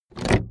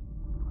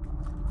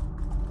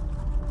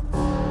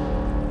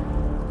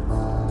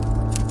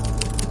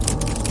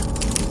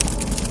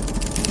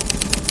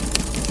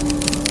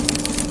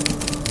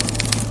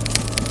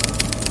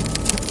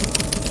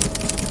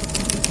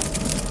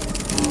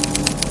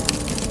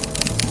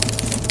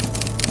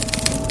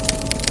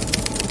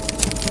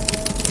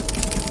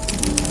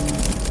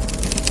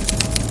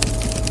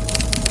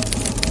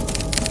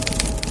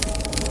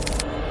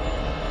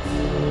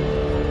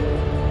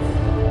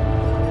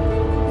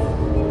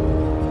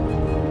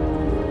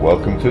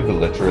Welcome to the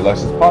Literary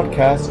License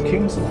Podcast,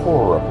 Kings of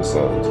Horror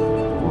episodes,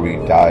 where we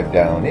dive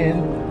down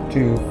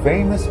into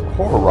famous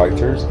horror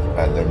writers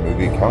and their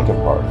movie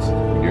counterparts,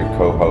 with your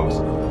co-hosts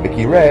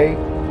Vicky Ray,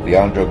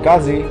 Leandro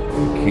Gazzi,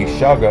 and Keith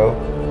Shago,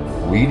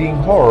 reading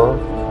horror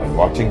and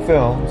watching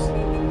films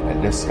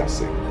and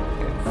discussing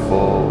in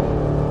full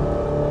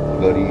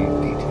bloody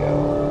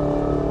detail.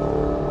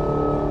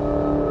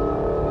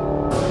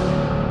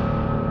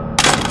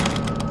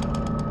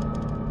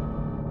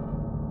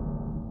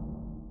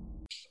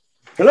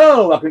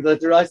 Hello, welcome to the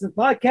Literary License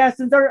Podcast.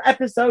 It's our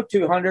episode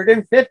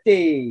 250.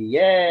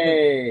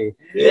 Yay!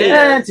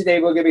 Yeah. And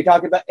today we're going to be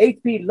talking about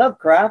H.P.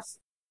 Lovecraft's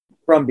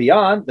From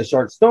Beyond, the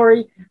short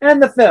story,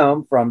 and the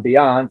film From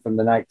Beyond from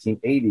the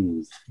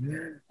 1980s.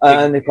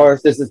 And of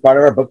course, this is part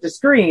of our book to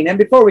screen. And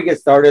before we get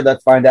started,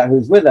 let's find out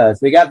who's with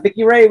us. We got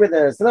Vicky Ray with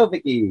us. Hello,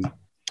 Vicky.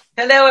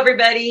 Hello,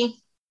 everybody.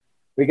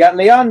 We got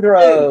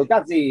Leandro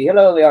Gazzi.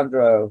 Hello,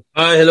 Leandro.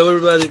 Hi, hello,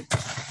 everybody.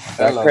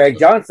 Hello. Craig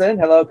Johnson.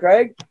 Hello,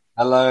 Craig.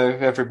 Hello,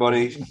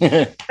 everybody.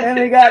 And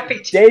we got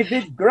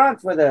David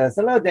Grant with us.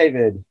 Hello,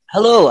 David.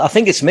 Hello, I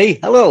think it's me.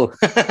 Hello.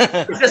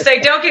 I was going to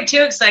say, don't get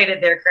too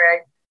excited there,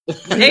 Craig.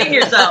 Name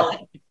yourself.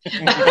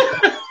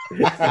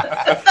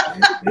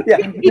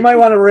 Yeah, you might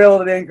want to reel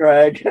it in,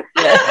 Craig.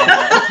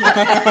 I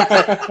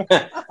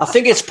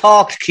think it's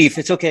parked, Keith.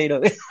 It's okay,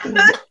 though.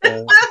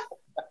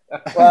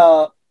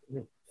 Well,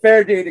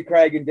 fair due to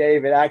Craig and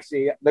David.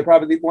 Actually, they're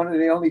probably one of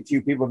the only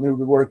two people who will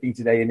be working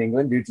today in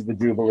England due to the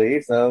Jubilee.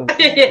 So,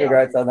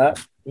 congrats on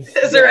that.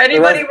 Is there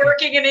anybody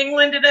working in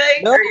England today?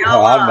 No,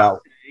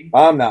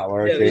 I'm not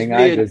working. Yeah,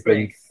 I've just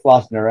been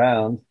sloshing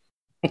around.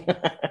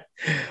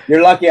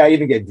 You're lucky I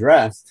even get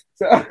dressed.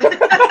 So.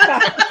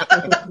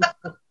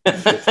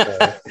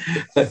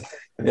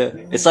 Yeah.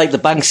 It's like the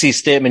Banksy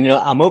statement,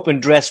 I'm up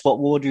and dressed. What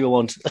more do you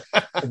want?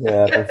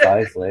 Yeah,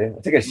 precisely. I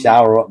took a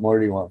shower. What more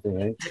do you want from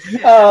me?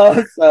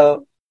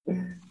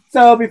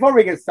 So before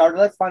we get started,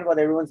 let's find out what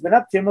everyone's been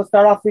up to. And we'll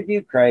start off with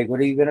you, Craig. What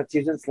have you been up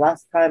to since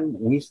last time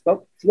we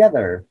spoke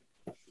together?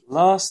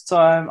 Last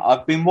time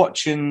I've been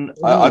watching,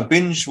 I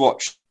binge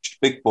watched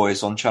Big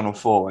Boys on Channel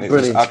 4. It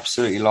was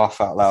absolutely laugh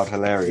out loud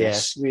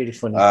hilarious. Yeah, really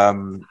funny.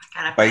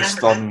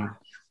 Based on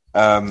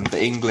the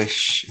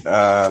English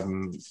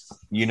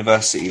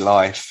university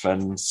life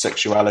and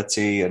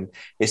sexuality, and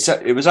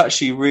it was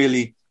actually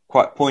really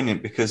quite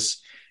poignant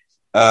because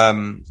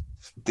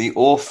the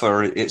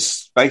author,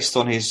 it's based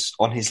on his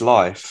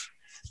life,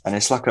 and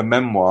it's like a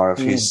memoir of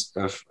his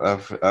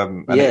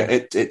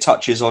it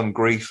touches on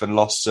grief and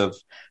loss of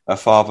a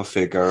father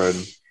figure,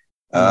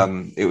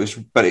 and it was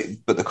but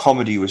the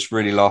comedy was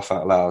really laugh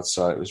out loud,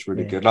 so it was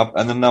really good.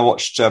 And then I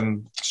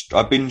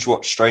binge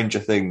watched Stranger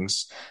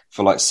Things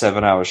for like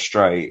 7 hours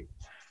straight.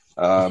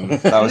 And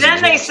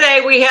then they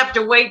say we have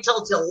to wait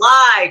till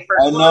July for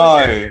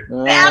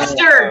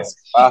bastards.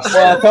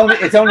 Well,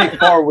 it's only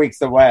 4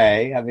 weeks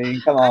away. I mean,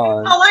 come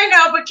on. Oh, I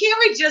know, but can't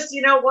we just,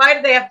 why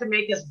do they have to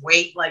make us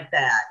wait like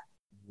that?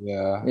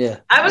 Yeah.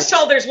 I was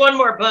told there's one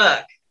more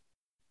book.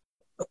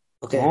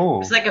 Okay.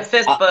 It's like a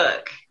fifth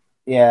book.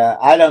 Yeah,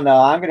 I don't know.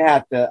 I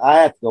have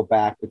to go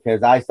back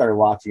because I started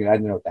watching it. I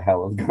didn't know what the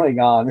hell was going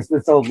on. It's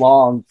been so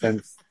long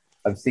since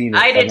I've seen it.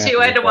 I did too.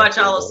 I had to watch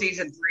all of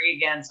season 3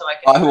 again so I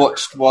could. I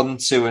watched 1,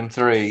 2, and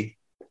 3,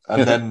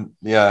 and then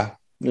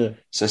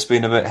so it's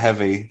been a bit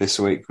heavy this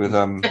week with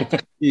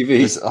TV.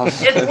 It's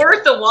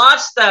worth the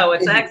watch though.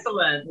 It's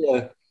excellent.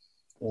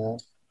 Yeah.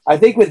 I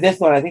think with this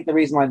one, the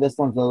reason why this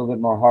one's a little bit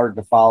more hard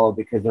to follow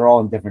because they're all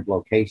in different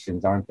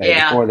locations, aren't they?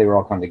 Yeah. Before they were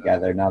all come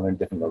together. Now they're in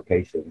different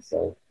locations.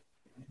 So,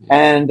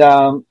 and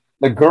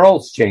the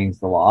girls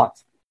changed a lot.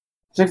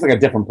 She looks like a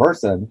different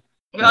person.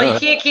 Well, you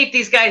can't keep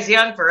these guys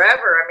young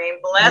forever. I mean,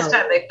 the last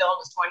time they filmed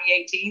was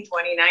 2018,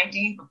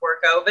 2019, before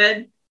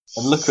COVID.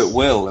 And look at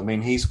Will. I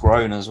mean, he's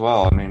grown as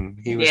well. I mean,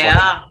 he was like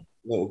a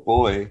little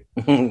boy.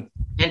 And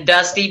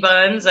Dusty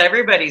Buns,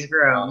 everybody's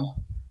grown.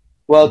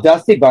 Well,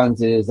 Dusty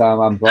Buns is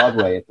on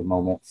Broadway at the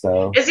moment.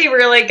 So is he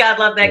really? God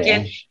love that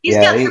kid. He's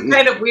got some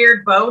kind of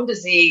weird bone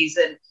disease.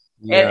 And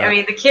I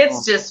mean, the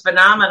kid's just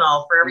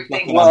phenomenal for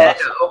everything he's had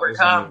to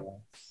overcome.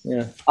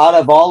 Yeah. Out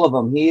of all of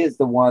them, he is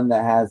the one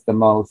that has the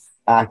most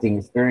acting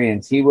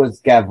experience. He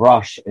was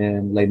Gavroche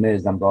in Les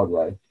Mis on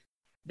Broadway.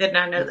 Did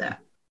not know that.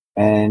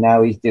 And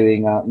now he's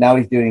doing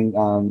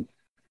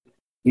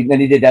he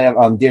did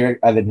that Dear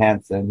Evan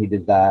Hansen. He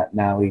did that.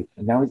 Now he's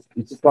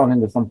just gone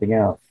into something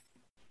else.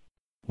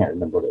 Can't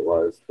remember what it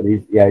was, but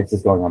he's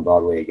just going on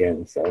Broadway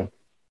again. So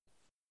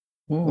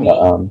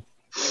so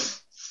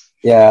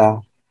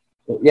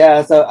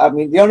I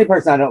mean, the only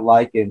person I don't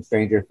like in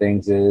Stranger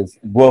Things is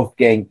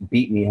Wolfgang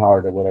Beat Me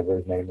Hard or whatever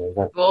his name is.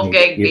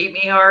 Wolfgang Beat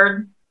Me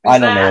Hard. I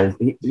don't know.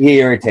 He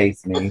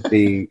irritates me.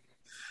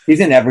 He's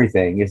in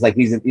everything. It's like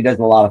he does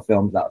a lot of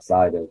films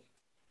outside of.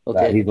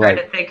 Okay. He's trying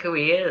to think who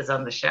he is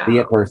on the show.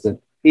 The person.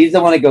 He's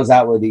the one that goes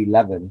out with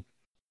 11.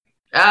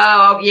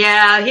 Oh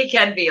yeah, he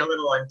can be a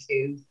little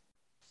uncouth.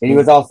 And he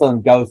was also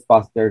in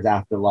Ghostbusters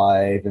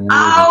Afterlife. And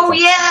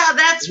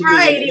that's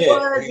right. He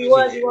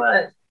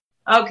was.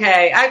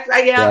 Okay. As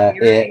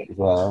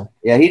well.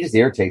 Yeah, he just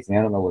irritates me.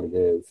 I don't know what it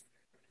is.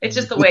 It's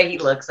just the way he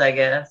looks, I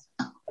guess.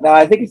 No,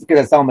 I think he's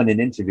going to saw him in an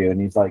interview, and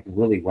he's like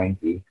really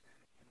wanky.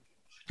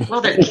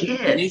 Well, they're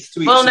kids.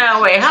 Well,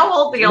 no, wait. How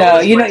old the oldest? No,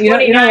 you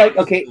know, like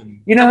okay,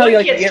 you know how you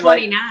like get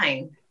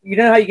 29. You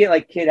know how you get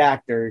like kid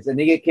actors, and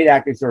you get kid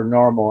actors who are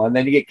normal, and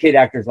then you get kid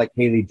actors like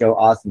Haley Joel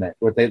Osment,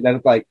 where they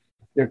look like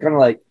they're kind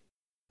of like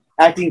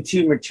acting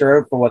too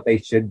mature for what they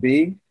should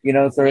be, sort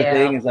of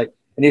thing. It's like,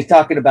 and he's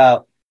talking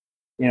about,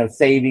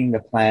 saving the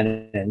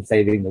planet and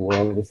saving the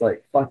world. It's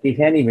like, fuck, you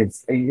can't even.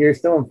 You're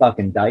still in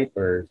fucking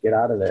diapers. Get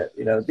out of it.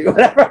 Do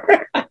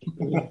whatever.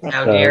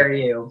 How dare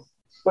you?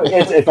 But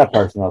it's a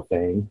personal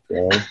thing.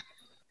 So.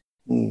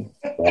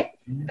 But,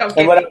 don't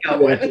get me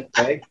going.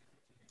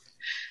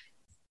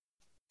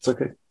 It's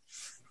okay.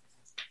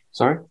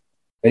 Sorry?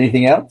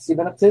 Anything else you've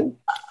been up to?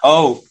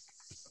 Oh,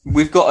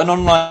 we've got an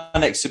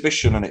online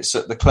exhibition, and it's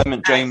at the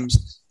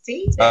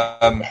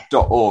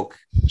clementjames.org.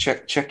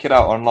 Check it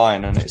out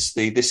online, and it's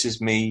the This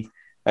Is Me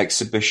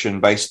exhibition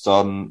based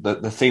on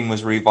the theme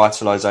was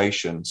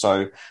revitalization.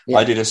 So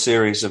I did a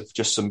series of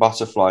just some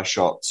butterfly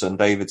shots, and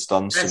David's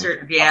done some. It's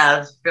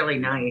really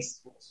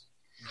nice.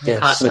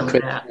 Yeah,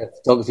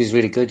 photography is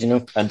really good,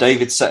 And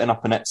David's setting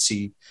up an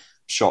Etsy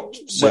shop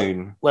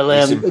soon. Well,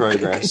 it's in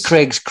progress.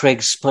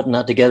 Craig's putting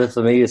that together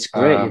for me. It's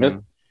great,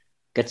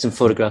 Get some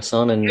photographs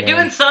on, and you're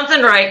doing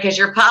something right because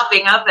you're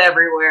popping up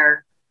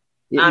everywhere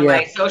on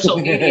my social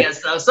media,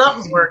 so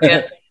something's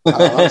working.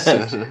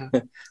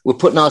 We're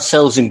putting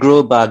ourselves in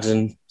grow bags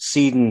and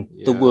seeding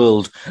the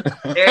world.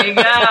 There you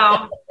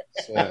go.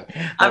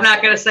 I'm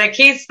not going to say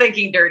Keith's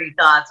thinking dirty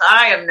thoughts.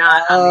 I am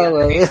not.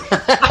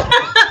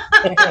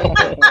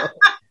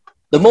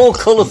 The more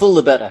colourful,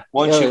 the better.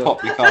 Once you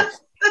pop, you can't.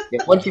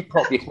 Once you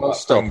pop, you can't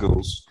stop.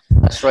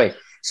 That's right.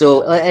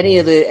 So any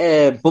of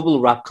the bubble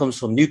wrap comes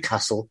from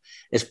Newcastle.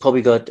 It's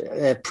probably got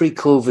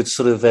pre-COVID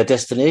sort of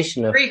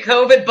destination.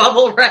 Pre-COVID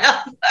bubble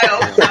wrap. I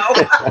hope so.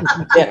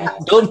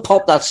 Don't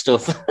pop that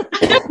stuff.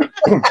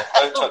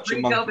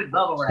 Pre-COVID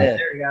bubble wrap.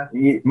 There you go.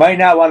 You might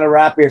not want to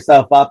wrap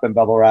yourself up in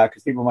bubble wrap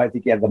because people might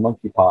think you have the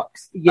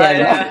monkeypox.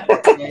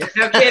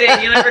 No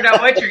kidding. You never know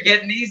what you're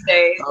getting these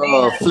days.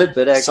 Oh, flip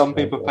it. Some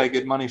people pay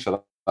good money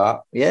for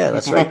that. Yeah,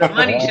 that's right. The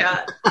money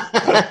shot.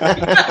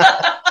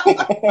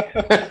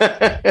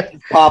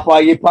 Pop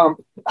while you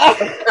pump.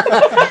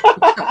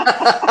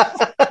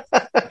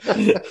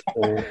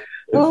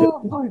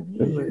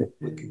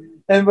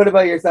 And what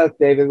about yourself,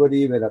 David? What have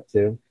you been up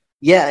to?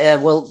 Yeah.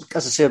 Well,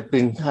 as I said, I've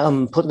been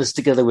putting this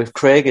together with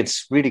Craig.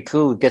 It's really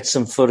cool. Get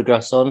some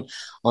photographs on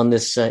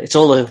this. It's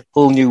all a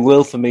whole new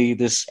world for me,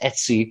 this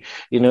Etsy,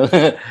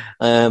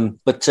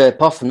 But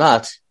apart from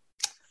that,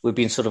 we've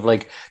been sort of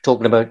like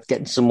talking about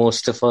getting some more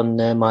stuff on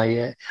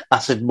my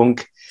Acid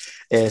Monk.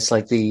 It's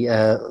like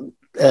the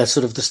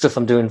sort of the stuff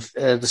I'm doing,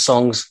 the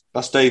songs.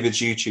 That's David's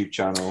YouTube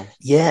channel.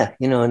 Yeah,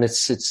 and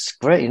it's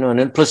great, and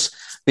then plus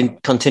been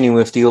continuing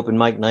with the open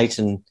mic night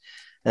and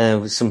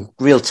with some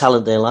real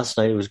talent there last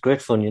night. It was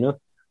great fun,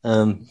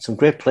 some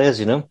great players,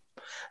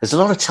 There's a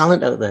lot of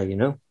talent out there,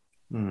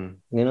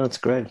 It's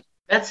great.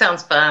 That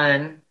sounds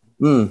fun.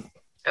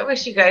 I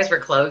wish you guys were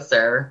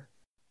closer.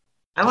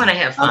 I want to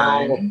have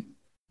fun.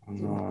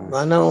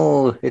 I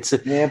know it's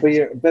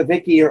but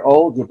Vicky, you're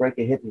old. You'll break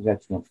a hip if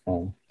that's much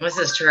fun. This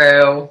is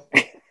true.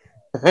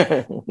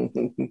 I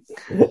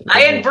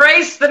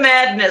embrace the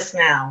madness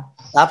now.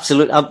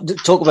 Absolutely.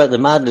 Talk about the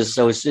madness.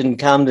 I was in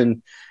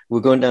Camden. We're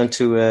going down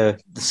to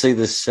see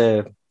this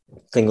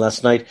thing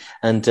last night,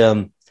 and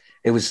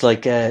it was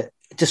like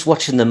just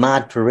watching the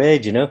mad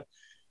parade.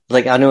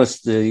 Like I know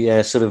it's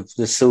the sort of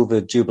the Silver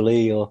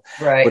Jubilee,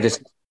 right? But it's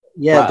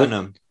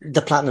Platinum. But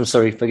the Platinum.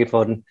 Sorry, beg your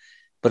pardon.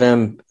 But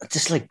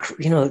just like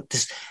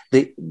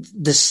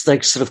this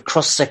like sort of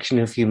cross section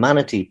of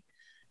humanity,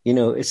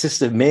 it's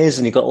just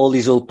amazing. You got all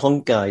these old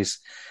punk guys,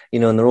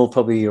 and they're all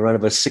probably around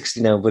about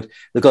 60 now, but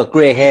they've got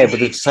grey hair, but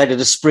they decided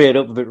to spray it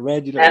up a bit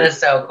red. That is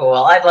so cool.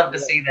 I'd love to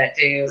see that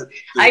too.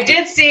 I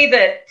did see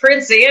that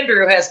Prince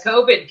Andrew has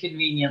COVID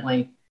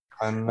conveniently.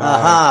 And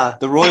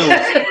the Royals,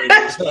 there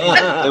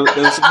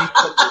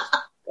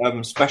was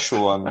a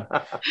special one.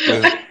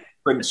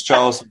 Prince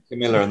Charles and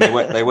Camilla, and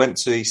they went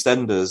to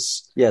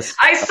EastEnders. Yes,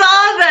 I saw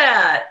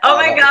that. Oh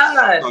my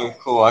god, so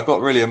cool! I got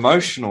really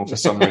emotional for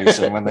some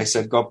reason when they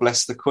said "God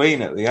bless the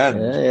Queen" at the end.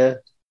 Yeah.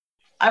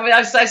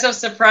 I was so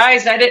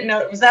surprised. I didn't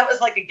know that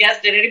was like a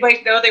guest. Did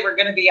anybody know they were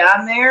going to be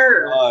on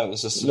there? No, it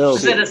was just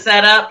was it a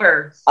setup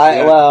or?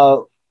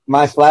 Well,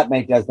 my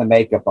flatmate does the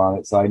makeup on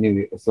it, so I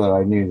knew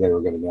they were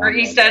going to be on. For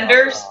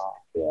EastEnders.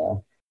 Yeah.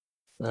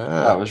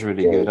 That was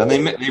really good. And they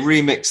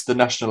remixed the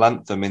national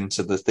anthem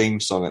into the theme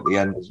song at the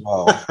end as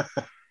well.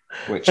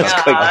 Which was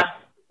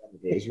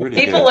really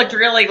people good. looked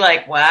really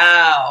like,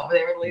 wow.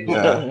 They were really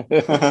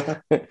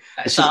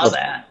I saw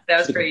that. That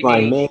was pretty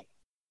neat.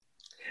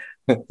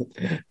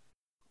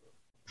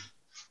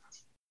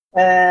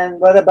 And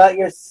what about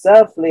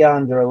yourself,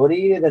 Leandro? What have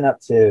you been up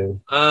to?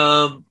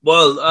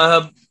 Well, I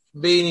have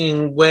been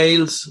in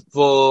Wales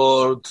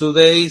for 2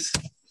 days.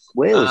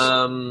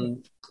 Wales?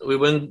 We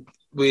went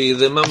with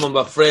the mom of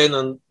a friend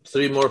and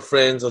 3 more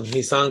friends and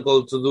his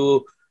uncle to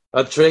do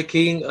a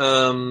trekking.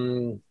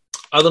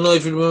 I don't know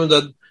if you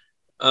remember that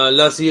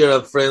last year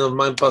a friend of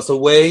mine passed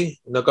away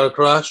in a car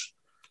crash.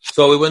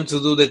 So we went to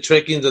do the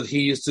trekking that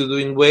he used to do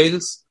in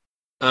Wales.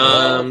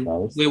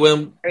 Nice. We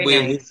went Very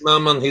with nice. his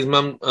mom, and his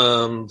mom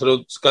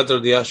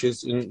scattered the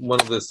ashes in one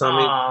of the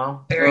summits.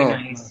 Oh, very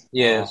nice.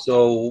 Yeah,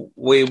 so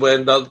we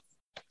went out.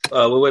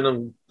 We went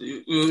on.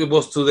 It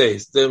was 2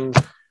 days. Then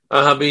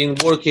I have been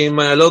working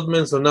my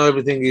allotment, so now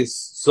everything is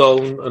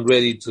sown and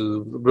ready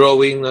to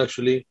growing.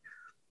 Actually,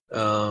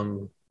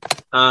 and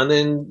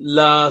then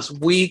last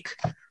week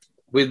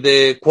with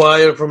the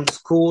choir from the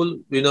school,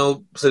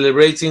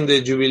 celebrating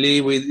the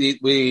jubilee,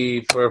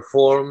 we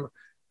perform.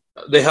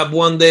 They have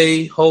whole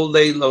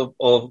day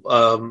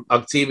of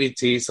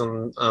activities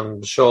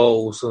and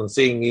shows and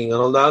singing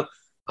and all that,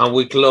 and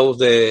we close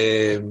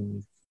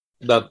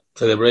that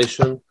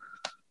celebration.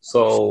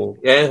 So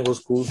yeah, it was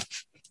cool.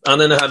 And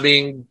then I have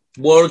been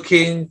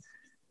working,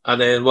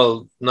 and then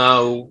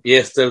now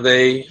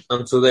yesterday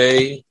and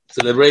today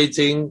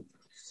celebrating,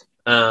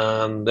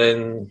 and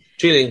then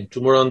chilling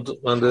tomorrow and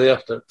the day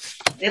after.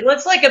 It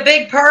looks like a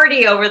big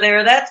party over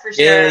there, that's for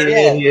sure.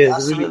 Yeah.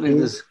 Absolutely.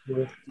 Really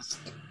cool.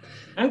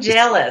 I'm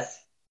jealous.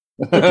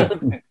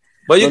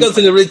 But you can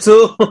celebrate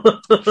too.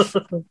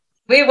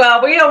 We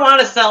don't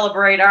want to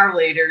celebrate our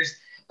leaders.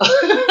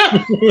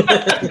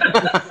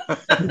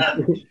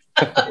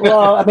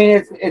 Well, I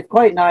mean, it's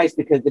quite nice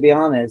because, to be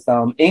honest,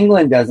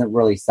 England doesn't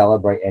really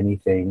celebrate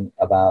anything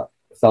about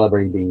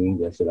celebrating being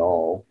English at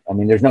all. I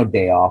mean, there's no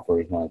day off or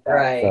anything like that.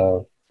 Right.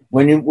 So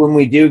when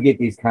we do get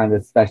these kind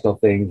of special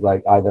things,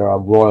 like either a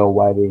royal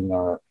wedding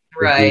or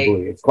Right.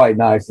 Jubilee, it's quite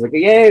nice. It's like,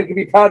 yay, we can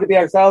be proud to be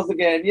ourselves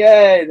again,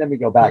 yay! And then we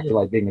go back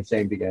to being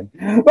ashamed again.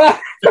 But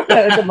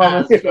at the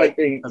moment, it's I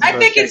think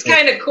it's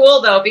kind of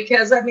cool though,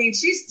 because I mean,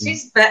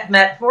 she's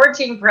met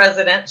 14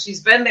 presidents.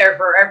 She's been there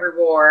for every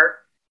war.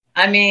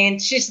 I mean,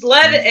 she's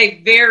led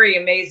a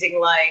very amazing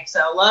life.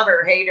 So love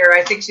her, hate her.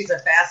 I think she's a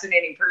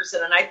fascinating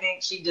person, and I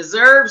think she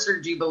deserves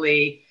her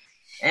Jubilee.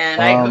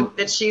 And I hope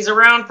that she's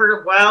around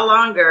for a while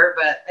longer.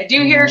 But I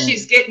do hear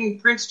she's getting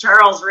Prince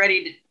Charles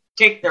ready to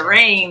take the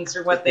reins,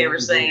 or what they were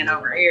saying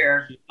over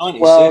here.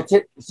 Well,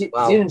 she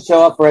didn't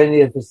show up for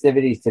any of the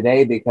festivities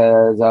today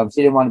because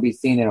she didn't want to be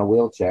seen in a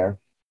wheelchair.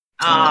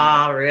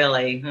 Oh,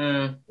 really?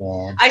 Yeah,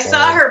 I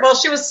saw her. Well,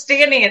 she was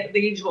standing at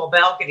the usual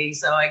balcony,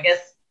 so I guess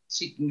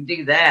she can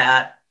do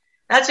that.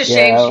 That's a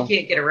shame she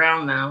can't get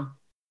around now.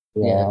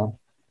 Yeah.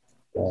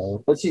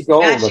 So, but she's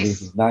old. Yeah, I mean,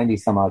 she's 90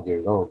 some odd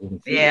years old,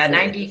 isn't she? Yeah,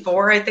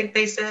 94, I think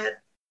they said.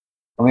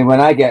 I mean,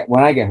 when I get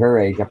her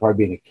age, I'll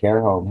probably be in a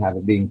care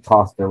home, being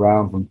tossed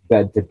around from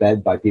bed to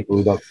bed by people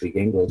who don't speak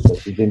English. So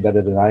she's doing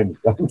better than I'm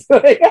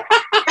doing.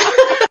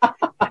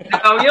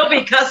 No, you'll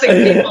be cussing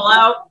people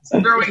out,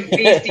 throwing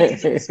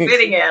feces and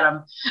spitting at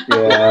them.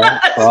 Yeah,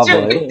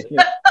 probably.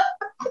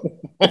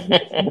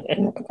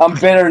 I'm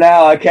bitter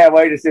now. I can't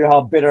wait to see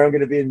how bitter I'm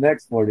going to be in the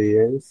next 40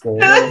 years. So.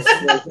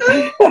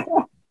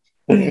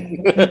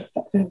 And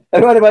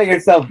what about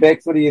yourself,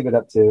 Vix? What have you been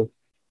up to?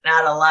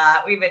 Not a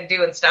lot. We've been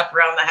doing stuff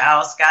around the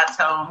house. Scott's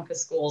home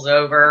because school's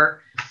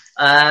over.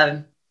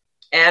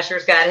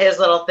 Asher's got his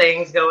little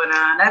things going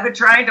on. I've been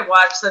trying to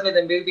watch some of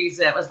the movies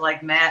that was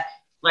like Matt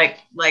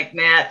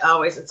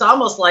always. It's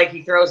almost like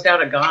he throws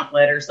down a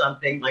gauntlet or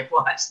something. Like,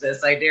 watch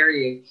this, I dare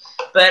you.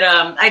 But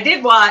I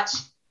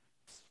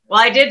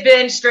did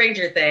binge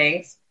Stranger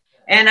Things,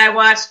 and I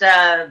watched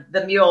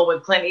The Mule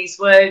with Clint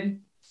Eastwood.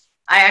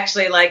 I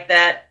actually like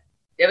that.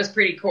 It was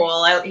pretty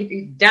cool.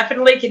 He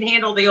definitely can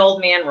handle the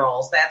old man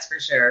roles, that's for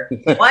sure.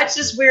 Watch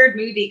this weird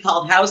movie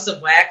called House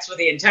of Wax, where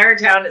the entire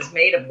town is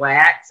made of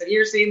wax. Have you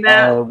ever seen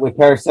that? With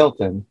Paris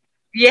Hilton.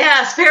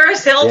 Yes,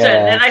 Paris Hilton.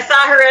 Yeah. And I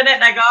saw her in it,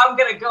 and I go, I'm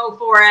going to go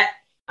for it.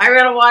 I'm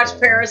going to watch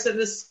Paris in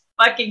this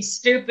fucking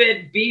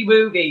stupid B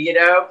movie,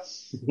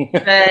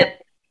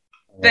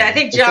 But I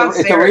think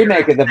it's a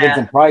remake of the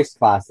Vincent Price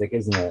classic,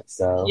 isn't it?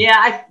 So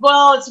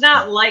it's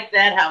not like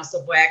that House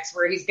of Wax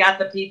where he's got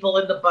the people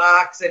in the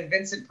box and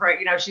Vincent Price.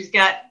 She's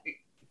got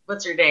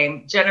what's her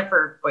name?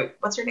 Jennifer. Wait,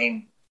 what's her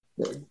name?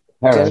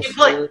 Paris.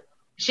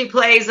 She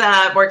plays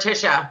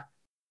Morticia.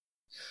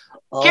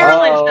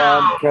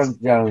 Carolyn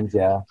Jones,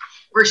 yeah.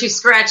 Where she's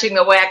scratching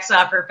the wax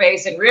off her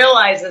face and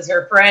realizes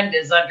her friend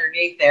is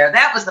underneath there.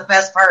 That was the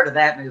best part of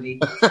that movie.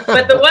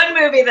 But the one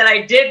movie that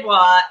I did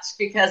watch,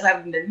 because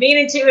I've been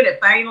meaning to, and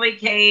it finally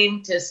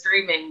came to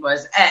streaming,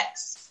 was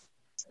X.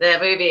 The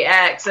movie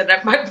X. And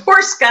my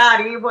poor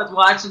Scott, he was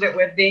watching it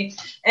with me.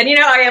 And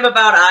I am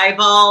about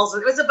eyeballs.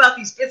 It was about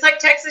it's like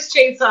Texas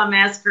Chainsaw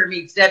Massacre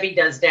meets Debbie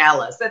Does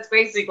Dallas. That's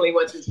basically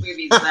what this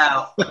movie's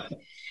about.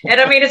 And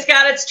I mean, it's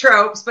got its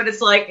tropes, but it's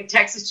like a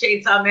Texas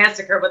Chainsaw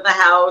Massacre with the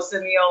house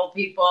and the old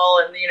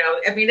people. And,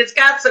 it's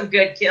got some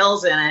good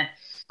kills in it.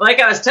 Like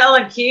I was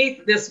telling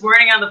Keith this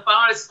morning on the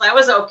phone, that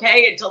was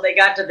okay until they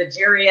got to the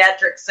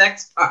geriatric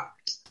sex part.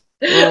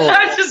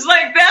 I was just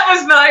like, that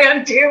was my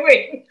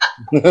undoing.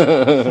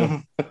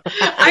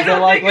 I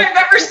don't think I've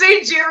ever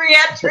seen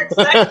geriatric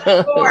sex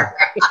before.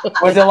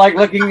 Was it like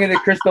looking in a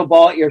crystal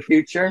ball at your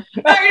future?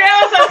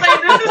 I was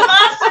like, this is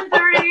lost in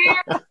 30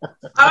 years.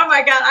 Oh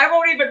my God, I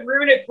won't even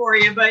ruin it for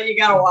you, but you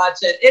gotta watch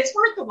it. It's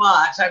worth the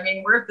watch. I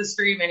mean, worth the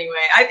stream anyway.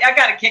 I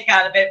got a kick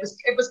out of it.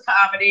 It was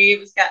comedy.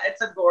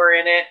 It's a gore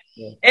in it,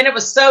 and it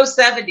was so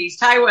 70s.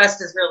 Ty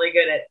West is really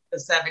good at the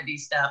 70s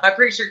stuff. I'm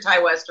pretty sure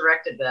Ty West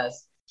directed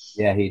this.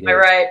 Yeah, he did. Am I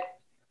right?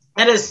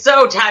 It is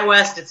so Ty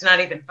West, it's not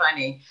even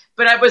funny.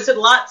 But I was a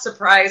lot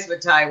surprised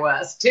with Ty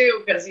West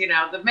too, because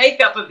the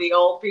makeup of the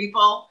old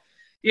people.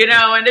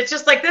 And it's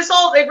just like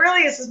it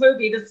really is this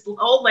movie. This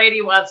old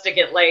lady wants to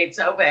get laid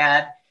so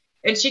bad,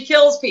 and she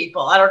kills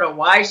people. I don't know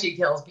why she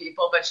kills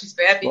people, but she's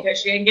bad because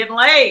she ain't getting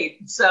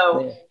laid.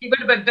 So he would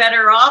have been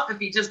better off if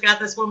he just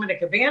got this woman a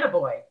cabana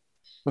boy.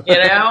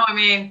 I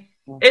mean,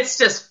 it's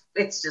just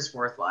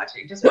worth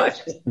watching. Just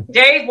watch it.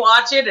 Dave,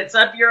 watch it. It's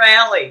up your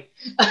alley.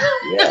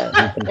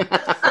 Yeah.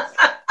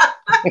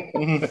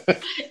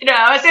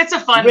 It's a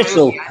fun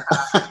Brittle. movie.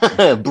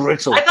 I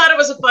Brittle. thought it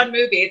was a fun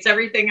movie. It's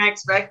everything I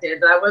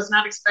expected, but I was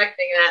not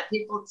expecting that.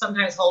 People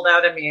sometimes hold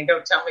out at me and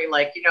don't tell me,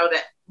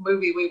 that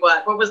movie we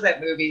watched. What was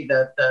that movie?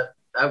 The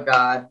oh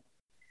God,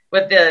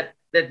 with the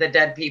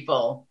dead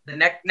people, the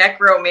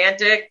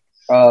necromantic.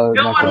 Oh,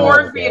 no one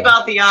warned me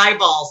about the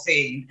eyeball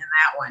scene in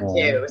that one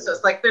too. So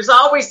it's like there's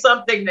always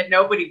something that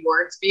nobody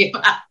warns me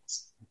about.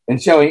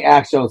 And showing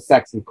actual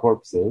sex with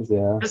corpses,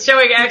 yeah. Just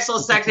showing actual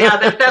sex, yeah.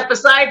 That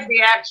besides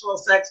the actual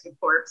sex with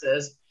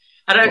corpses,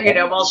 I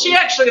don't, well, she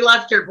actually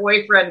left her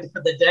boyfriend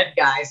for the dead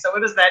guy. So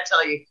what does that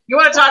tell you? You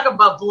want to talk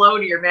about blow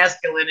to your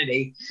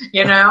masculinity,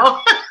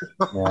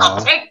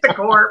 I'll take the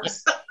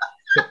corpse.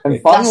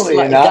 And funnily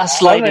enough,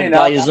 gaslighted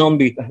by a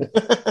zombie.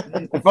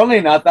 And funnily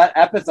enough, that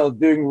episode's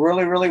doing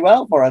really, really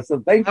well for us. So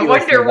thank you. I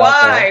wonder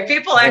why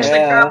people actually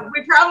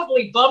we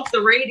probably bumped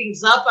the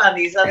ratings up on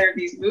these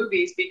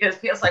movies because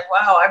people's like,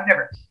 wow, I've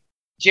never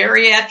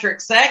geriatric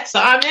sex.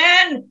 I'm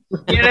in.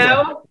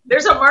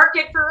 There's a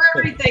market for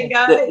everything,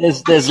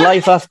 guys. There's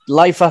life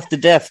after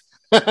death.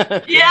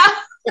 Yeah.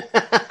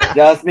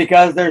 Just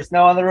because there's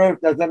snow on the roof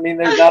doesn't mean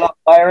there's not a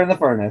fire in the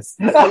furnace.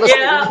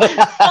 Yeah.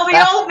 Well,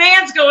 the old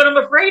man's going, I'm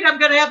afraid I'm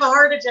going to have a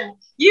heart attack.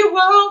 You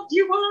won't.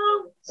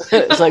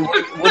 It's like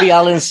Woody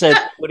Allen said,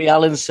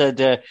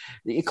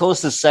 of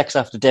course there's sex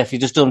after death, you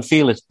just don't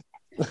feel it.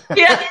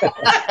 Yeah.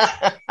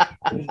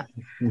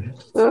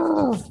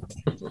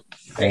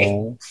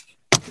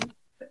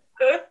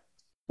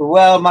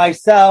 Well,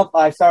 myself,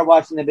 I started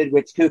watching The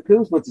Midwich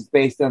Cuckoos, which is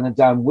based on the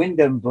John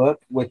Wyndham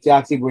book, which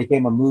actually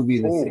became a movie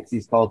in the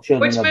 60s called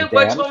Children of the Damned.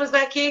 Which one was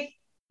that, Keith?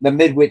 The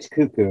Midwich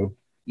Cuckoo.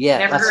 Yeah,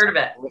 never heard of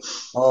it.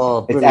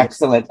 Oh, it's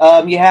excellent.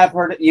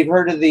 You've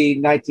heard of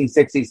the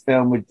 1960s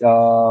film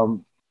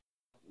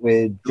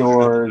with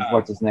George,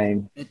 what's his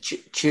name?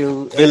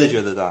 Village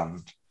of the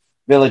Damned.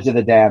 Village of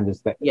the Damned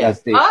is yeah.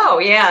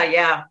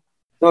 Yeah.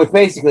 So it's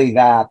basically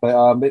that,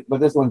 but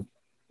this one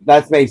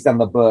that's based on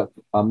the book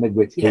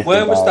Midwich Cuckoo.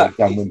 Where was that?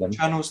 John Wyndham.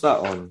 Channel's that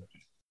on?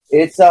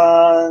 It's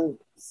on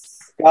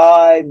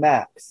Sky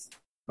Max.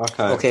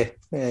 Okay.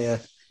 Yeah.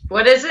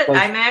 What is it?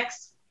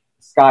 IMAX?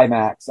 Sky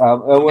Max.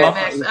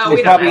 IMAX. Oh,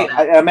 we probably don't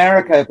have that.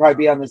 America it'd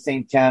probably be on the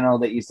same channel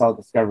that you saw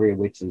Discovery of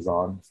Witches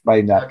on. It's by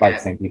the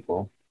same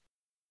people.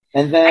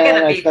 And then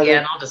I got a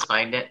VPN. I'll just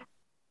find it.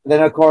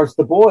 Then of course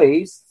The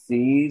Boys.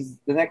 The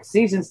next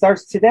season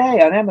starts today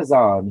on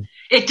Amazon.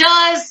 It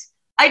does.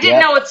 I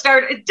didn't know it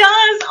started. It does.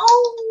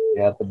 Oh,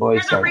 yeah. The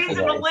Boys. There's a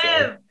reason to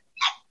live.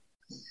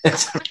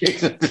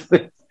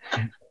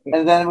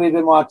 And then we've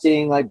been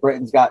watching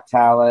Britain's Got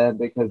Talent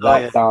because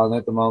that's on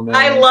at the moment.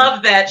 I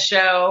love that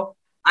show.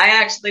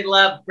 I actually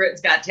love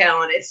Britain's Got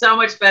Talent. It's so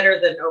much better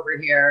than over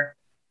here.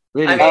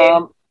 Really? I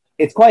mean,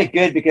 it's quite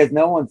good because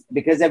everyone's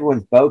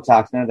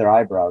Botox, none of their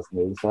eyebrows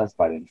move, so that's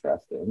quite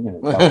interesting.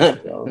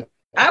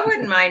 I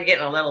wouldn't mind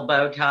getting a little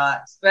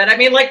Botox, but I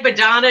mean, like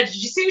Madonna, did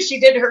you see what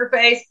she did to her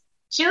face?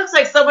 She looks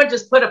like someone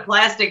just put a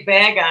plastic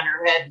bag on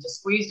her head and just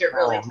squeezed it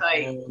really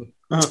tight.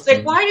 It's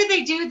like, why did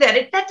they do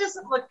that? That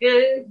doesn't look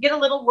good. Get a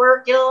little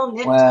work, get a little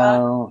nip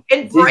tuck.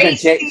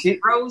 Embrace these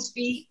rose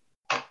feet.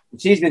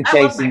 She's been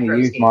chasing the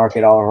youth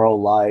market all her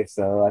whole life,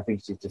 so I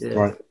think she's just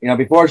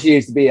before she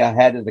used to be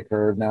ahead of the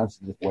curve, now she's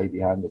just way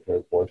behind the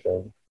curve for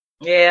sure.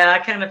 Yeah,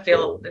 I kind of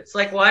feel it's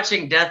like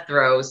watching death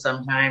throes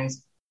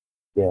sometimes.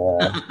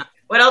 Yeah.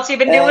 What else you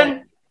been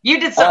doing? You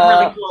did something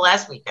really cool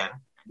last weekend.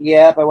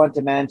 Yep, I went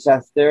to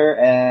Manchester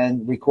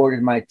and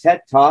recorded my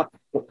TED Talk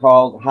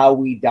called How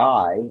We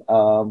Die,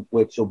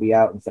 which will be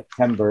out in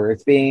September.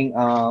 It's being,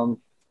 I'll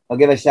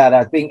give a shout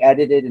out, it's being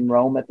edited in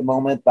Rome at the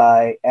moment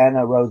by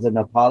Anna Rosa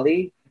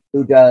Napoli,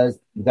 who does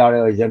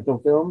Dario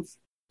Argento films.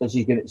 So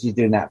she's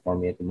doing that for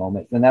me at the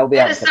moment. And that will be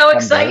out in September.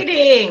 That is so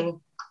exciting.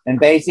 And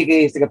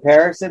basically, it's a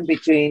comparison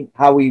between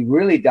how we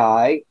really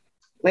die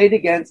played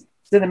against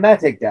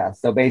cinematic death.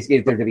 So basically,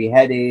 if there's a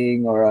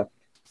beheading or a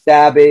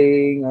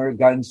stabbing or a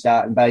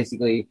gunshot, and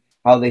basically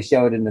how they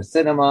show it in the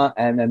cinema,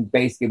 and then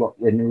basically what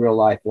in real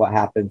life what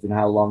happens and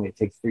how long it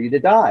takes for you to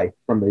die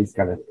from these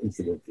kind of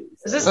incidents.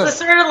 Is this sort of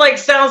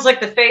sounds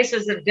like the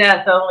Faces of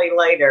Death, only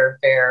later?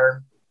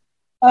 Fair.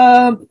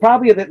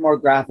 Probably a bit more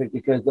graphic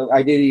because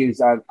I did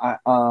use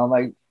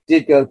I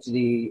did go to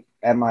the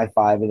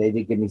MI5 and they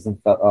did give me some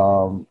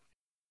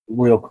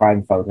real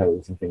crime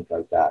photos and things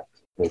like that.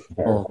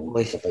 Oh,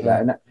 And stuff like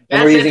that. And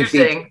That's we're using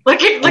interesting.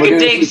 Look at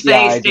Dave's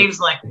face. Dave's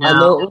like, I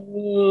no.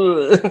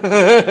 know.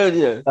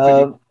 Yeah.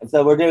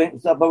 So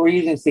but we're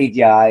using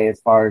CGI as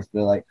far as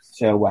to like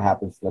show what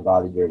happens to the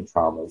body during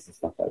traumas and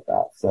stuff like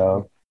that.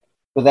 So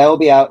that will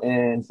be out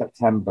in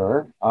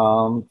September.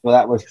 So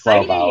that was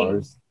 12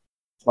 Exciting.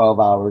 12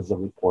 hours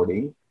of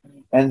recording.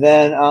 And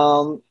then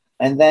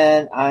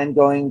I'm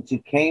going to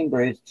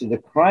Cambridge to the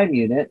crime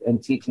unit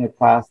and teaching a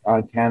class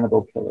on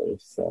cannibal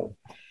killers. So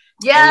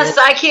Yes,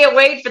 I can't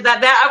wait for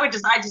that.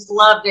 I just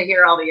love to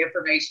hear all the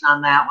information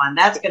on that one.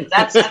 That's good.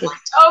 That's like,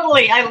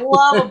 totally. I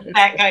love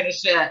that kind of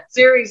shit.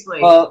 Seriously.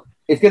 Well,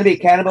 it's going to be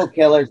cannibal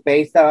killers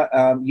based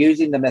on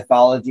using the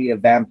mythology of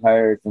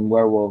vampires and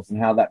werewolves and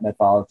how that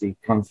mythology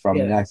comes from.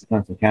 Yeah. And actually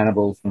comes from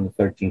cannibals from the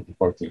 13th to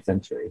 14th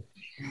century,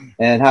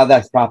 and how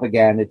that's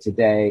propaganda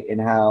today, and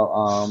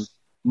how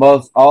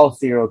most all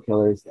serial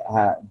killers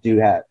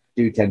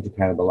do tend to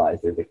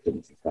cannibalize their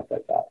victims and stuff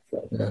like that.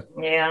 So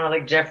yeah,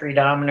 like Jeffrey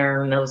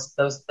Dahmer and those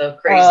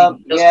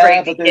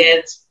crazy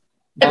kids.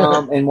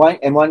 In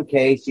one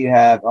case, you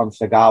have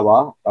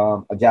Shagawa,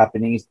 a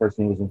Japanese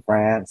person who was in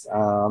France,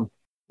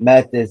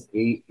 met this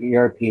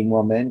European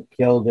woman,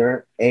 killed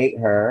her, ate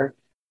her,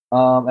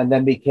 and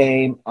then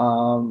became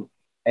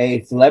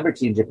a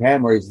celebrity in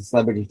Japan, where he's a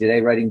celebrity today,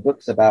 writing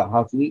books about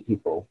how to eat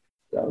people.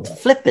 So,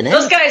 Flipping it.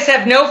 Those guys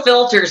have no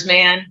filters,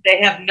 man.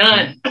 They have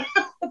none.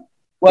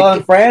 well,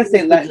 in France,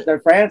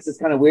 France is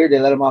kind of weird. They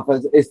let him off.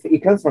 He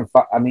comes from.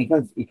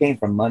 He came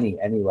from money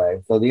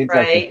anyway. So the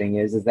interesting thing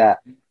is that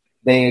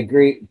they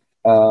agreed.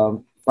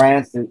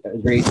 France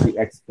agreed to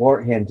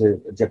export him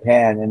to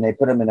Japan, and they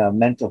put him in a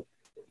mental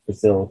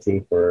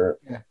facility for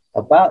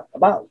about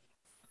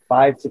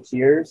 5-6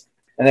 years.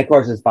 And of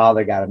course, his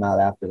father got him out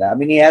after that. I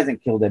mean, he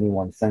hasn't killed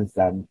anyone since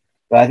then.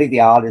 But I think the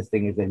oddest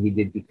thing is that he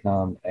did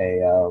become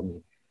a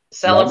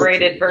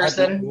celebrated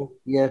person.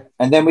 Yeah.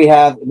 And then we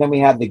have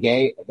the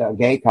gay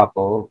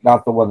couple,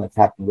 not the one that's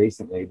happened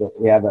recently, but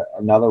we have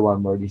another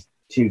one where these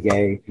two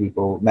gay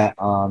people met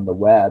on the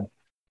web,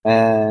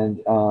 and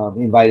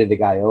he invited the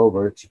guy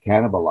over to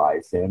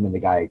cannibalize him, and the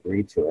guy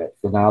agreed to it.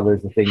 So now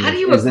there's a thing. How do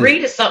you agree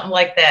to something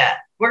like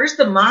that? Where's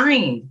the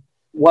mind?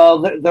 Well,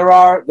 there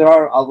are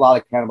a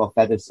lot of cannibal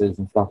fetishes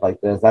and stuff like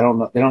this. I don't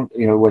know. They don't,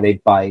 where they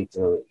bite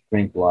or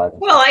drink blood.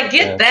 Well, I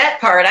get that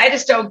part. I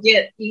just don't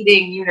get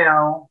eating,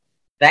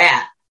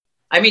 that.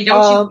 I mean,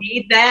 don't you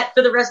need that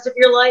for the rest of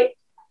your life?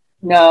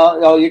 No,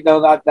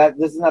 not that.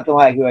 This is not the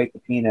one who ate the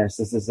penis.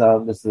 This is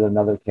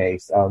another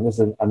case. This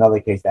is another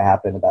case that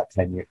happened about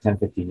 10,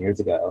 15 years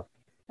ago.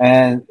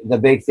 And the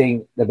big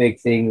thing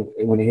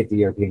when you hit the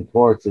European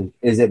courts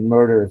is it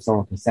murder if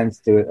someone consents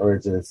to it, or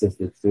is it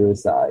assisted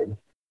suicide?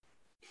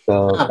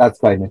 So that's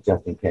quite an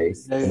interesting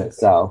case in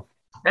itself.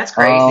 That's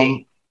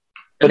crazy.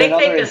 But they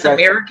think us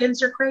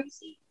Americans are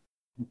crazy.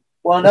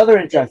 Well, another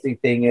interesting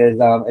thing is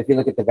if you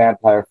look at the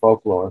vampire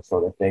folklore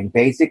sort of thing,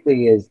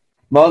 basically is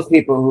most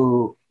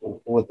people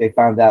what they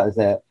found out is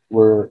that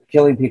were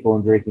killing people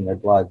and drinking their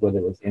blood, whether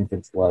it was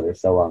infant's blood or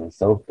so on and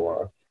so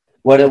forth.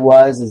 What it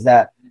was is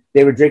that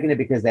they were drinking it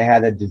because they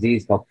had a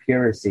disease called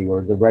piracy,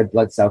 where the red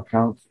blood cell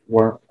counts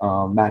weren't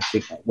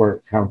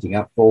counting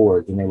up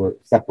forwards, and they were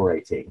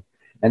separating.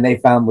 And they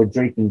found with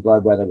drinking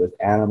blood, whether it was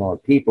animal or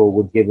people,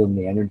 would give them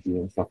the energy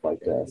and stuff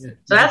like this.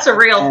 So that's a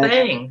real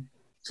thing.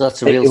 So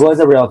that's it was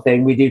a real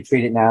thing. We do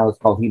treat it now. It's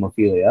called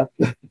hemophilia.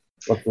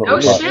 No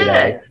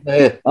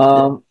shit.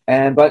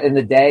 But in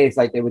the day, it's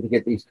like they would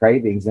get these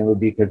cravings, and it would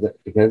be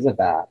because of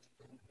that.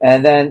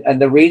 And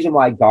the reason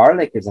why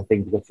garlic is a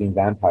thing between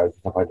vampires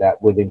and stuff like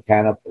that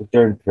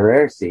during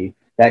piracy,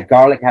 that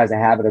garlic has a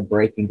habit of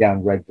breaking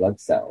down red blood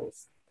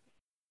cells.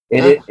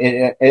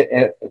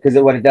 Because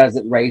what it does,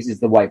 it raises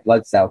the white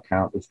blood cell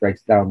count, which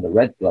breaks down the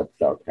red blood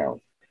cell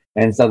count.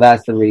 And so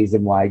that's the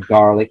reason why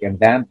garlic and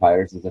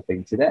vampires is a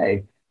thing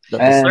today.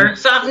 Learn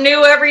something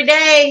new every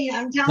day.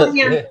 I'm telling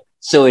you.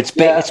 So it's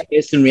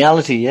based in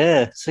reality,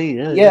 yeah. See,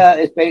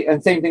 it's based,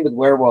 and same thing with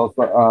werewolves.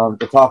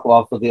 The talk will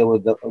also deal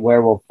with the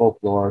werewolf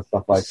folklore and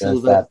stuff like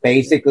this. That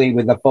basically,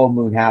 when the full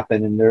moon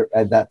happened, and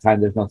at that time,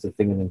 there's no such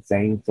thing as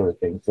insane sort of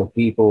thing. So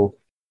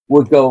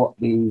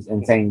these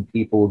insane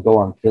people would go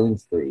on killing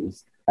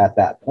sprees at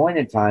that point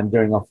in time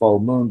during a full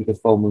moon, because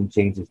full moon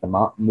changes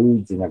the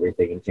moods and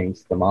everything, and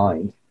changes the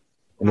mind.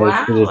 And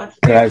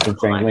there's some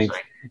strange links.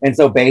 And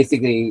so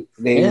basically,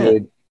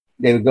 they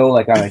would go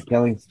like on a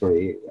killing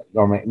spree,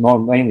 or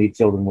mainly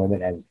children,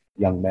 women, and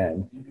young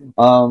men.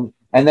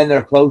 And then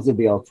their clothes would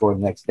be all torn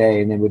the next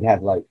day, and they would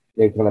have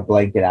they'd kind of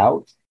blank it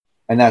out.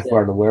 And that's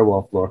where the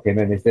werewolf lore came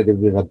in. They said there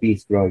was a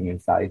beast growing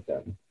inside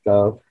them.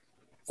 So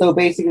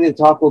basically, the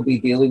talk will be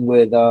dealing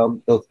with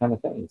those kind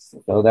of things.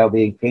 So that'll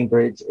be in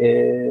Cambridge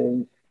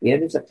in the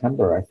end of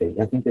September, I think.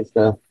 I think it's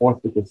the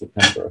 4th week of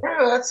September.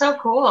 Oh, that's so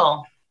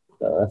cool.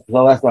 So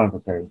that's what I'm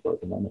preparing for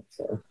at the moment.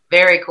 So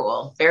very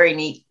cool. Very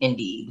neat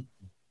indeed.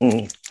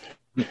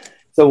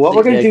 So what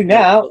we're going to do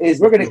now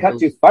is we're going to cut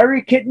to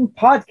Fiery Kitten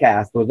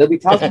Podcast, where they'll be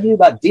talking to you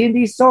about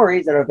D&D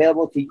stories that are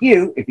available to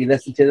you if you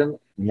listen to them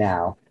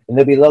now. and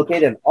they'll be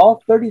located on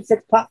all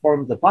 36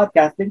 platforms of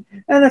podcasting,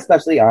 and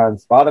especially on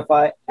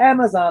Spotify,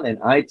 Amazon, and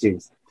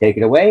iTunes. Take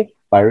it away,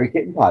 Fiery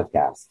Kitten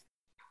Podcast.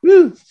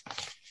 Woo!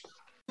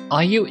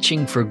 Are you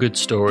itching for a good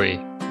story?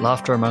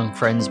 Laughter among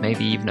friends,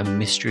 maybe even a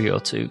mystery or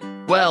two?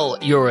 Well,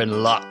 you're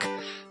in luck.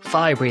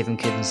 Fire Breathing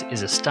Kittens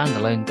is a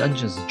standalone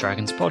Dungeons &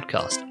 Dragons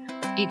podcast.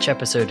 Each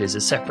episode is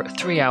a separate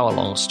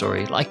 3-hour-long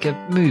story, like a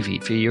movie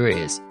for your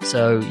ears,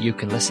 so you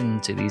can listen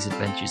to these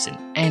adventures in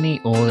any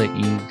order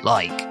you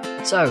like.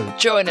 So,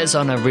 join us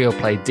on a real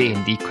play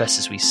D&D quest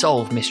as we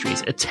solve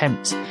mysteries,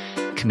 attempt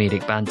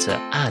comedic banter,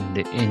 and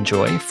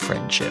enjoy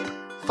friendship.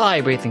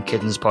 Fire Breathing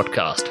Kittens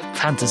podcast.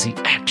 Fantasy,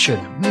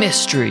 action,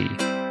 mystery,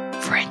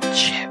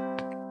 friendship.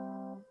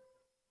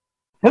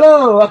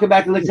 Hello, welcome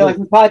back to the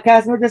License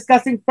Podcast, and we're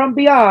discussing From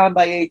Beyond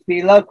by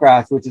H.P.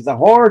 Lovecraft, which is a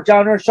horror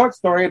genre short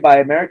story by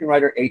American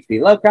writer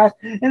H.P. Lovecraft,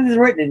 and is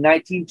written in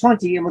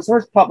 1920 and was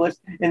first published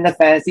in the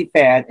Fantasy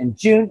Fan in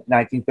June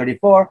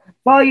 1934,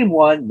 Volume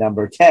 1,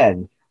 Number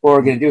 10. What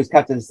we're going to do is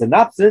cut to the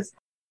synopsis.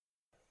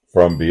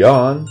 From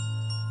Beyond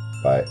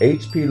by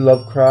H.P.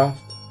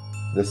 Lovecraft,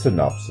 the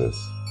synopsis.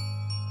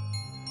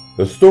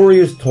 The story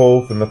is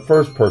told from the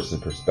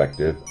first-person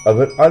perspective of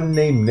an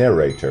unnamed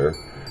narrator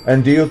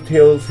and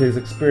details his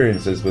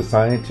experiences with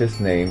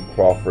scientist named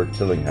Crawford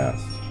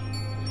Tillinghast.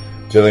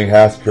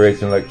 Tillinghast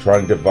creates an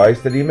electronic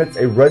device that emits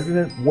a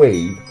resonant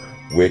wave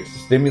which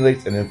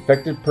stimulates an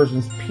infected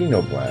person's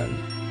pineal gland,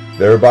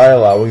 thereby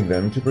allowing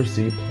them to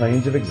perceive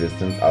planes of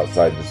existence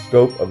outside the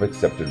scope of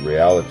accepted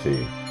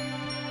reality.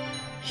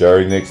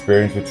 Sharing the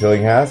experience with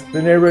Tillinghast,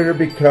 the narrator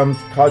becomes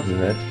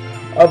cognizant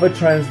of a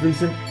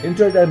translucent,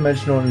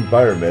 interdimensional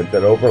environment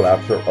that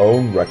overlaps her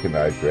own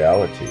recognized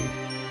reality.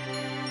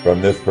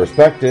 From this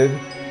perspective,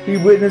 he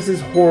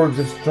witnesses hordes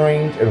of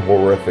strange and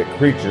horrific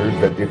creatures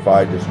that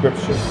defy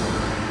description.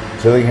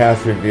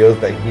 Tillinghast reveals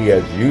that he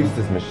has used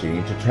his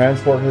machine to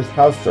transport his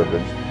house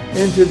servants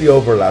into the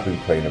overlapping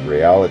plane of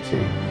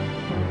reality.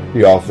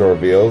 He also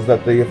reveals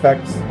that the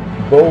effects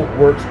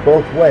works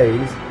both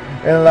ways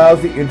and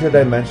allows the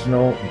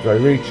interdimensional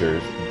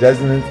creatures,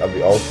 descendants of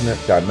the alternate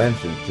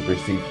dimensions, to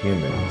perceive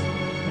humans.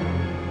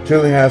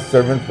 Tillinghast's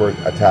servants were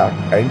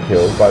attacked and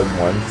killed by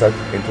one such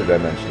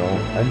interdimensional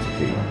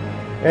entity,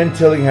 and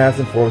Tillinghast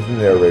informs the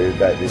narrator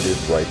that it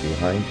is right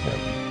behind him.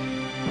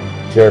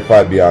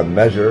 Terrified beyond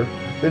measure,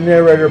 the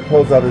narrator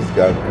pulls out his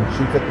gun and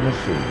shoots at the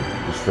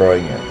machine,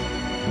 destroying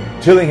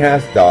it.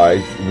 Tillinghast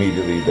dies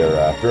immediately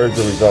thereafter as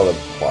a result of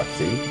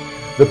apoplexy.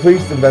 The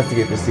police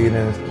investigate the scene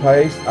and is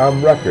placed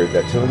on record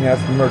that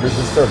Tillinghast murdered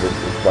the servants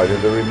in spite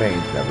of the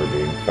remains never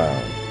being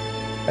found.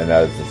 And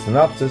that is the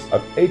synopsis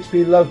of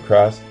H.P.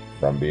 Lovecraft's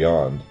From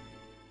Beyond.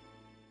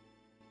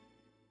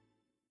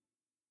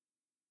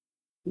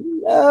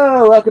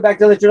 Hello, welcome back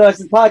to the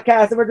License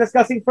Podcast, and we're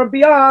discussing From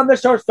Beyond, the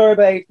short story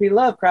by H.P.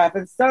 Lovecraft.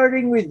 And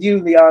starting with you,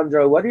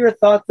 Leandro, what are your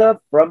thoughts of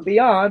From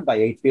Beyond by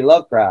H.P.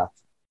 Lovecraft?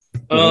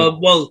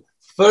 Well,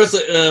 first,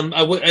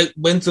 I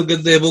went to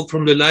get the book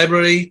from the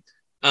library,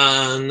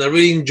 and I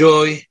really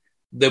enjoy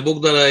the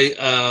book that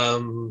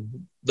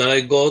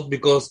I got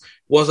because it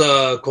was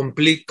a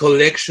complete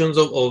collection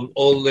of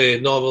all the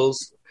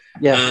novels.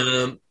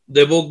 Yeah.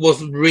 The book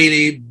was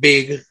really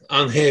big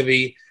and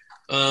heavy.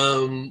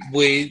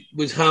 We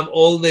have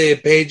all the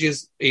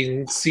pages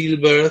in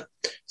silver,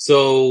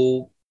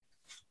 so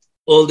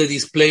all the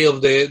display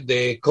of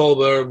the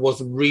cover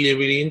was really,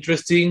 really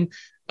interesting.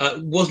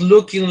 Was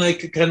looking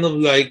like kind of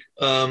like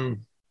a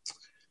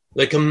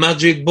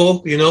magic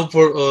book,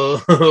 for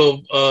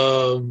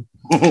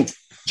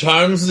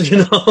charms,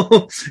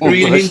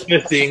 really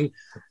interesting.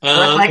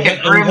 Like a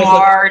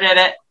grimoire, did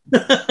it?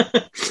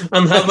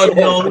 And have a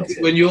note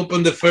when you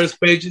open the first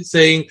page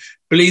saying,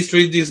 please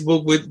read this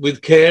book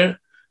with care,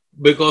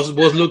 because it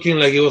was looking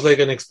like it was like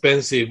an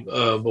expensive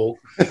book.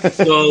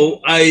 So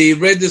I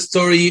read the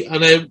story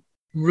and I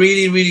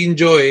really, really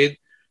enjoyed it.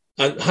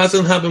 It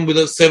hasn't happened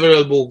with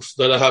several books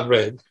that I have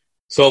read.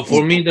 So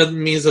for me, that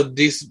means that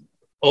this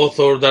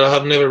author that I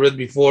have never read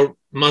before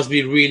must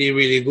be really,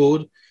 really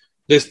good.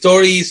 The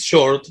story is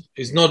short.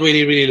 It's not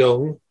really, really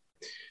long.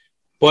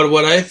 But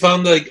what I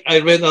found, like I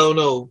read,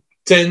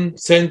 10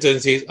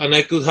 sentences, and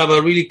I could have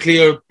a really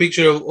clear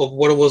picture of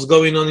what was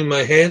going on in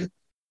my head.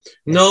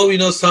 No,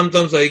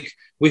 sometimes like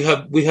we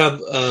have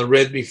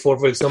read before,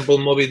 for example,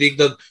 Moby Dick,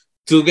 that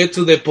to get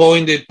to the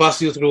point, they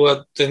pass you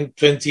through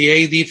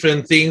 28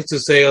 different things to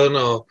say, I don't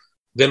know,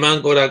 the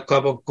man got a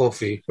cup of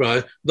coffee,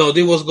 right? No,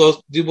 this was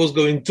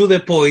going to the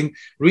point,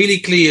 really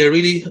clear,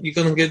 really, you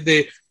can get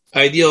the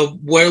idea of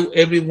where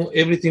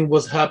everything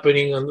was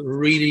happening, and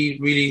really,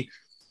 really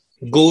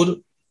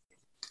good.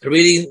 I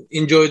really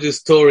enjoyed the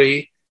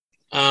story.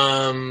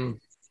 Was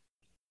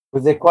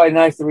it quite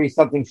nice to read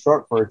something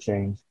short for a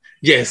change?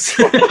 Yes.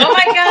 Oh my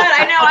God,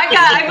 I know.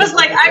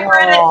 I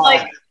read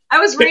it I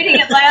was reading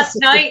it last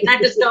night, and I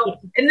just go,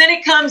 and then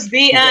it comes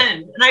the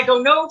end, and I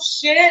go, no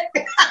shit.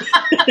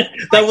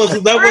 that was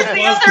Where's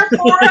the other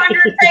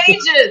 400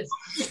 pages?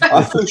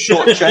 I feel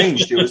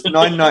shortchanged. It was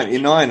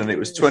 $9.99 and it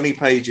was 20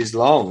 pages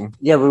long.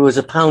 Yeah, but it was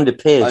 £1 a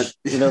page.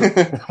 You know.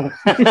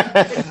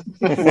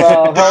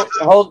 Well,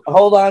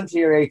 hold on to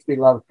your H.P.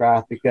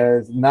 Lovecraft,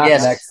 because not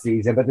next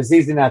season, but the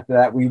season after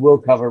that, we will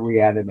cover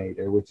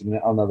Reanimator, which is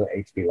another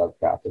H.P.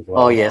 Lovecraft as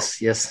well. Oh yes.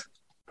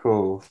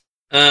 Cool.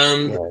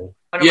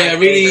 Yeah,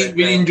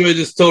 really enjoyed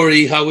the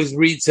story, how it's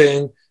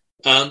written,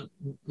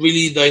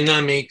 really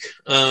dynamic.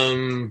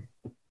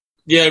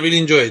 Yeah, I really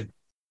enjoyed.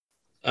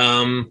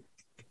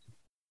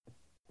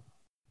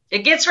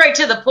 It gets right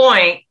to the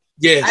point.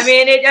 Yes.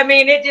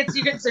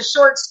 It's a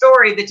short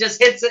story that just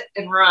hits it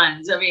and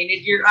runs. Here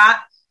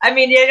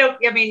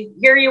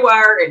you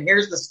are, and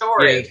here's the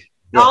story.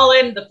 Yeah. All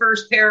in the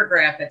first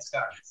paragraph it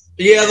starts.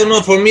 Yeah, I don't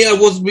know. For me, I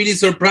was really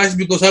surprised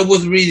because I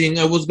was reading,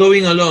 I was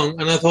going along,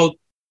 and I thought,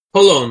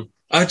 hold on,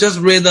 I just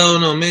read, I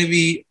don't know,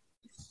 maybe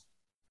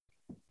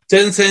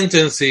 10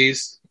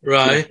 sentences,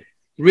 right? Yeah.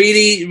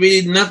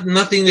 Really,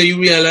 nothing that you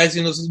realize,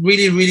 it's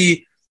really,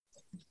 really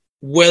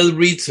well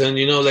written,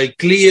 like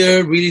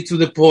clear, really to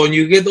the point.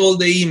 You get all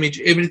the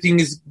image, everything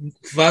is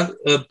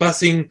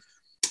happening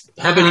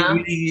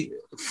really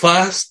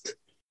fast,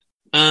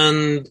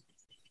 and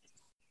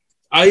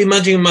I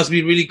imagine it must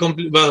be really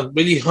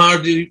really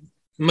hard.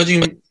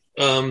 Imagine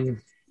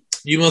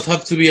you must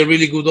have to be a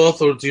really good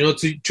author to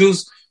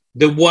choose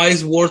the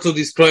wise word to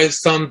describe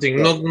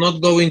something,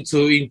 not going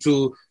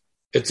into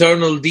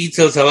eternal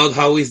details about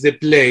how is the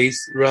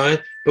place, right?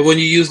 But when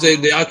you use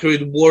the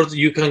accurate word,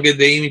 you can get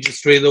the image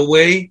straight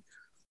away.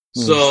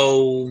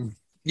 So,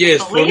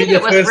 yes. I believe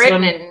it was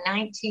written in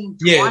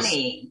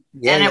 1920,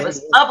 and it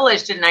was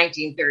published in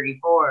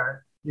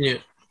 1934. Yeah.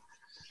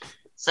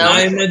 So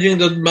I imagine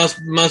that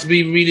must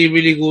be really,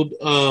 really good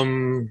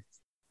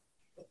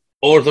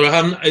author.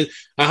 I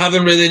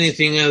haven't read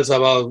anything else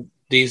about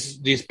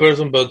this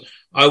person, but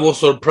I was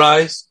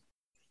surprised.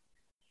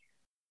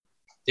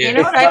 Yeah. You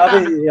know what it's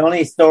probably the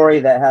only story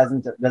that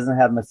doesn't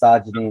have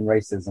misogyny and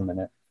racism in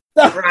it.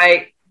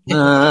 Right.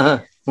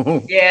 Yeah.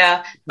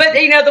 But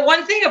the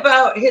one thing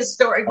about his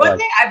story,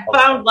 I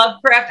found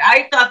Lovecraft,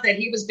 I thought that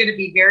he was going to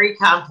be very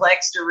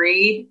complex to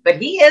read,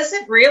 but he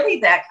isn't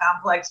really that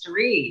complex to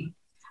read.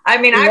 I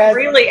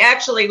really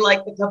actually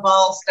like the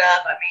Cabal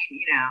stuff.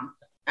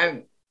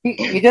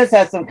 He does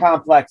have some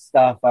complex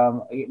stuff,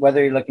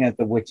 whether you're looking at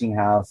the Witching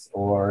House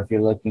or if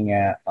you're looking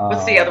at...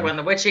 what's the other one?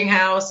 The Witching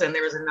House, and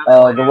there was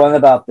another one. The one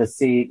about the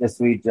sea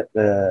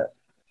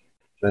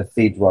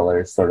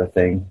dwellers sort of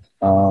thing.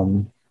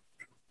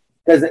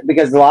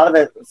 Because a lot of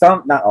it,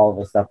 not all of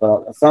his stuff,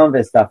 but some of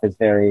his stuff is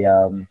very...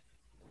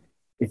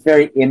 it's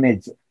very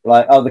image,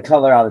 like, the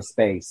color out of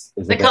space.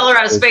 Color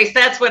out of space,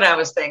 that's what I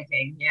was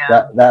thinking,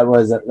 yeah.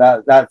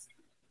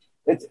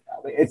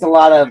 It's a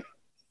lot of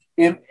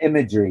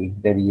imagery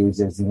that he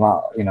uses,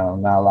 not a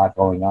lot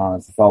going on.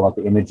 It's all about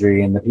the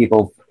imagery and the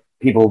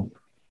people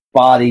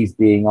bodies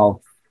being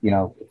all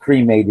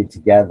cremated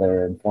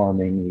together and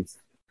forming these.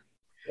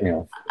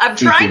 I'm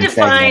trying to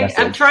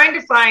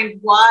find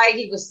why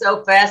he was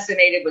so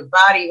fascinated with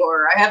body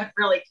horror. I haven't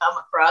really come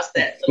across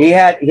that. He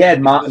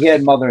had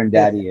mother and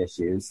daddy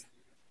issues.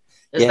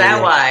 Is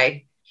that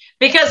why?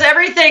 Because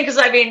everything's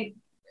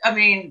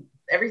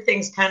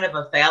kind of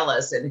a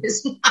phallus in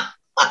his mouth.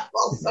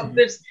 So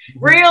there's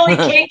really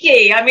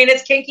kinky.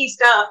 It's kinky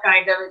stuff,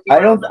 kind of.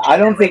 I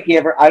don't think he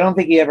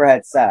ever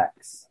had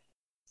sex.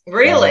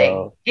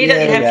 Really? He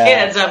doesn't have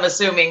kids, I'm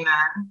assuming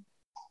then.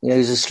 Yeah,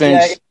 he's a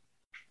strange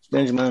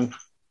man.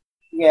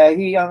 Yeah,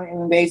 he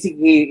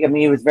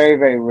was very,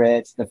 very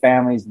rich. The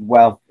family's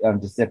wealth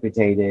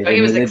dissipated. So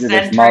he was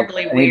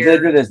eccentrically weird. He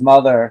lived with his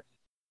mother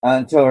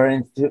until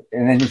and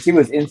then she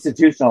was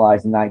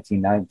institutionalized in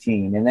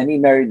 1919, and then he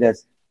married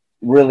this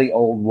really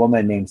old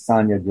woman named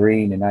Sonia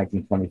Green in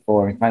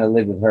 1924 and kind of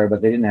lived with her,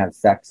 but they didn't have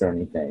sex or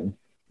anything.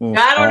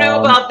 I don't know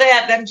about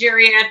that. Them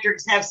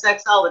geriatrics have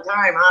sex all the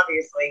time,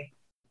 obviously.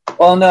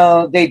 Well,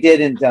 no, they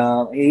didn't.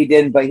 He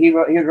didn't, but he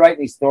would write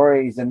these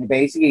stories, and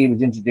basically he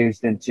was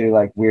introduced into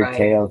like weird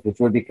tales, which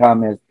would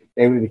became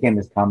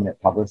his prominent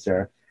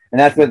publisher. And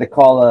that's where the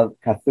Call of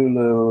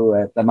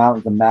Cthulhu, The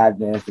Mountains of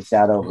Madness, The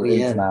Shadow over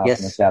Innsmouth, and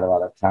The Shadow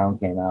Out of Town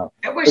came out.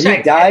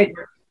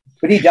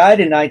 But he died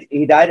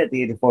at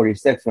the age of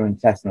 46 from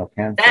intestinal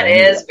cancer. That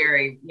is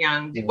very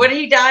young. What did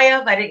he die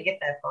of? I didn't get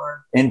that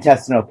far.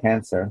 Intestinal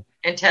cancer.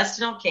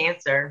 Intestinal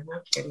cancer.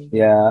 No kidding.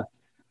 Yeah.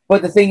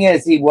 But the thing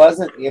is, he's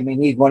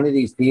one of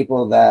these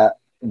people that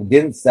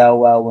didn't sell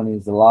well when he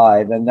was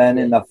alive. And then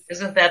in the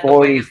Isn't that 40s, the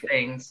way of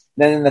things?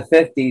 Then in the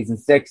 50s and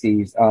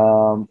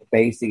 60s,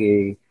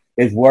 basically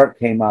his work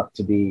came up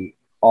to be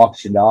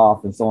auctioned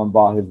off, and someone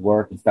bought his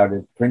work and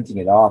started printing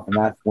it off, and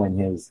that's when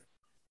it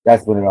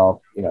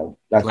all,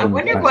 I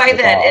wonder why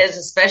that is,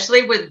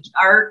 especially with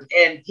art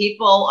and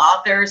people,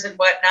 authors and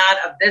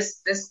whatnot of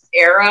this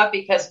era,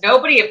 because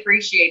nobody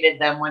appreciated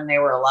them when they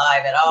were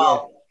alive at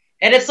all. Yeah.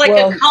 And it's like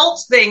a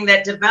cult thing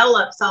that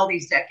develops all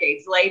these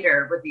decades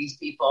later with these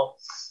people.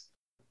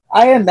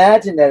 I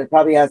imagine that it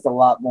probably has a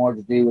lot more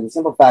to do with the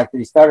simple fact that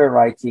he started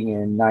writing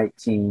in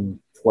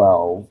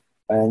 1912,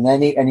 and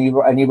then he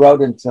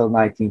wrote until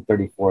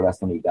 1934.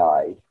 That's when he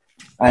died.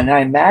 And I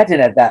imagine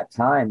at that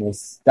time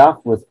his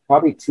stuff was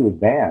probably too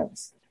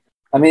advanced.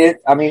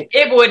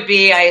 It would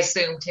be, I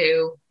assume,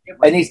 too.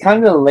 And he's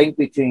kind of the link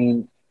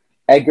between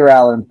Edgar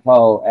Allan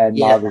Poe and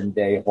modern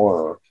day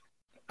horror.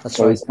 That's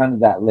So right. he's kind of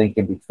that link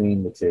in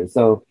between the two.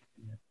 So,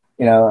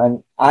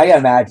 and I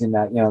imagine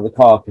that, the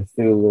Call of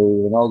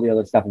Cthulhu and all the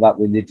other stuff about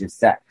religious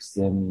sects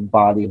and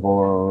body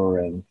horror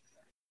and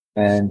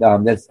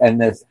this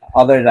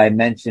other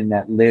dimension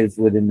that lives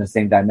within the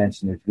same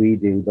dimension as we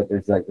do, but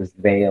there's like this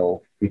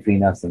veil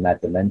between us and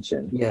that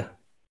dimension. Yeah.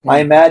 I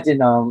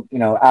imagine,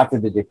 after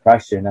the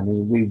Depression,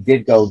 we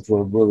did go to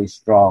a really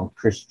strong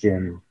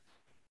Christian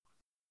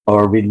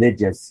or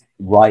religious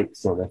right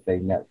sort of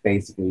thing that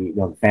basically,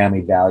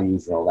 family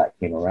values and all that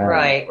came around.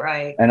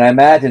 Right. And I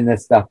imagine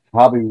this stuff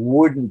probably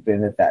wouldn't have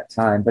been at that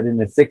time, but in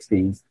the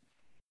 60s,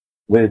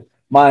 with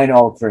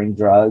mind-altering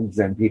drugs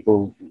and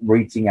people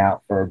reaching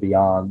out for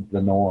beyond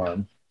the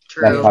norm,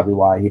 True. that's probably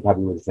why he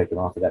probably would have taken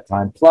off at that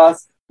time.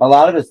 Plus, a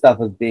lot of his stuff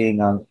was being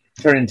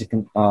turned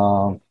into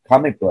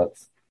comic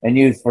books and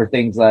used for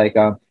things like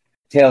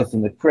Tales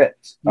from the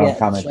Crypt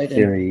comic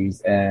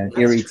series and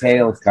Eerie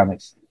Tales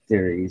comic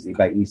series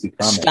by EC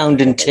Comics.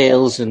 Astounding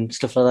Tales and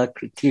stuff like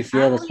that. Keith,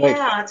 yeah, that's right.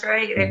 Yeah, that's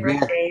right.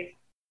 Dave.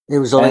 It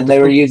was on. And they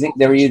were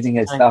using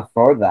his stuff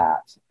for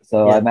that.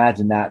 So I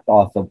imagine that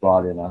also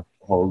brought in a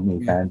whole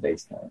new fan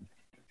base then.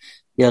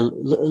 Yeah,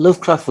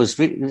 Lovecraft was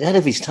really ahead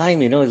of his time,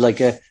 like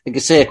I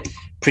say,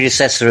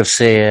 predecessor of,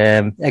 say,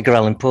 Edgar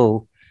Allan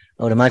Poe,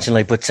 I would imagine.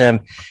 But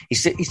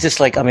he's just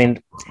like,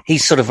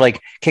 he's sort of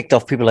like kicked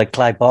off people like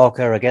Clive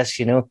Barker, I guess,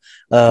 Good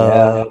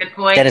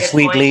point. Dennis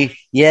Wheatley. Point.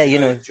 Yeah,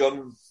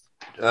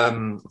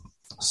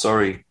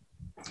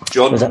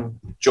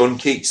 John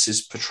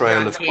Keats's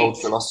portrayal of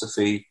cold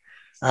philosophy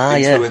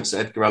influenced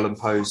Edgar Allan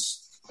Poe's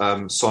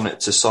Sonnet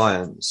to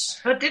Science.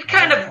 But didn't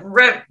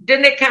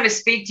it kind of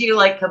speak to you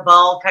like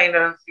Cabal kind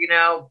of,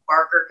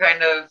 Barker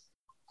kind of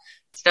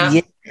stuff?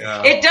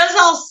 Yeah. It does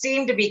all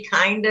seem to be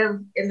kind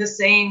of in the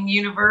same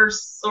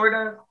universe, sort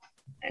of.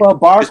 Well,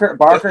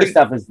 Barker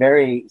stuff is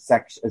very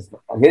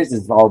his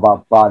is all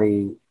about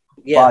body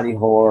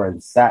horror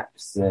and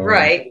sex. And,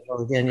 right.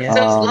 Again, yeah.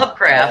 So it's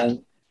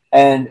Lovecraft.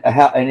 And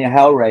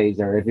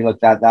Hellraiser, if you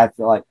look at that's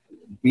like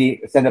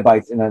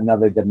Cenobites in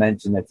another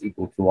dimension that's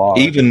equal to ours.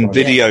 Even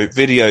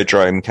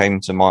Videodrome came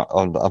to mind.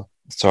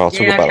 So I'll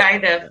talk about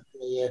kind of.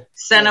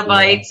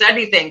 Cenobites,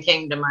 anything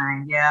came to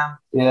mind. Yeah.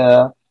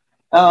 Yeah.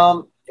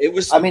 it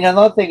was.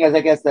 Another thing is,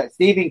 I guess that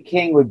Stephen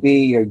King would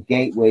be your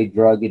gateway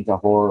drug into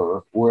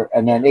horror,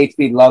 and then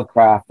H.P.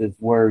 Lovecraft is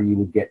where you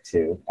would get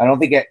to. I don't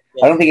think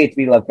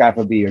H.P. Lovecraft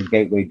would be your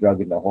gateway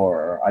drug into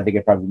horror. I think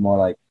it's probably more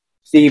like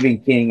Stephen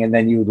King, and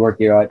then you would work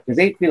your out because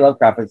H.P.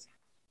 Lovecraft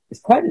is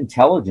quite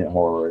intelligent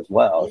horror as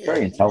well. It's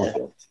very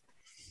intelligent.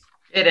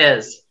 It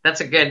is.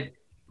 That's a good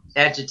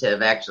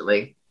adjective,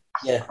 actually.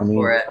 Yeah.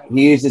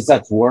 He uses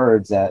such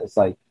words that it's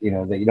like,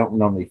 that you don't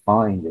normally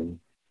find in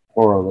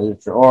horror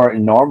literature or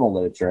in normal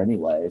literature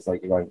anyway. It's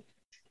like you're going,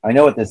 I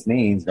know what this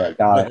means, but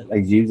God,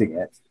 he's using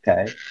it.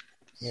 Okay.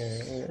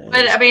 Yeah.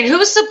 But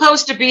who's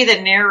supposed to be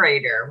the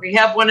narrator? We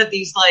have one of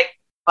these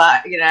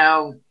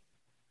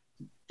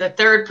the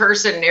third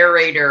person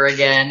narrator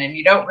again, and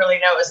you don't really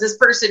know, is this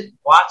person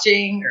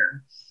watching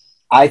or?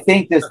 I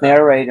think this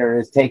narrator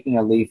is taking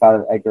a leaf out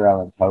of Edgar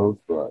Allan Poe's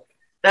book.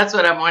 That's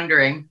what I'm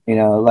wondering.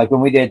 Like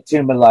when we did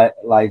Tomb of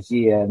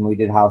Lygia and we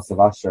did House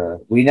of Usher,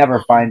 we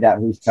never find out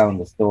who's telling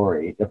the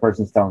story. The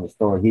person's telling the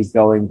story. He's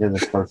going to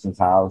this person's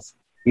house.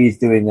 He's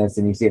doing this,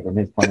 and you see it from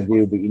his point of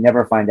view, but you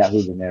never find out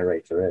who the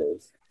narrator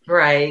is.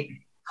 Right.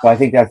 So I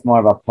think that's more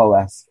of a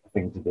Poe-esque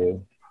thing to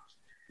do.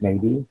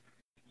 Maybe.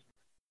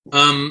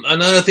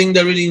 Another thing that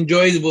I really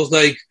enjoyed was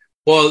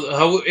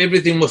how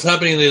everything was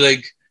happening.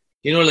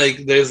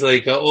 There's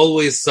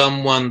always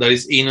someone that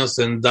is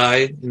innocent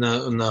died in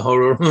a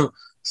horror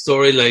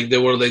story.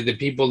 There were the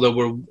people that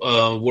were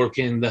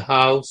working in the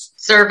house,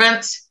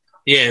 servants.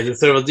 Yeah, the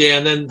servants. Yeah,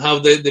 and then how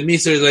the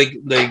misery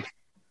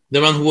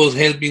the one who was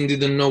helping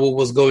didn't know what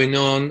was going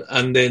on,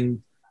 and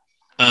then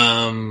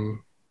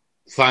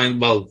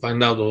find out.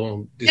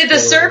 Did the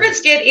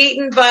servants get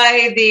eaten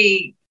by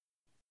the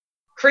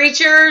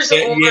creatures,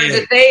 or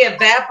did they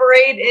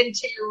evaporate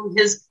into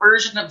his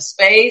version of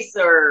space,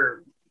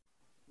 or?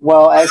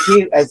 Well, as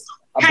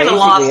kind of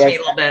lost me a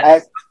little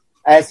bit.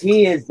 As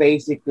he is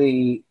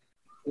basically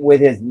with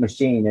his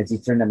machine, as he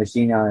turned the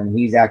machine on,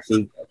 he's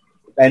actually,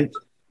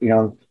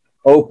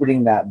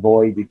 opening that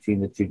void between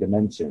the two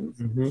dimensions.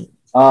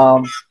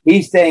 Mm-hmm.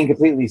 He's staying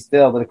completely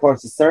still, but of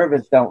course the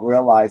servants don't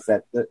realize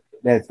that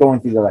it's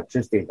going through the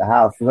electricity of the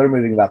house, so they're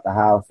moving about the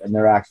house, and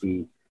they're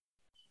actually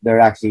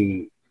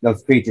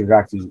those creatures are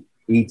actually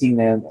eating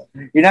them.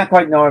 You're not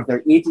quite knowing if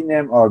they're eating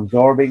them or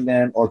absorbing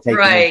them or taking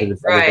them to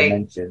this other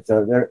dimension.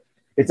 So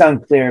it's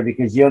unclear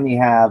because you only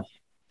have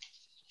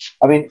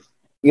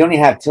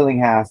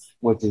Tillinghast,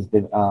 which is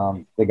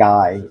the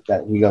guy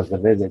that he goes to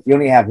visit. You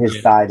only have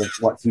his side of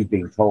what he's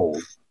being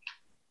told.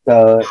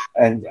 So,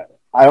 and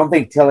I don't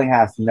think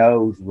Tillinghast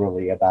knows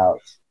really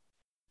about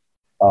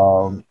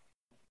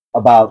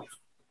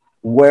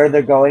where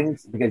they're going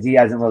because he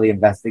hasn't really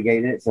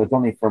investigated it. So it's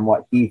only from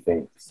what he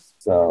thinks.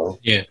 So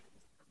yeah.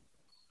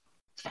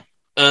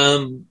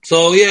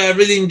 So yeah, I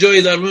really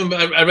enjoyed it. I remember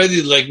I read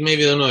it like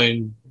maybe, I don't know,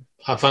 in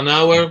half an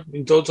hour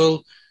in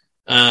total.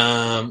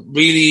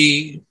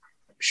 Really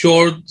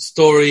short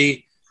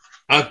story,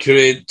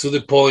 accurate, to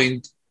the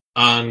point,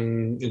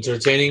 and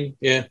entertaining.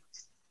 Yeah,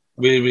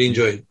 really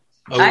enjoyed it.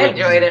 I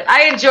enjoyed it.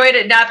 I enjoyed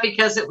it not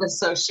because it was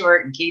so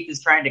short and Keith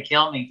is trying to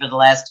kill me for the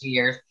last 2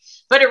 years,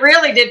 but it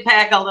really did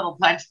pack a little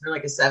punch for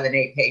like a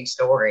 7-8 page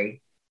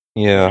story.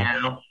 Yeah.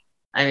 You know?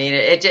 I mean,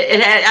 it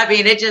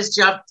just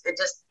jumped. It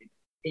just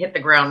hit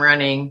the ground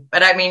running.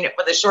 But I mean,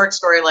 with a short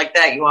story like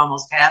that, you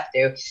almost have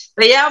to.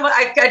 But yeah,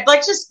 I'd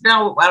like to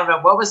know. I don't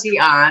know, what was he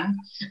on?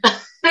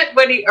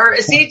 Or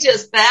is he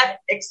just that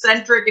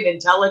eccentric and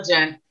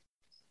intelligent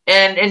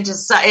and into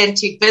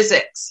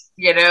physics?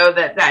 You know,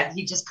 that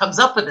he just comes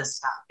up with this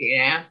stuff. You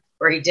know,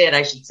 or he did,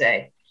 I should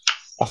say.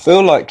 I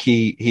feel like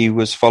he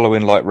was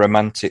following like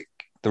romanticism.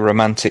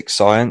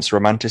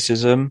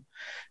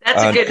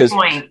 That's a good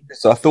point.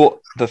 So I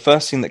thought the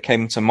first thing that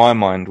came to my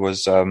mind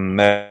was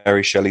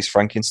Mary Shelley's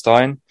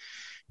Frankenstein.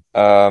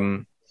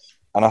 And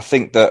I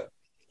think that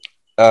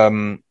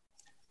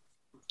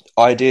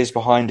ideas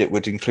behind it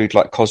would include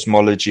like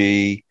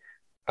cosmology,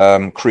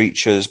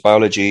 creatures,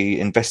 biology,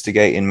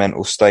 investigating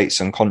mental states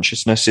and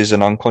consciousnesses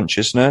and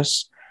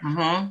unconsciousness.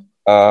 Mm-hmm.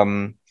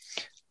 And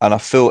I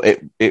feel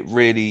it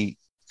really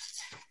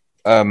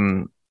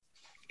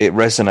it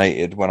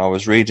resonated when I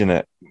was reading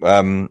it.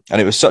 And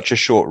it was such a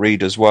short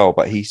read as well,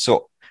 but he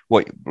sort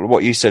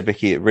what you said,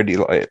 Vicky, it really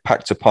it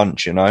packed a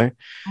punch, you know.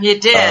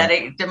 It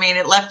did.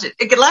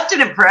 It left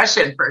an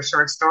impression for a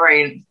short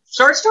story.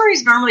 Short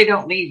stories normally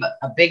don't leave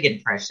a big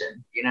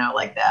impression, you know,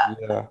 like that.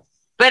 Yeah.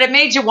 But it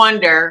made you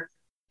wonder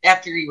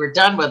after you were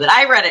done with it.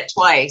 I read it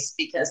twice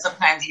because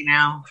sometimes, you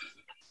know,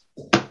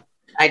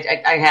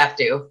 I have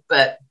to,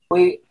 but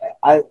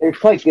it's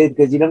quite good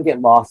because you don't get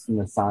lost in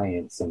the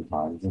science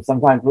sometimes. And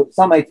sometimes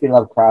some H.P.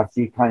 Lovecraft,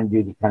 you kind of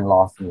do get kind of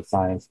lost in the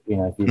science. You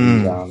know, if you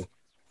read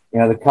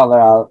the color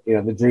out, you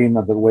know, the dream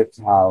of the witch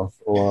house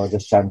or the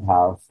shunned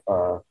house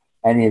or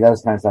any of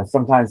those kinds of stuff.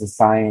 Sometimes the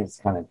science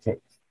kind of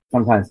takes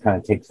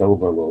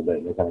over a little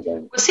bit. And kind of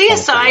getting, was he a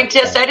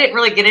scientist? I didn't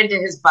really get into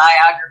his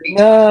biography.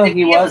 No,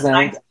 he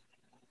wasn't.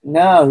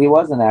 No, he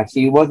wasn't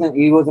actually. He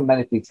wasn't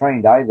medically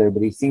trained either,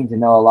 but he seemed to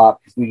know a lot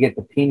because we get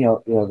the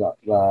pineal, you know,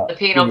 the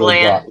pineal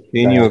gland.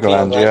 Pineal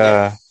gland,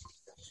 yeah.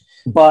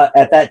 But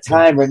at that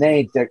time,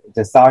 Rene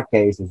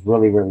Desarques was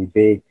really, really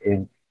big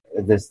in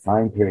this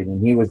time period,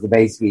 and he was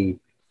basically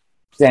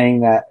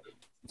saying that,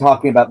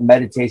 talking about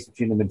meditation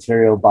between the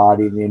material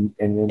body and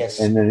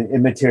the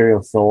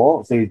immaterial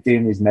soul. So he's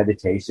doing these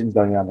meditations,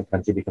 going around the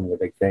country, becoming a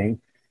big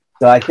thing.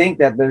 So I think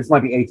that this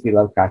might be H.P.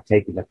 Lovecraft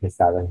taking the piss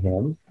out of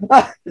him,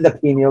 the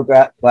pineal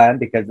gland,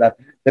 because the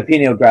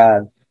pineal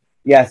gland,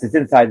 yes, it's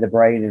inside the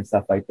brain and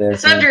stuff like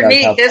this. It's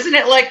underneath, isn't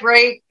it? Like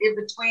right in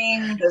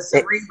between the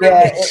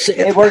cerebrum.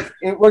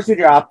 It works with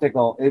your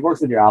optical. It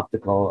works with your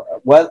optical.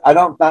 Well,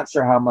 not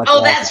sure how much.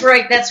 Oh, that's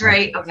right. That's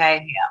right.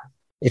 Okay, yeah.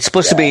 It's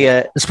supposed to be.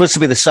 It's supposed to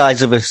be the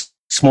size of a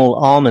small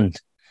almond.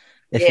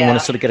 If you want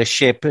to sort of get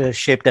a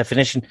shape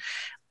definition.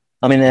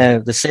 I mean,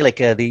 they say like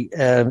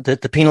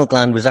the pineal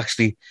gland was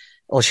actually,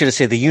 or should I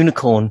say, the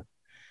unicorn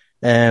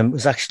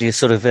was actually a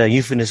sort of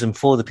euphemism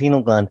for the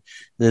pineal gland.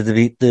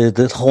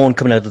 The horn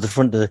coming out of the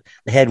front of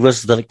the head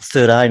was the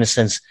third eye in a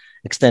sense,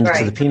 extended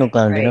to the pineal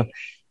gland. Right. You know,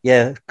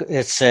 yeah,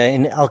 it's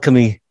in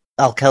alchemical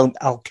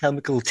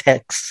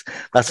texts.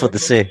 That's what they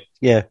say.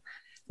 Yeah,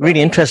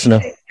 really interesting.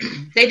 Though.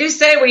 They do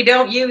say we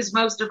don't use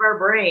most of our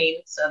brain,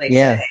 so they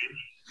say.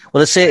 Well,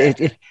 they say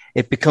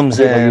it becomes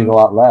a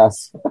lot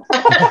less.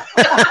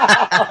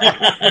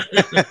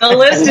 The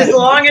list is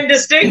long and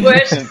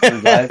distinguished.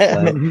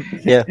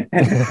 Yeah,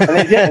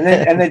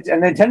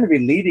 and they tend to be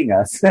leading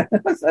us.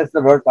 That's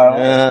the worst part.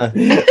 Well,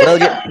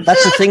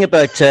 that's the thing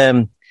about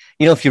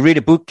if you read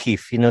a book,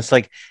 Keith, it's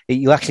like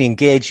you actually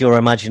engage your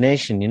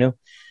imagination.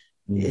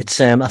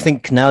 It's I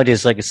think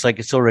nowadays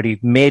it's already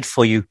made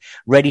for you,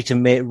 ready to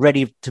made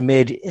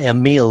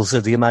meals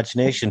of the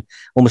imagination,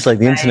 almost like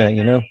the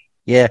internet.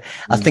 Yeah,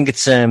 I think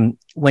it's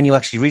when you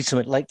actually read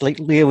something like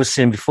Leah was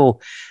saying before,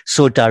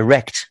 so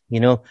direct.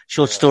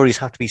 Short stories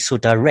have to be so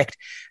direct.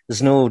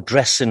 There's no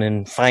dressing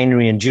and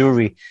finery and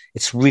jewelry.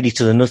 It's really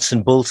to the nuts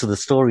and bolts of the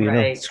story.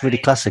 It's really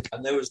classic.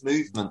 And there was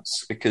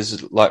movements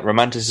because like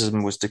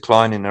romanticism was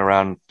declining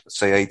around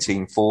say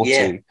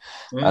 1840,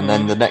 and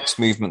then the next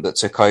movement that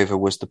took over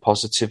was the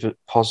positivism.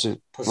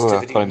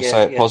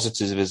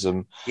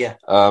 Yeah.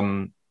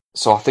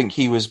 So I think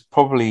he was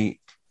probably.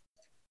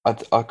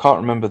 I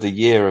can't remember the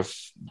year of,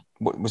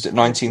 what was it,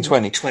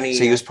 1920?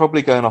 So he was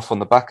probably going off on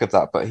the back of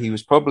that, but he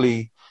was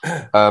probably,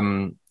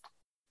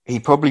 he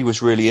probably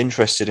was really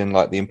interested in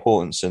like the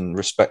importance and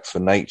respect for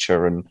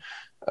nature, and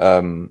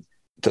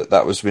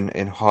that was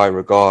in high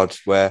regard,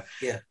 where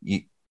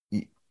you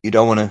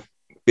don't want to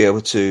be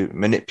able to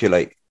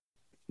manipulate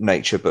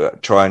nature,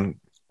 but try and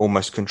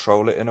almost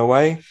control it in a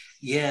way.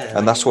 Yeah.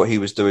 And that's what he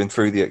was doing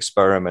through the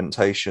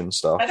experimentation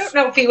stuff. I don't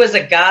know if he was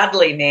a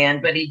godly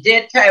man, but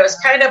it was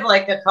kind of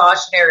like a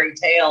cautionary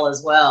tale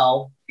as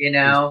well. You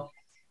know,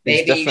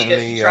 maybe you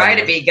shouldn't try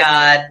to be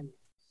God.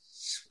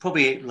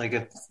 Probably like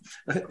a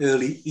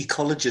early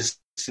ecologist,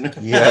 you know.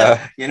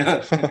 Yeah. You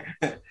know.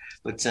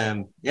 But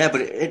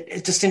but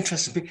it's just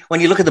interesting when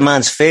you look at the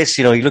man's face.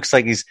 You know, he looks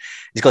like he's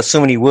got so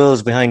many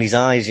worlds behind his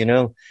eyes. You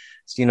know,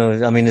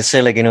 I mean, they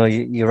say like, you know,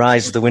 your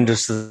eyes are the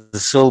windows to the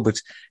soul. But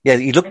yeah,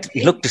 he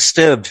looked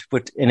disturbed,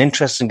 but an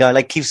interesting guy.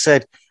 Like Keith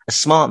said, a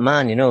smart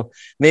man. You know,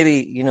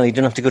 maybe you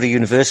don't have to go to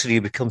university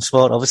to become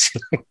smart.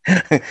 Obviously,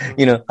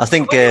 you know, I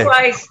think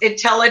why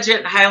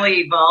intelligent, highly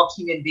evolved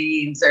human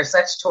beings are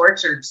such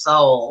tortured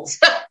souls.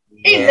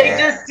 They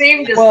just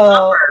seem to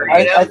suffer.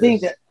 I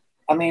think that.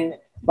 I mean.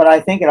 But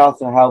I think it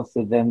also helps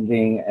with them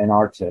being an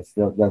artist,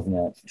 doesn't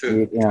it?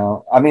 True. You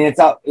know, I mean, it's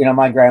up. You know,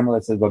 my grandmother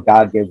says, "Well,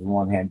 God gives with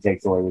one hand,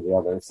 takes away with the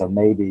other." So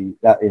maybe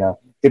that, you know,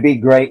 to be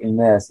great in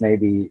this,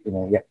 maybe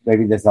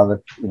maybe this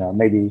other,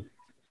 maybe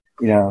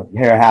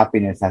her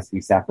happiness has to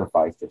be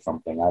sacrificed or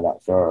something. I'm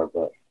not sure,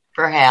 but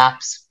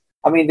perhaps.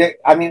 I mean,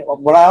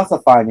 what I also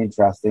find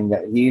interesting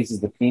that he uses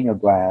the pineal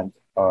gland,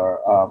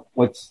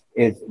 which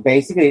is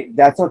basically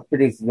that's what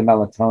produces the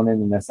melatonin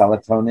and the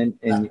serotonin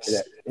in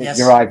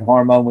derived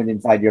hormone within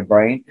inside your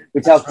brain,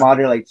 which helps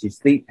modulate your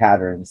sleep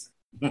patterns.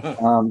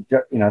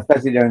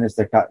 Especially during the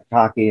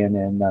circadian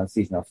and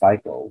seasonal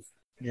cycles.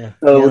 Yeah.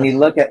 So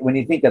when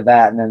you think of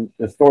that, and then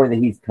the story that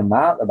he's come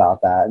out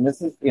about that, and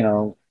this is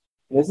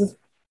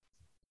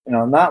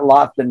not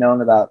lots been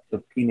known about the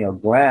pineal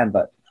gland,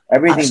 but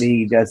everything that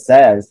he just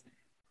says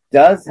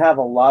does have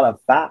a lot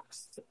of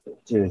facts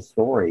to his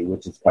story,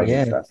 which is quite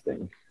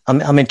interesting.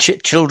 I mean,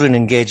 children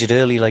engage it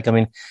early. Like, I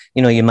mean,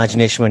 your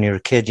imagination when you're a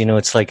kid,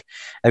 it's like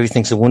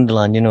everything's a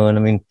wonderland, and I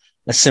mean,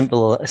 a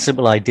simple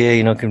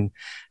idea, go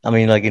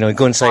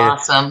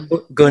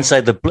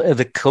inside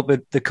the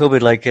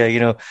cupboard, like,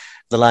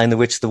 the Lion, the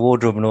Witch, the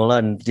Wardrobe and all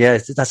that. And yeah,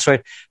 that's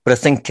right. But I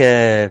think,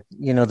 the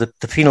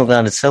pineal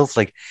gland itself,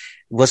 like,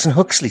 wasn't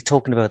Huxley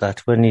talking about that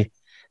when he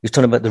was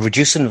talking about the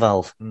reducing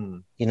valve,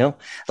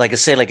 like I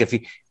say, like if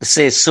you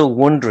say it's so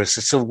wondrous,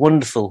 it's so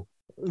wonderful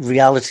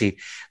reality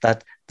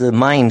that the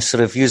mind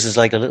sort of uses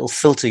like a little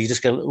filter. You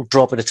just get a little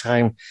drop at a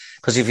time.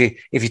 Because if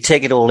you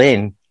take it all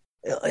in,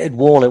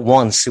 all at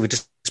once, it would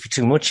just be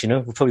too much,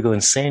 We'd probably go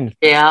insane.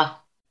 Yeah,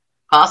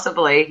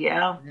 possibly.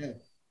 Yeah.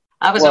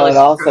 I was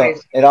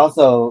it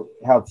also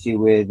helps you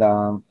with,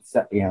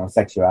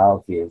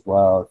 sexuality as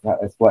well.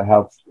 It's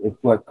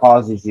what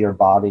causes your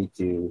body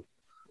to,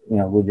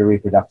 with your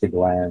reproductive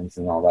glands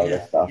and all that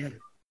other stuff. Yeah.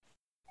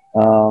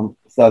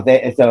 So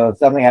if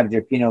something happens,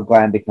 your pineal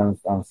gland becomes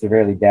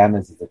severely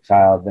damaged as a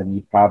child, then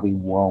you probably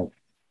won't.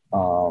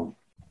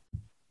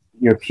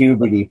 Your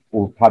puberty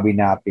will probably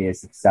not be as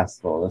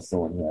successful as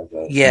someone who has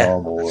a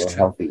normal or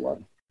healthy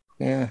one.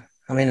 Yeah,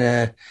 I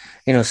mean,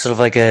 sort of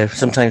like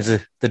sometimes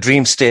the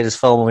dream state is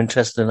far more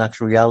interesting than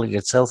actual reality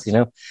itself. And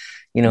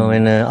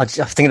I was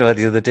thinking about it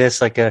the other day.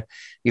 It's like if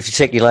you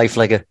take your life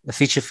like a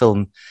feature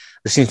film,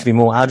 there seems to be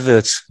more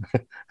adverts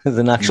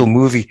than actual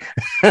movie.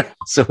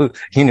 So,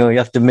 you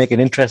have to make it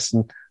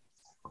interesting.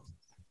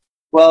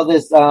 Well,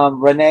 this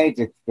Rene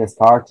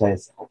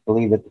Descartes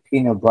believed that the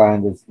pineal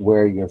gland is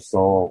where your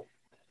soul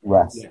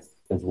rests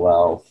as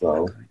well.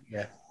 So,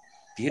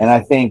 and I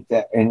think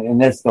that in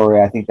this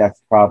story, I think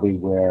that's probably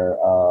where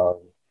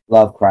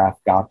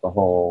Lovecraft got the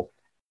whole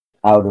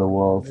outer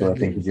world sort of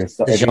thing. Because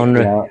the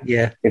genre,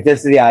 if this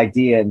is the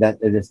idea in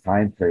this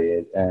time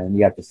period, and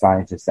you have the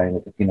scientists saying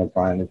that the pineal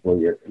gland is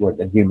where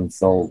the human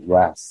soul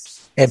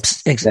rests.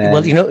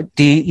 Well,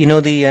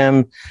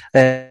 in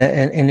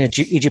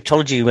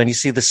Egyptology, when you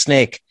see the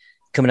snake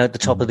coming out the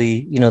top of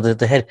the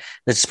head,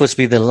 that's supposed to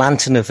be the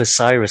lantern of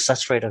Osiris.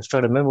 That's right. I was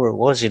trying to remember what it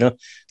was.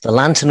 The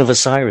lantern of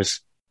Osiris.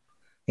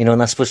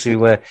 And that's supposed to be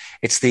where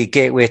it's the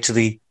gateway to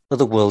the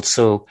other world.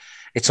 So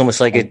it's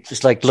almost like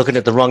it's like looking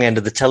at the wrong end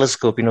of the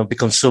telescope. It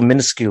becomes so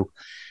minuscule.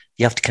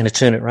 You have to kind of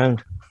turn it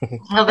around.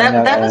 Well,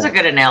 that was a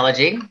good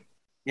analogy.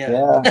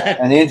 Yeah.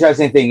 And the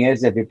interesting thing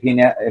is, if your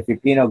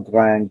pineal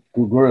gland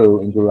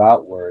grew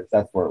outwards,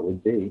 that's where it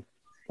would be.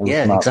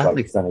 Exactly. Like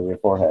the center of your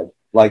forehead,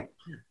 like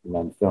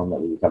the film that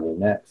we cover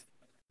next.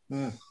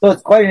 So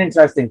it's quite an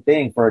interesting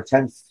thing for a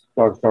 10th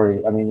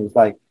story. I mean, it's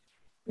like,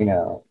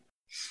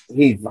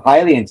 he's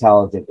highly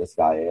intelligent, this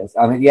guy is.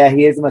 I mean,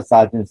 he is a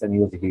misogynist and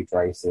he was a huge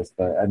racist,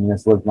 but I mean,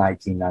 this was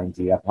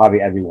 1990. Probably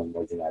everyone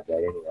was in that day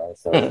anyway.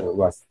 So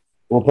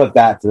we'll put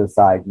that to the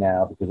side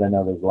now, because I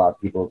know there's a lot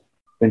of people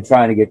been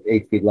trying to get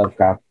H.P.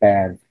 Lovecraft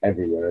banned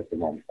everywhere at the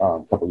moment,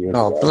 a couple years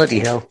ago. Oh, bloody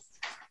hell.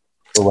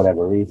 For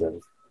whatever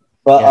reasons.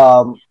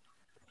 But,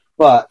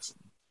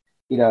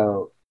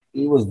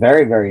 he was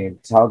very, very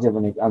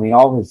intelligent.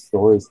 All his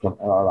stories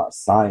are about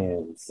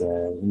science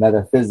and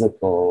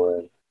metaphysical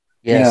and,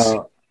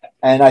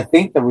 and I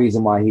think the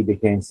reason why he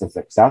became so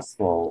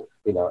successful,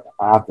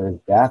 after his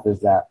death,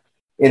 is that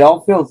it all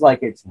feels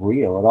like it's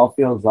real. It all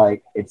feels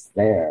like it's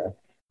there.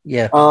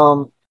 Yeah.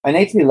 And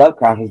H.P.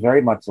 Lovecraft is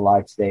very much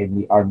alive today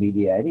in our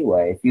media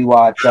anyway. If you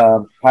watch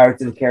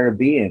Pirates of the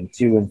Caribbean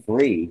 2 and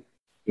 3,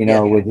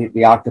 with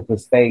the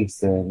octopus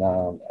face and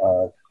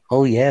oh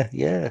yeah.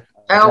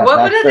 Oh,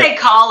 what did they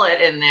call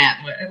it in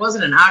that? It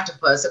wasn't an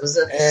octopus. It was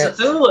a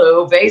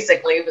Cthulhu,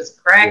 basically. It was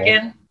a Kraken.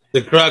 Yeah.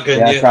 The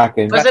Kraken,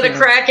 Kraken. Was it a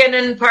Kraken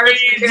in Pirates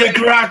of the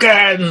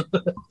Caribbean?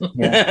 Kraken?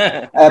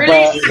 Yeah.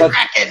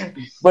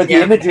 Kraken. But the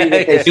imagery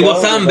that they showed... It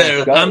was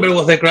Amber. Amber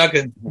was the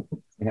Kraken.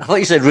 I thought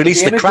you said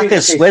release the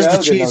crackers. Where's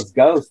the cheese? Those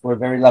ghosts were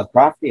very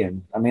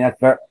Lovecraftian. I mean, that's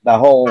the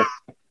whole,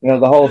 the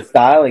whole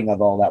styling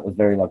of all that was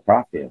very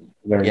Lovecraftian.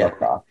 Very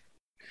Lovecraft.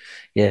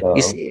 Yeah, so.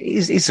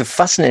 He's a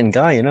fascinating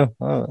guy, I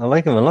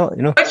like him a lot,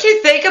 Once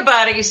you think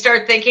about it, you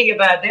start thinking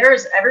about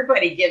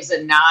everybody gives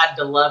a nod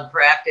to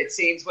Lovecraft, it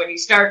seems, when you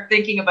start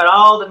thinking about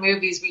all the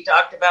movies we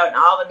talked about and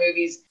all the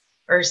movies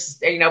or,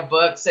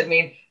 books. I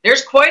mean,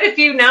 there's quite a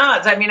few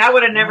nods. I mean, I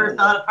would have never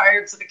thought of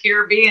Pirates of the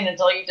Caribbean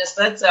until you just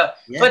said so.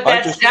 Yeah, but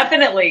that's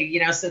definitely,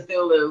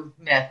 Cthulhu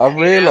myth. I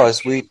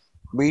realized we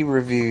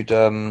reviewed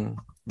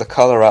The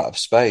Color Out of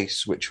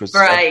Space, which was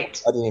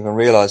right. I didn't even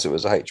realize it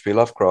was a H.P.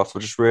 Lovecraft. I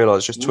just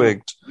realized, just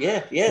twigged.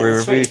 Yeah. We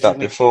reviewed that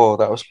before.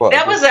 That was quite.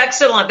 That was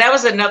excellent. That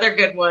was another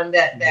good one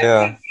that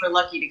we were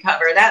lucky to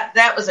cover.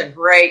 That was a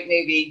great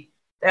movie.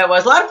 That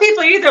was a lot of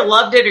people either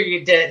loved it or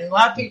you didn't. A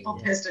lot of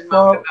people pissed and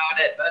moaned about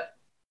it, but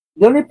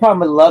the only problem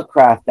with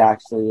Lovecraft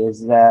actually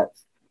is that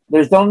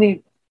there's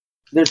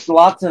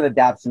lots of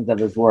adaptations of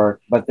his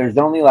work, but there's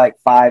only like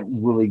 5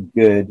 really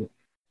good,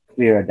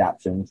 clear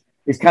adaptations.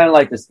 It's kind of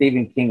like the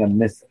Stephen King of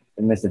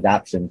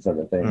misadaptation sort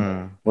of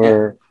thing.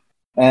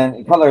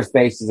 And Color of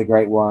Space is a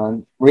great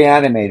one.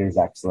 Reanimator's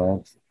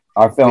excellent.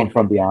 Our film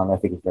From Beyond, I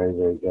think, is very,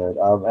 very good.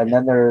 And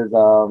then there's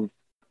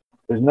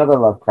another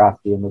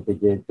Lovecraftian that they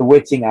did, The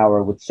Witching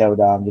Hour, which showed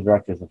the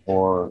Directors of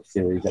Horror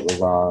series that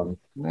was on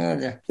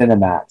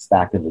Cinemax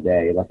back in the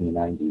day, like in the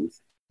 90s.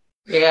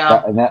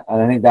 Yeah. And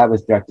I think that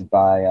was directed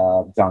by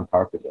John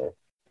Carpenter.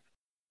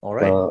 All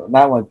right. So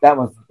that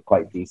one's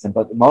quite decent,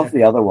 but most of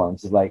the other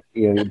ones is like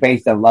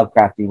based on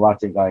Lovecraft. You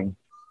watch it going,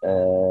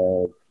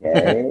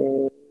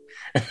 okay.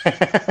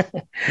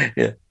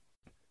 Yeah.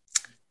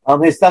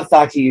 His stuff's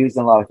actually used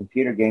in a lot of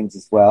computer games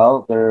as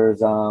well.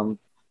 There's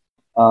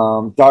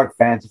Dark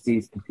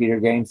Fantasies computer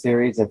game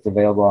series that's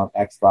available on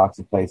Xbox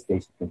and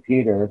PlayStation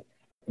computer.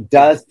 It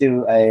does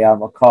do a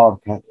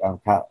Call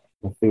of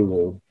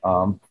Cthulhu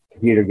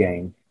computer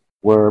game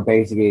where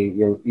basically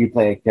you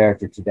play a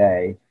character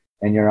today.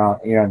 And you're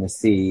on the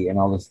sea, and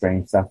all this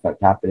strange stuff that's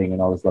happening, and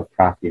all this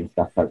Lovecraftian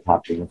stuff that's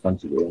happening in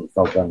front of you, and it's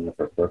all done in the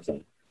first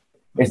person.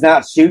 It's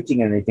not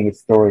shooting or anything; it's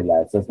story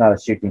led, so it's not a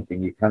shooting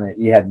thing.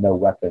 You have no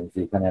weapons,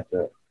 so you kind of have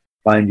to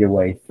find your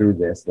way through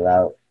this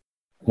without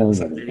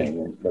killing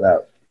anything, and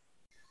without.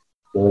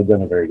 So they've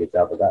done a very good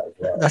job of that as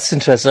well. That's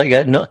interesting.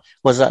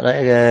 Was that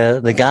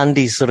like the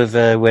Gandhi sort of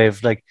way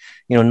of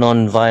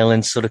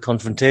non-violent sort of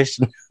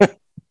confrontation?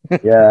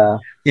 Yeah,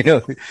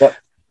 But,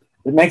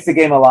 it makes the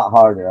game a lot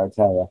harder, I'll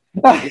tell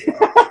you.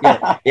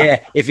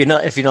 yeah. If you're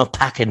not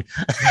packing.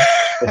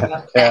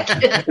 Yeah.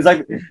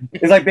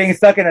 It's like being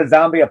stuck in a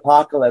zombie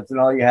apocalypse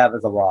and all you have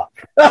is a rock.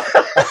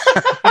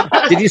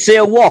 Did you say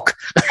a wok?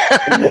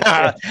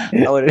 I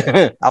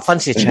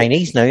fancy a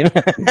Chinese now.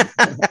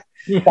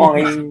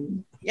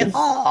 Boing.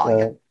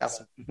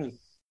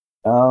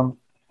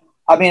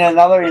 I mean,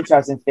 another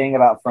interesting thing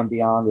about From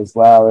Beyond as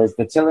well is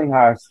the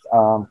Tillinghast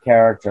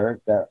character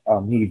that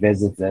he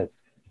visits it.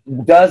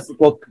 Does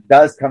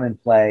come in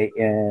play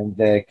in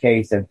the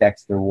case of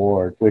Dexter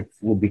Ward, which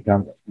will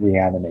become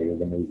Reanimator,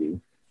 the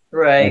movie.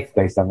 Right. It's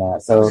based on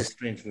that. So,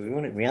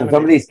 Reanimator.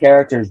 Some of these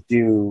characters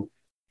do,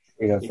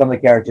 some of the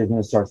characters in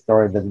the short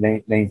story that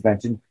the names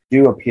mentioned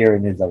do appear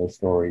in his other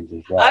stories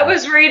as well. I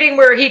was reading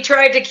where he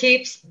tried to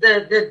keep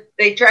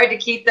they tried to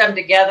keep them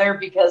together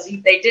because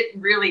they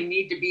didn't really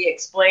need to be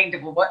explained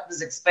of what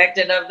was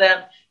expected of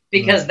them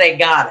because they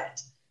got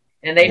it.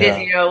 And they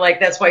didn't,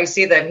 that's why you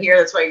see them here.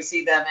 That's why you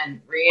see them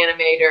in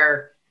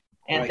Reanimator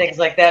and things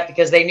like that,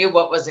 because they knew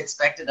what was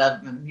expected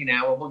of them.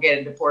 We'll get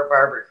into poor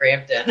Barbara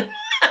Crampton.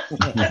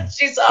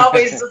 She's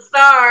always the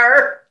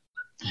star.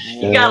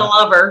 You gotta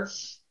love her.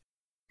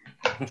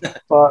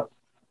 But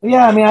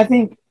yeah, I mean, I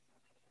think,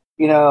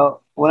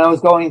 when I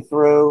was going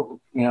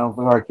through,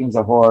 for our Kings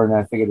of Horror, and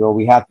I figured, well,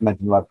 we have to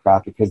mention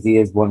Lovecraft because he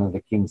is one of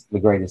the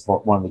greatest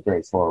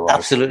horror writers.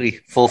 Absolutely,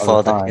 full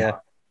father, yeah.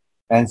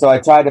 And so I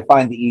tried to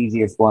find the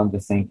easiest one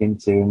to sink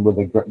into, and with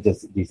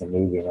just a decent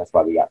movie, and that's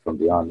why we got From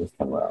Beyond this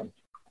time around.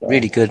 So.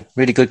 Really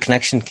good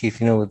connection, Keith.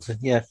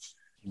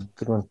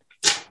 Good one.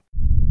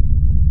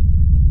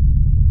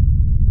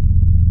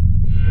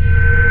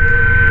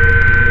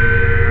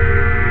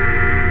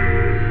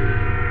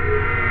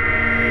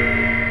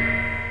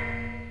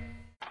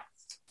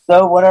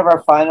 So, what are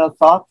our final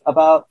thoughts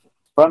about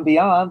From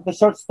Beyond, the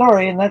short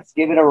story? And let's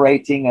give it a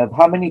rating of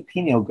how many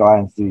pineal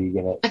glands do you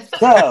give it?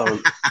 So.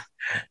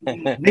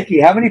 Nikki,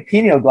 how many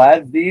pineal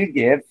glands do you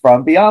give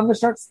From Beyond the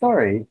short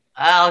story?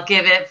 I'll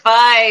give it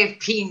 5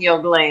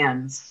 pineal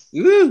glands.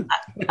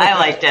 I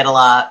liked it a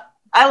lot.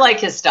 I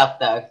like his stuff,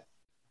 though.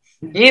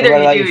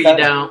 Either you do or you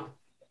don't.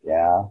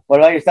 Yeah. What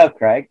about yourself,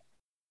 Craig?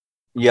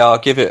 Yeah, I'll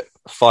give it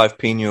 5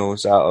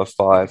 penials out of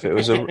 5. It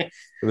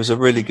was a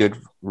really good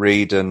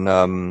read, and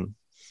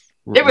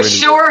It was really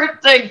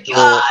short, thank short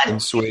God.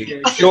 and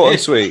sweet. Short and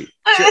sweet.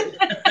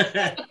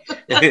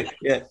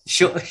 Yeah,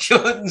 short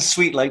and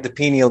sweet, like the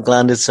pineal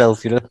gland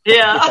itself, you know.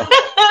 Yeah.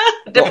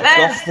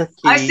 Depends. Got the key.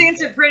 I've seen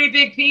some pretty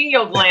big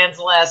pineal glands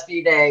the last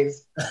few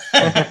days. Do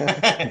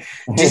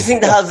you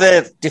think they have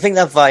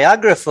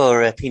Viagra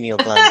for pineal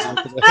glands?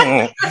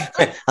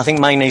 I think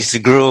mine needs to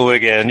grow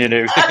again. You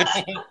know,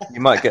 You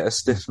might get a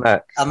stiff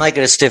neck. I might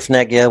get a stiff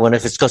neck. Yeah, when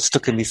if it's got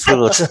stuck in my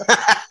throat.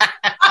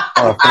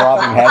 Or a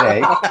throbbing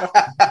headache?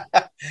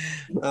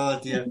 Oh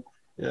dear.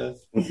 Yeah.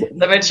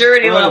 The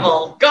maturity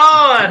level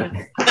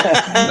gone.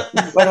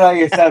 What about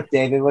yourself,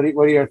 David? What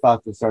are your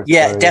thoughts on short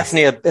Yeah, stories?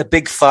 definitely a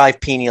big 5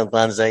 pineal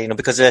glands there, you know,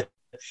 because I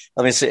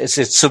mean, it's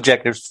a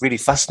subject that's really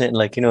fascinating,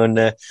 like, you know,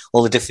 and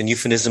all the different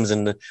euphemisms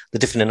and the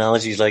different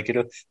analogies, like, you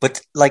know,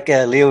 but like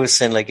Leo was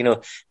saying, like, you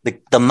know,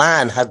 the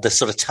man had the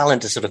sort of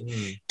talent to sort of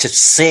to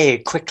say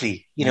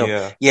quickly, you know,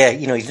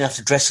 you know, you didn't have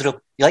to dress it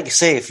up. Like you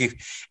say, if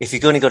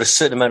you've only got a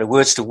certain amount of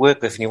words to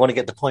work with and you want to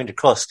get the point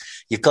across,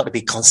 you've got to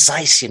be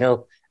concise, you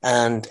know,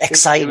 and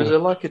exciting. It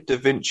was like a Da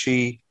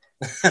Vinci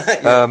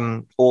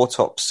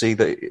autopsy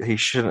that he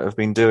shouldn't have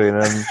been doing,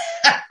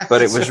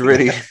 but it was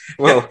really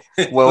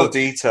well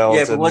detailed.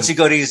 Yeah, but once he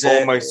got his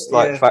almost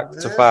like fact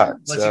to fact.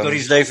 Once he got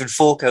his knife and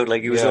fork out,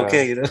 like he was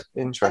okay, you know.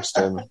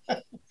 Interesting.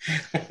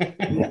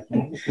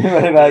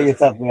 What about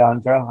yourself,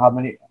 Leandro?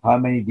 How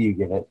many do you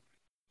give it?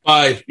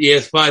 5.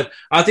 Yes, 5.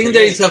 I think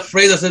there is a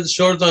phrase that says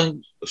short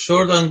and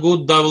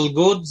good, double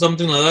good,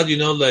 something like that. You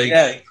know,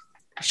 like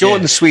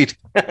short and sweet.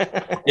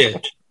 Yeah.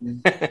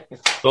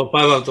 So 5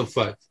 out of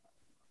 5.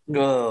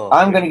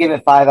 I'm going to give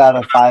it 5 out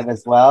of 5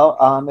 as well.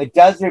 It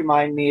does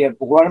remind me of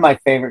one of my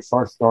favorite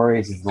short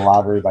stories is The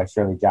Lottery by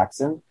Shirley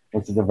Jackson,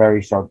 which is a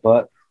very short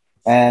book.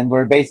 And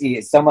where basically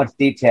it's so much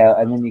detail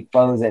and then you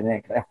close it and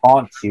it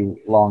haunts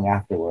you long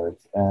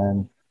afterwards.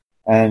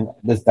 And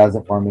this does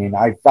it for me. And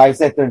I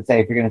sit there and say,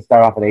 if you're going to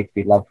start off with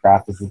H.P.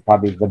 Lovecraft, this is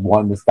probably the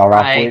one to start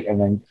off with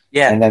and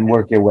then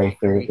work your way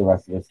through the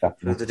rest of the stuff.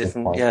 The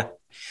different,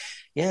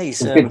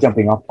 he's a good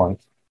jumping off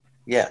point.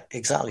 Yeah,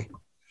 exactly.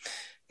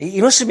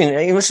 He must have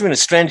been a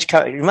strange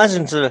character.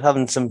 Imagine sort of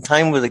having some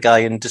time with a guy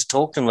and just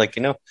talk to him, like,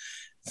 you know,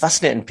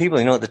 fascinating people,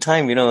 you know, at the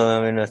time, you know, I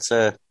mean, it's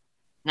there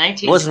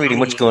wasn't really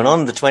much going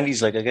on in the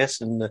 20s, like, I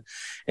guess, in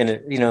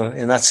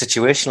that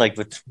situation, like,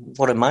 with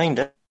what a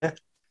mind.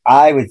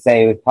 I would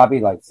say it was probably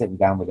like sitting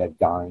down with Ed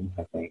Gein,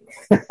 I think.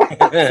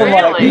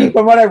 Really?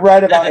 From what I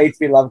read about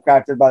H.P.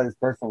 Lovecraft and about his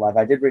personal life,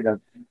 I did read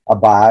a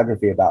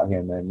biography about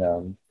him,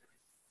 and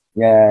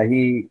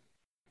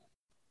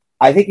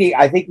I think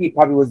he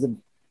probably was.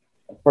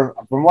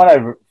 From what I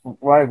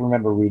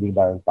remember reading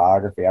about his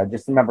biography, I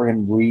just remember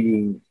him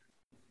reading.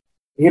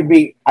 I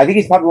think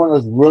he's probably one of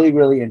those really,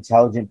 really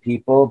intelligent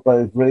people, but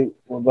it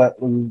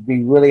would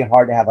be really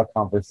hard to have a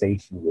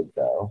conversation with,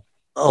 though.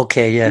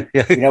 Okay, yeah.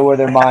 You know, where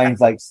their minds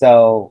like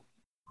so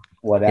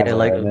whatever,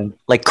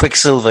 like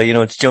Quicksilver, you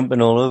know, it's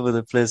jumping all over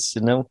the place,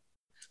 you know.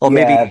 Or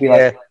maybe it'd be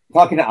like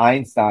talking to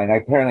Einstein.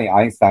 Apparently,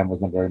 Einstein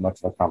wasn't very much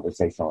of a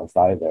conversationalist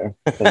either.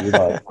 So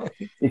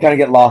you kind of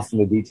get lost in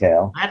the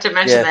detail. Not to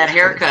mention that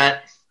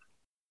haircut.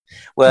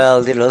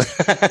 Well, you know,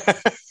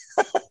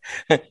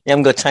 you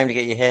haven't got time to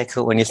get your hair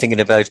cut when you're thinking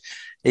about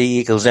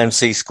E =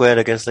 MC squared,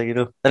 I guess. Like, you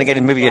know, then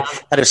again, maybe you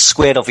had it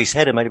squared off his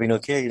head, it might have been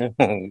okay, you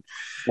know.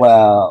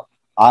 Well,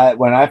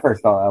 when I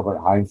first thought Albert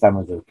Einstein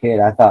was a kid,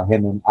 I thought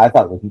him and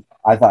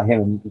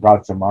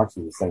Groucho Marx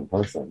were the same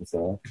person.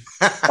 So.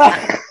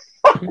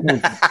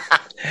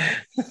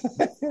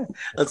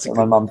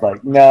 My mom's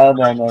like, no.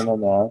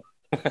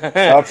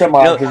 Groucho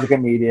Marx is a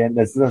comedian.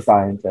 This is a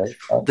scientist.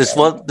 Okay.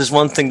 There's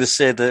one thing to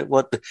say that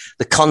what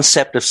the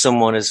concept of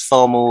someone is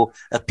far more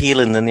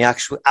appealing than the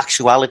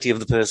actuality of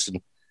the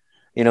person.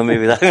 You know,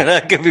 maybe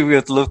that could be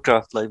with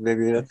Lovecraft, like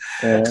maybe.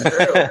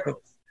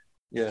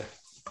 Yeah.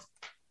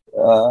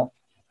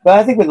 But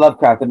I think with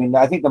Lovecraft, I mean,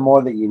 I think the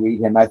more that you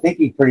read him, I think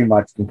he pretty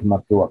much can come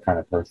up to what kind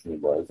of person he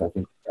was. I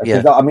think,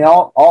 I mean,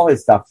 all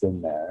his stuff's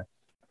in there.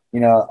 You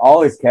know,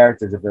 all his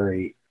characters are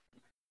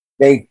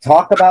they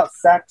talk about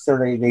sex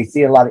or they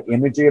see a lot of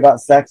imagery about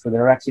sex, but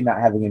they're actually not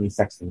having any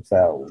sex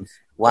themselves.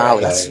 Wow,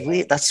 that's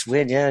weird. That's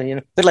weird, yeah. You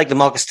know, a bit like the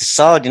Marcus de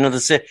Sade, you know, they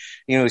say,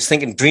 you know, he's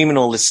dreaming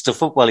all this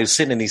stuff up while he was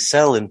sitting in his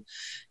cell and,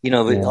 you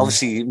know,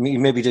 obviously he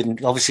maybe didn't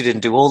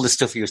do all the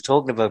stuff he was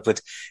talking about,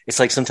 but it's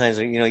like sometimes,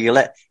 you know, you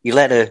let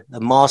a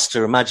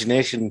master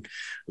imagination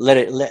let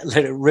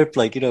it rip,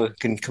 like, you know, it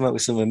can come up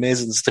with some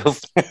amazing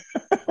stuff.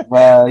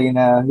 Well, you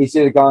know, he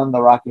should have gone to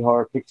the Rocky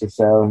Horror Picture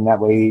Show, and that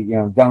way, you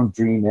know, don't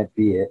dream it,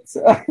 be it.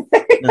 So.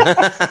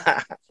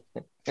 I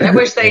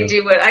wish they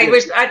do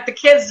it. The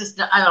kids just,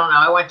 I don't know.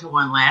 I went to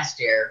one last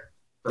year,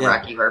 the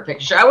Rocky Horror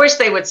Picture Show. I wish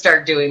they would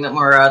start doing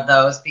more of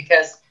those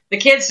because the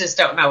kids just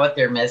don't know what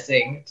they're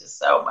missing. Just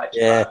so much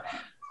fun.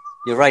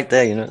 You're right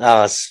there, you know.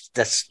 Oh,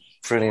 that's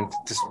brilliant.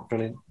 Just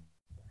brilliant.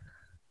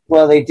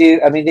 Well, they do.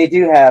 I mean, they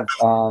do have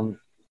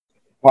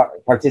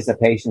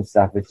participation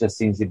stuff. It just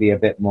seems to be a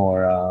bit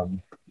more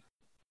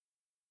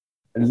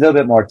a little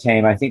bit more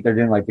tame. I think they're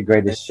doing like The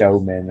Greatest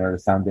Showman or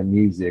Sound of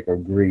Music or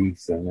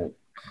Grease, and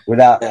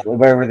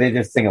where they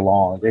just sing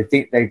along.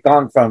 They've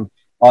gone from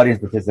audience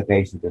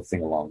participation to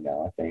sing along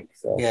now. I think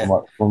so. Yeah.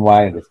 From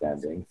my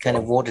understanding, kind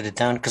of watered it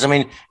down because I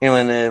mean,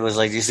 when it was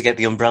like you used to get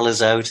the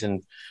umbrellas out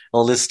and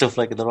all this stuff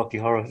like in the Rocky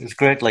Horror, it was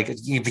great. Like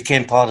you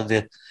became part of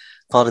the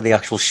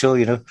actual show.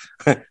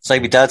 It's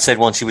like my dad said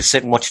once he was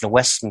sitting watching a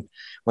western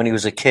when he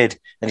was a kid,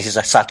 and he says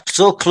I sat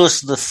so close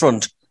to the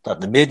front that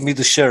they made me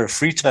the sheriff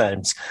 3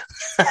 times.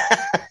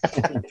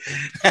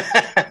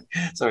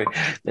 Sorry.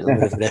 I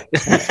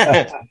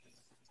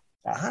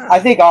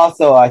think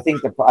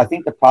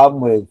the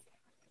problem with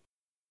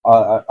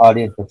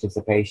audience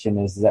participation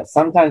is that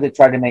sometimes they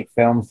try to make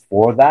films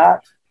for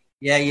that.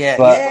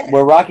 Yeah.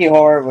 Where Rocky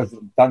Horror was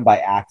done by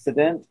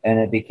accident,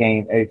 and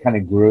it kind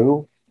of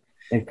grew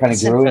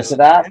into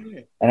that.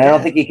 And I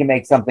don't think you can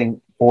make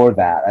something for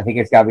that. I think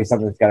it's got to be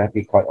something that's got to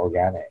be quite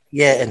organic.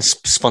 Yeah, and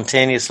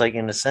spontaneous, like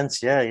in a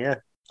sense. Yeah.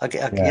 I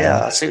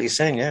see what you're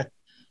saying. Yeah.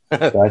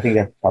 So I think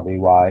that's probably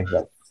why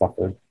that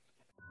suffered.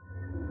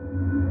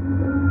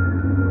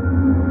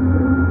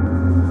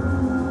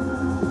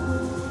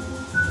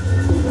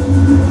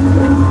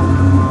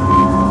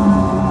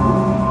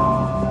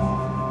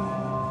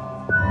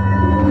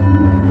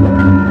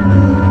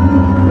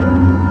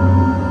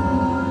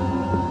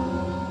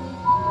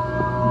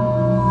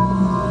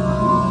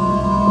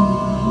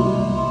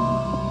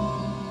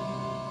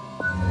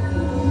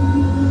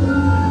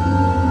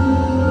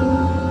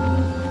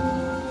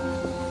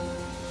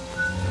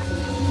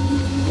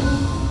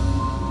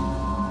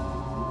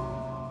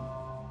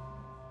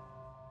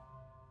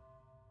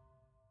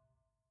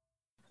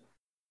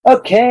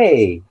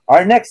 Okay,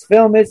 our next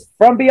film is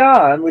From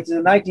Beyond, which is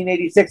a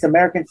 1986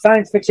 American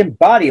science fiction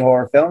body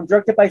horror film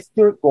directed by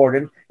Stuart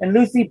Gordon and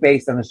loosely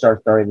based on the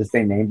short story of the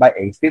same name by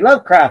H.P.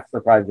 Lovecraft,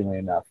 surprisingly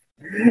enough.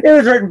 It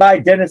was written by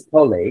Dennis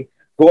Poley,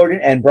 Gordon,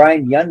 and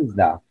Brian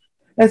Yunzna,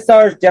 and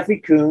stars Jeffrey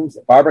Combs,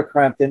 Barbara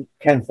Crampton,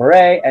 Ken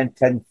Foray, and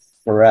Ted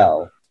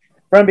Farrell.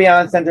 From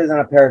Beyond centers on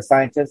a pair of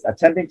scientists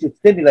attempting to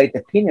stimulate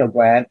the pineal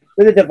gland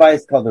with a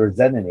device called the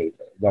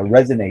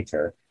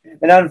resonator.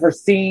 An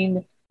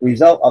unforeseen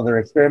result of their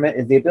experiment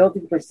is the ability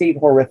to perceive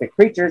horrific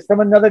creatures from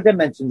another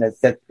dimension that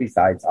sits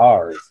besides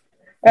ours.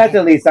 After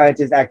the lead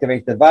scientist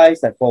activates the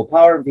device at full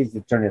power and needs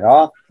to turn it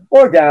off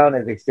or down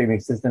at the extreme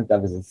insistence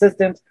of his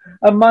assistant,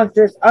 a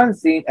monstrous,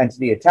 unseen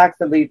entity attacks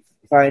the lead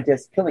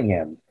scientist, killing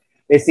him.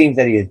 It seems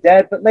that he is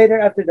dead, but later,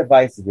 after the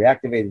device is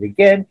reactivated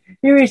again,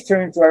 he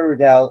returns to our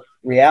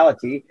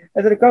reality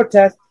as a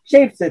grotesque,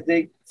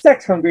 shape-shifting,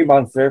 sex-hungry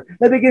monster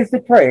that begins to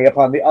prey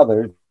upon the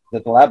others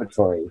at the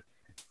laboratory.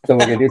 So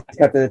we're going to do is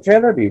cut to the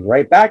trailer, be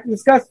right back to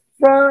discuss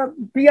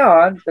From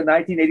Beyond, the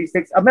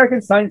 1986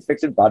 American science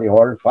fiction body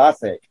horror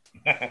classic.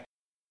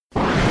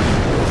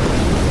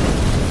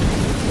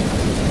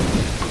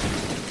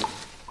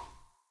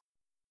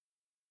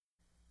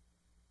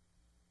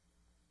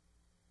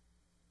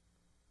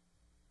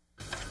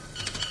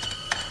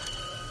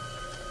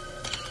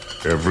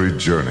 Every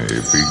journey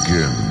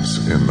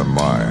begins in the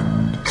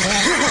mind.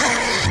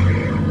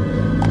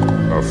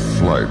 A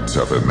flight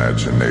of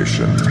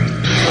imagination.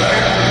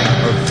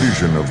 A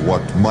vision of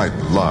what might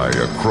lie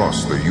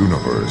across the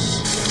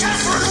universe.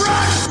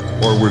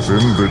 Or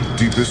within the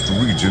deepest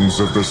regions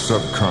of the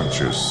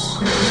subconscious.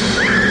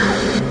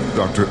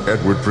 Dr.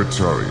 Edward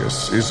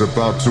Pretorius is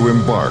about to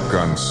embark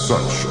on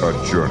such a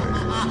journey.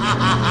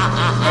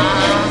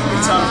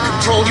 It's out of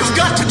control. You've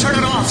got to turn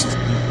it off.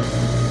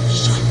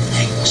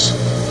 Something's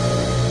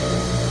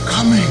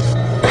coming.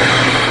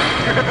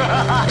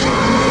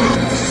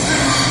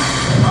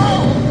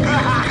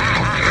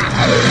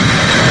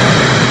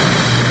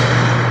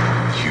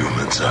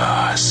 Humans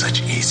are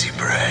such easy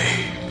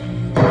prey.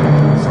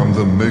 From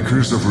the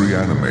makers of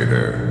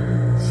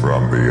Reanimator,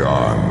 From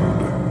Beyond.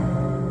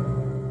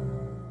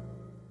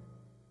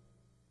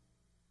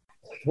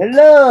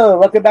 Hello,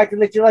 welcome back to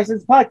the Your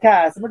License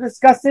Podcast. We're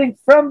discussing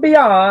From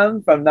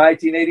Beyond from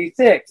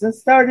 1986. And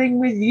starting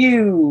with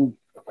you,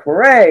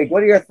 Craig,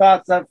 what are your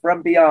thoughts on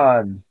From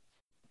Beyond?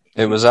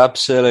 It was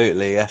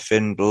absolutely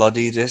effing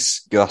bloody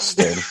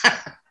disgusting.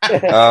 That's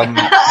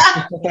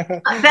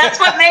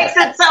what makes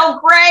it so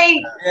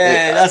great.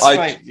 Yeah, that's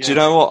right. Yeah. Do you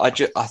know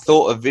what? I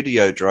thought of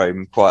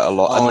Videodrome quite a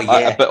lot. Oh, and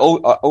yeah. But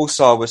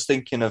also I was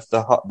thinking of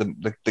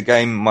the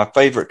game, my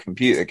favourite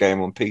computer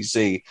game on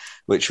PC,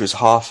 which was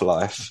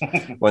Half-Life,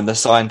 when the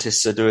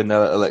scientists are doing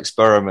their little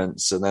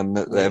experiments and then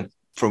they're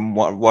from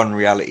one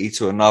reality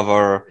to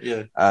another.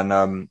 Yeah.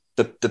 And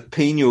the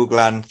pineal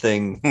gland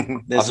thing,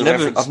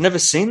 I've never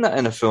seen that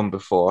in a film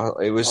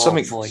before. It was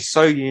something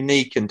so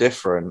unique and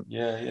different.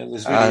 Yeah, it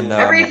was really.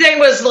 Everything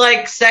was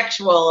like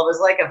sexual. It was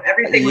like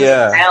everything was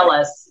a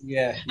phallus.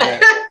 Yeah.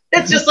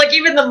 It's just like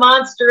even the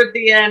monster at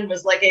the end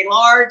was like a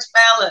large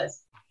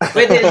phallus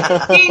with his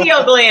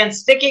pineal gland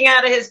sticking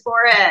out of his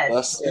forehead.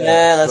 That's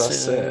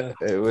it.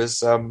 It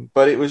was,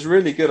 but it was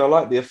really good. I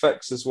like the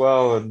effects as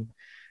well, and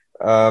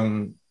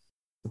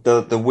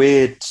the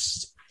weird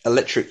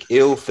electric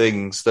eel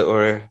things that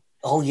were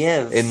Oh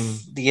yeah, in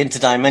the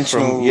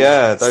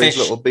interdimensional. those fish.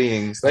 little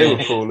beings. They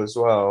were cool as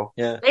well.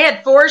 Yeah, They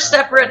had 4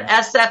 separate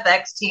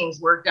SFX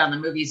teams worked on the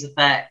movie's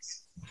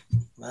effects,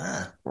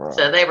 right.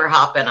 so they were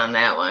hopping on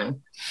that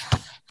one.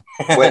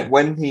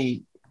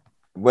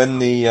 when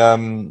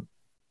the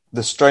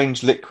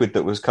strange liquid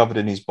that was covered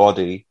in his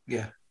body,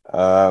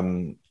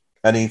 and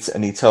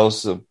he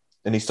tells them,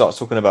 and he starts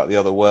talking about the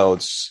other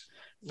worlds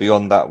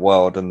beyond that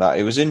world, and that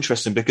it was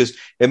interesting because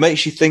it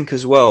makes you think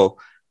as well.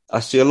 I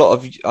see a lot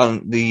of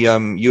the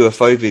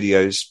UFO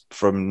videos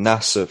from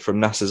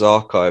NASA's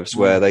archives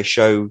where they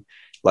show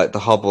like the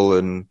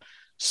Hubble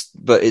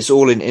but it's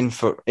all in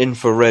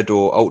infrared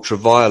or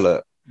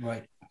ultraviolet.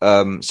 Right.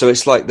 So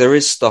it's like there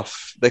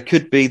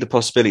could be the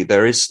possibility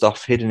there is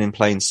stuff hidden in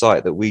plain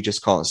sight that we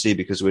just can't see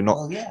because we're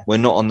not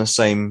on the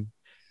same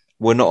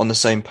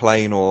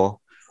plane or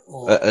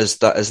as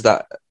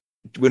that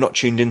we're not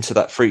tuned into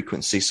that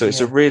frequency. So it's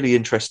a really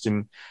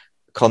interesting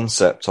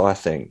concept, I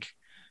think.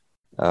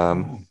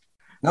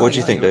 What do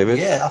you think, David?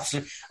 Yeah,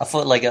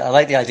 absolutely. I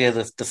like the idea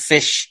of the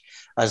fish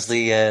as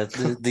the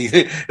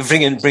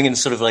bringing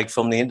sort of like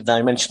from the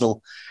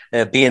interdimensional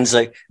beings,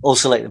 like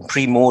also like the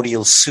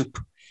primordial soup,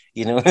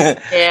 you know.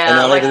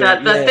 Yeah, like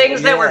the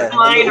things that were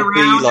flying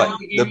around.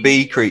 The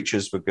bee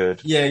creatures were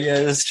good.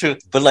 Yeah, that's true.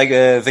 But like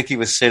Vicky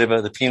was saying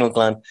about the pineal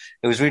gland,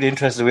 it was really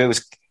interesting the way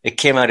it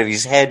came out of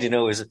his head, you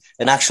know, it was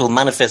an actual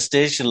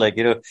manifestation, like,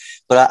 you know.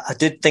 But I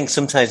did think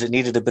sometimes it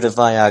needed a bit of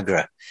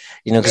Viagra,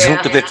 you know, because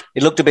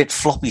it looked a bit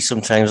floppy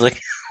sometimes,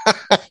 like.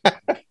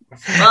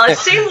 Well, it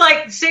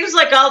seems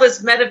like all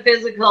this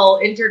metaphysical,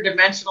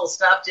 interdimensional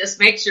stuff just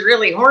makes you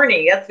really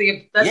horny. That's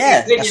the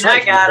opinion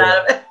I got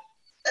out of it.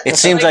 It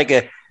seems like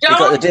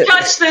don't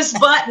touch this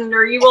button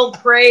or you will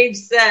crave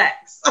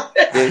sex.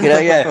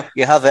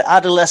 You have an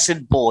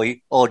adolescent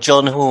boy or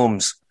John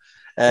Holmes.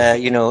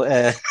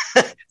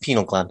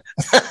 Pineal gland.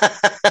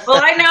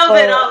 Well, I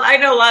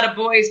know a lot of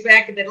boys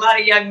a lot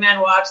of young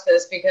men watch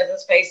this because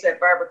let's face it,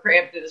 Barbara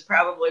Crampton is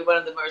probably one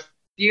of the most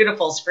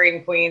beautiful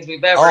scream queens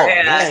we've ever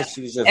had. Yeah,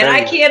 she was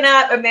I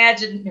cannot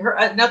imagine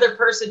another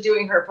person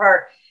doing her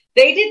part.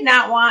 They did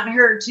not want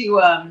her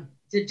to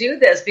do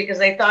this because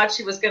they thought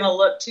she was going to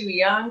look too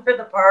young for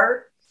the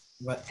part.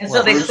 Right. And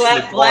so they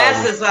slapped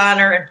glasses on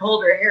her and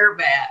pulled her hair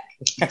back.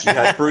 You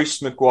had Bruce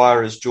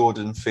McGuire as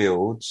Jordan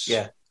Fields.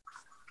 Yeah.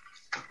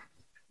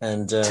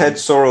 And Ted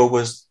Sorrell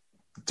was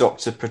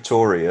Dr.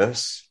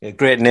 Pretorius. Yeah,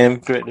 great name.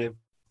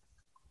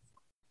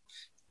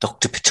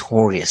 Dr.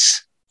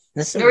 Pretorius.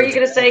 What were you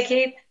going to say,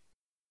 Keith?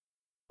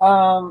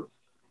 I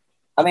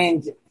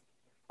mean,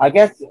 I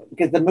guess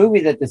because the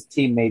movie that this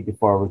team made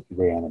before was The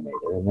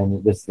Reanimator, and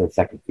then this is their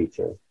second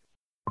feature.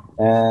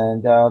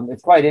 And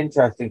it's quite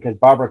interesting because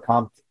Barbara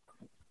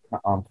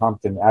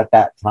Compton at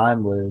that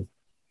time was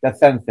the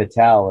femme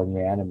fatale in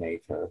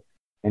Reanimator.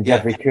 And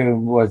Jeffrey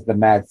Combs was the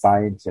mad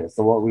scientist.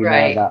 So what we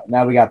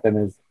now we got them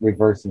as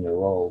reversing their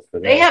roles.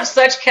 They have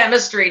such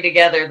chemistry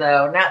together,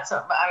 though. Not so.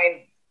 I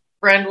mean,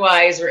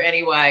 friend-wise or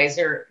any-wise,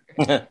 or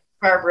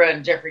Barbara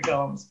and Jeffrey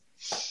Combs.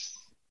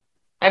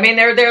 I mean,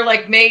 they're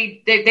like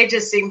made. They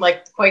just seem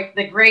like quite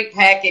the great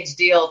package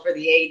deal for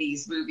the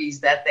 '80s movies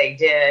that they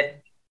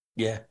did.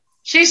 Yeah,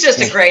 she's just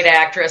a great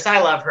actress.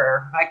 I love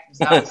her. I can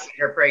sing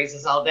her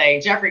praises all day.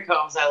 Jeffrey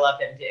Combs, I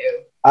love him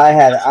too. I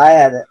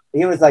had.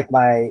 He was like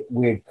my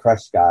weird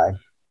crush guy,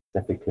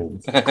 Jeffrey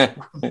Combs. I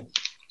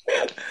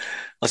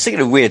was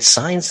thinking of Weird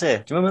Science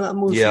there. Do you remember that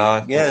movie?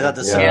 Yeah, yeah.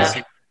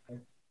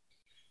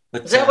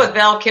 But, is that with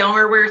Val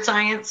Kilmer, Weird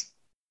Science?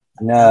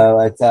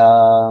 No, it's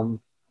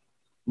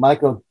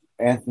Michael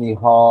Anthony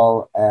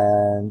Hall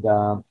and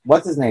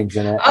what's his name's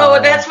in it?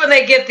 Oh, that's when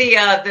they get they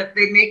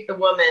make the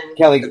woman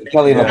Kelly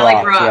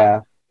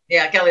LeBrock.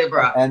 Yeah, Kelly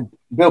LeBrock. And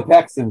Bill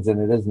Paxton's in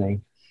it, isn't he?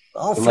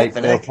 Oh,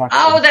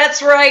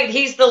 that's right.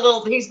 He's the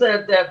little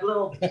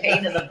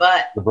pain in the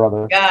butt. The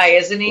brother guy,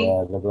 isn't he?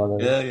 Yeah, the brother.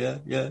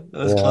 Yeah.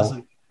 That's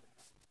classic.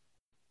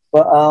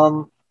 But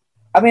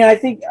I mean, I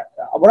think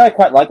what I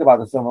quite like about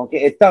the film,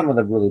 it's done with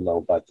a really low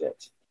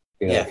budget,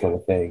 sort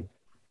of thing.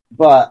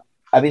 But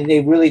I mean, they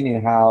really knew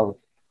how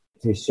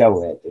to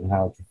show it and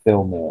how to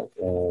film it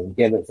and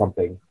give it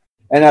something.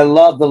 And I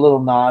love the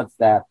little nods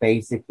that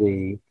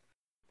basically,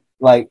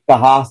 like the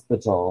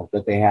hospital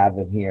that they have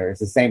in here, it's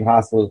the same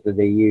hospital that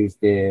they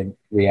used in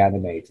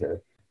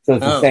Reanimator. So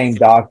it's the same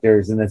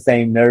doctors and the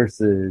same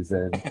nurses,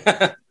 and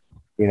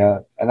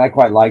and I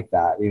quite like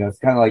that. It's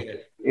kind of like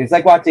it's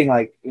like watching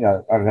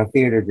a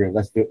theater group.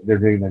 They're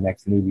doing their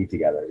next movie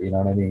together. You know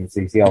what I mean?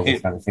 So you see all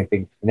this kind of same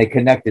thing, and they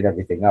connected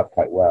everything up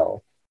quite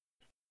well.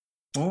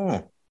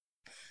 Mm.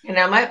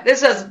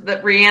 This is the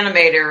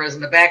Reanimator was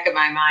in the back of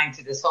my mind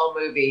to this whole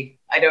movie.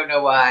 I don't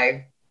know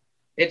why.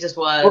 It just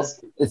was.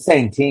 Well, the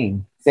same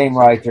team, same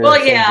writer.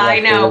 Well, yeah, I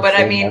know, but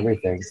I mean,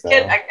 everything. So.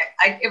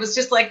 It was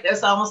just like it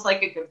was almost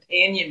like a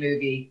companion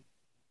movie,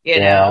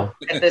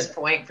 at this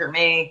point for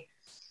me,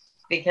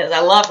 because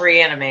I love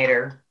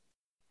Reanimator.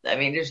 I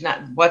mean, there's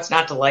what's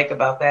not to like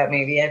about that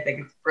movie. I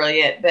think it's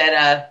brilliant.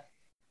 But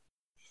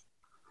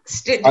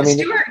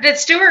did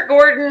Stuart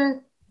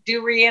Gordon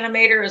do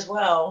Reanimator as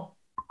well?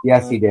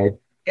 Yes, he did.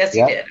 Yes,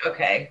 he did.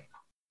 Okay.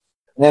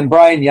 And then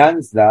Brian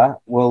Yunsda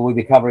we'll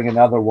be covering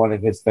another one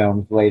of his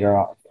films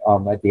later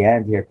on at the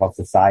end here called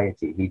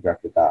Society. He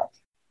directed that,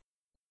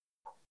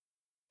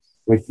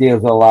 which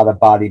deals with a lot of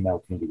body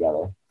melting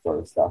together sort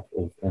of stuff,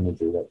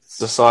 imagery.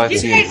 Society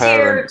Did you and guys hear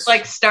parents.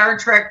 like Star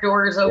Trek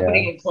doors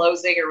opening and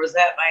closing, or was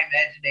that my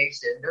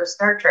imagination? There were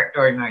Star Trek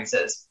door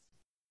noises.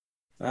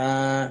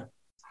 I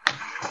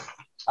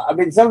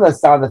mean, some of the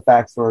sound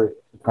effects were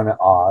kind of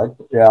odd.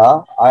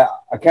 Yeah, I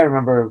can't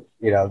remember.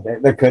 You know,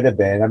 there could have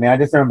been. I mean, I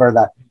just remember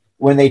that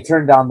when they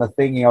turned on the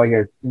thing, you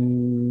hear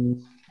the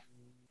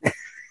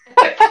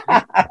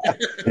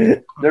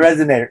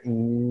resonator.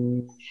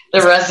 The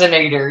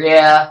resonator,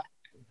 yeah.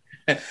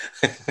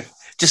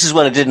 Just as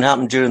well it didn't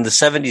happen during the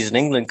 70s in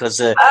England because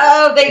they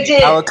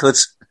did power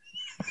cuts.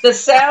 The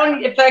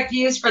sound effect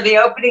used for the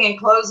opening and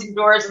closing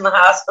doors in the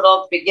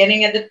hospital at the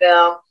beginning of the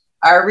film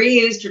are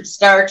reused from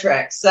Star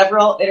Trek.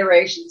 Several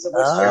iterations of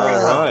which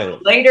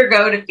later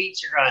go to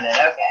feature on it.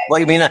 Okay. What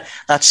do you mean?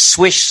 That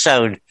swish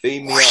sound.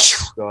 Beam me up,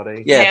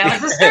 Scotty. Yeah,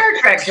 it was the Star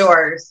Trek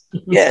doors.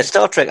 Yeah,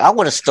 Star Trek. I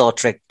want a Star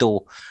Trek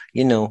door,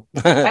 you know.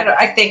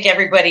 I think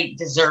everybody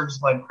deserves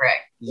one, Craig.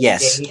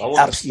 Yes. I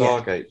want a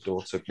Stargate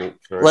door to walk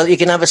through. Well, you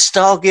can have a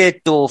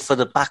Stargate door for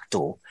the back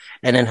door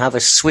and then have a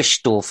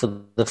swish door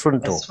for the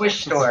front door. A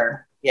swish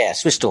door. Yeah,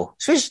 swish door.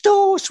 Swish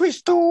door,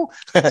 swish door.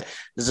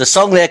 There's a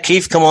song there,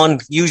 Keith. Come on,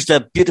 use their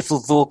beautiful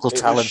vocal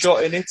talent. Was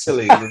shot in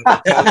Italy with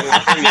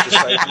Italian crew to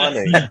save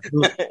money.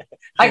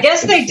 I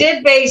guess they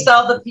did base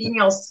all the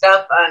pineal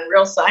stuff on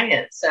real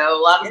science. So a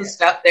lot of the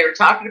stuff they were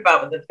talking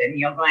about with the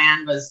pineal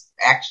gland was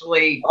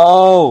actually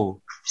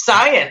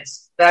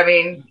science. I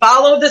mean,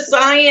 follow the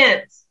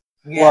science.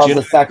 Well,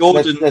 the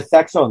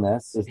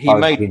sexualness is he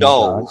made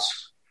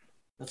dolls.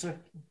 That's right.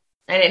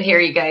 I didn't hear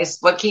you guys.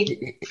 What, Keith?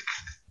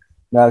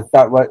 No, it's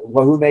not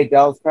who made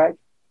dolls, Craig?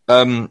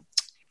 The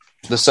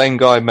same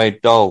guy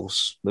made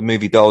Dolls, the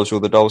movie Dolls,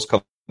 where the dolls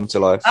come to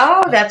life.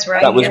 Oh, that's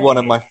right. That was one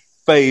of my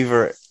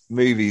favourite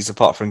movies,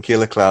 apart from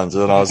Killer Clowns,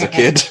 when I was a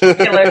kid.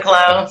 Killer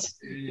Clowns.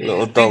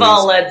 Little We've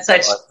all led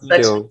such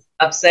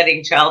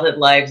upsetting childhood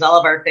lives. All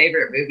of our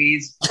favorite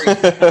movies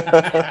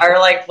are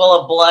like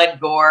full of blood,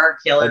 gore,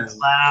 killer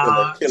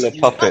clowns, killer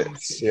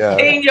puppets,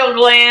 pineal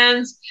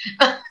glands.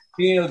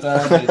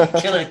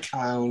 Killer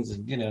clowns,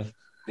 and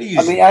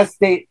I mean, as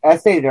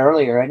stated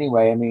earlier,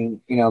 anyway. I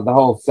mean, the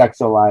whole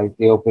sexualized,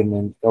 the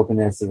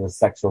openness of the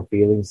sexual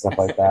feelings, stuff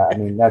like that. I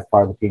mean, that's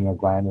part of the pineal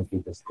gland, as we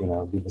just,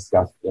 we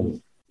discussed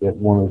when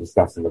we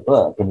discussed in the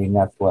book. I mean,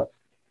 that's what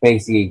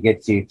basically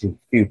gets you to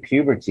through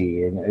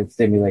puberty, and it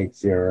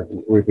stimulates your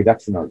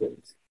reproduction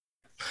organs.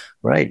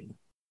 Right.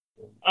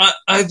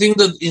 I think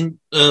that in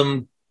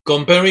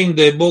comparing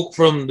the book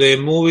from the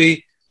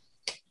movie,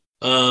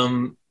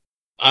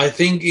 I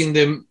think in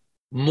the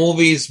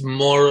movie is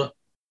more.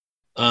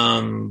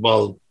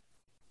 Well,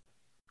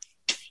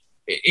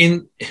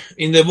 in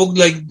the book,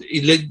 like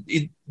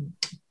it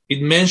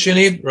mentioned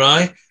it,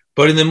 right?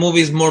 But in the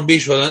movie, it's more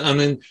visual. I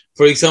mean,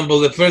 for example,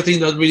 the first thing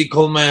that really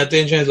caught my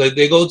attention is like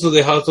they go to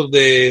the house of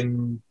the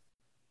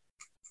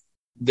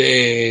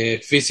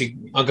physics.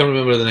 I can't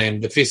remember the name.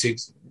 The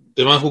physics,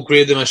 the man who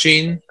created the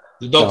machine,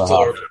 the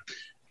doctor.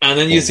 And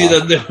then you see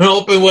that they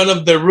open one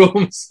of the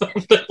rooms,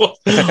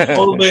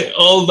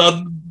 all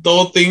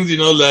those things,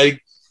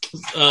 like.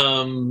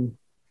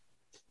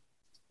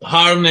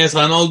 Harness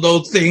and all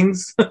those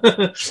things,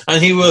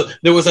 and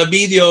there was a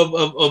video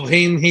of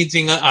him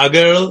hitting a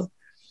girl,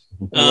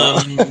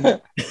 and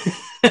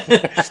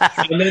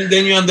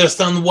then you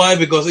understand why,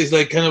 because it's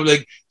like kind of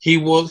like he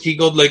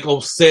got like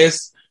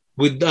obsessed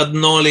with that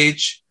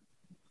knowledge,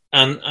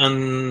 and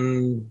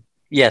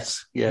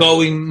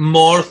going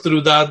more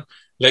through that,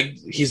 like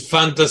his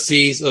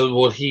fantasies of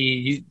what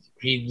he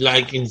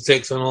liked in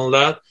sex and all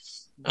that.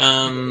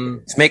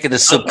 It's making the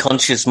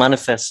subconscious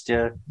manifest,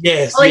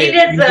 Yes. Well, he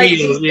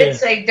did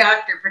say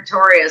Dr.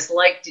 Pretorius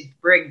liked to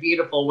bring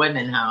beautiful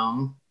women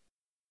home.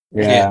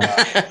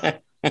 Yeah.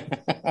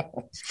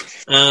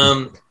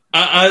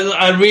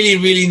 I really,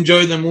 really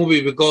enjoyed the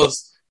movie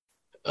because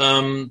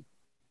when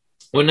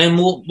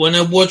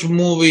I watch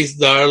movies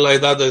that are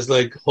like that, it's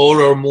like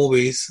horror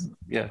movies.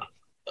 Yeah.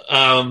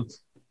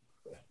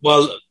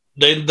 Well,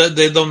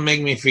 they don't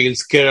make me feel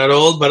scared at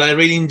all, but I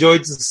really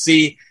enjoyed to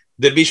see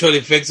the visual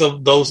effects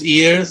of those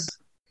ears.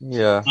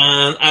 Yeah.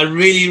 And I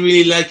really,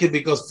 really like it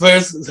because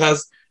first it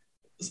has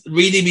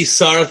really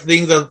bizarre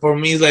things that for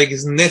me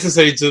is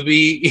necessary to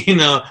be in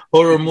a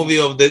horror movie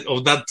of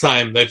that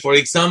time. Like, for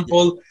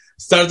example,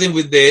 starting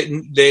with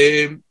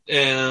the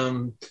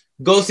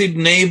gossip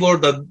neighbor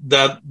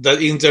that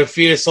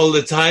interferes all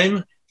the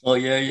time. Oh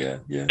yeah.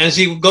 And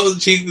she had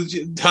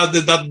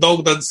that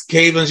dog that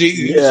escaped, and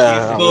she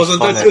goes,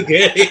 and that's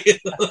okay.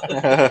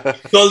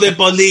 Call the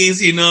police,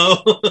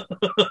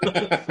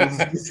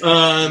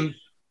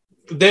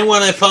 Then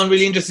what I found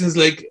really interesting is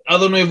like, I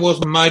don't know if it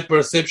was my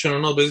perception or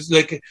not, but it's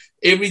like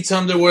every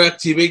time they were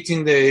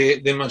activating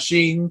the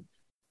machine,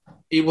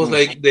 it was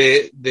like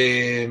the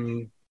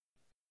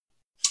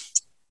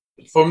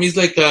for me it's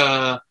like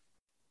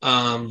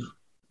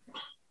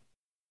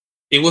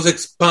it was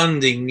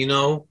expanding,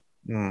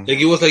 Like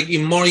it was like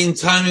in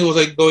time, it was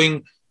like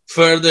going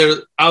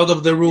further out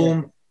of the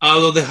room,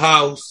 out of the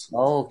house.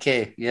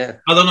 Okay, yeah.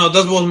 I don't know.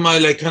 That was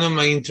my kind of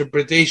my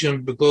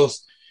interpretation,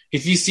 because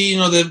if you see,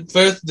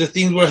 the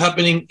things were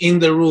happening in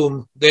the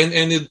room, then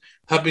ended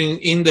happening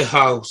in the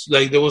house.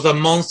 Like there was a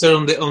monster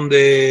on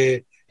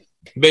the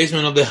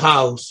basement of the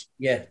house.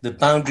 Yeah, the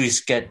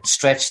boundaries get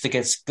stretched.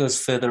 It goes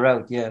further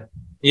out. Yeah.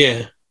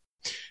 Yeah.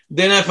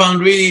 Then I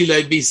found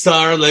really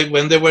bizarre,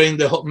 when they were in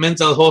the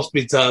mental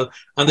hospital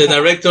and the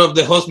director of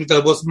the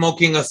hospital was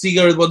smoking a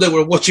cigarette while they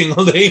were watching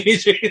all the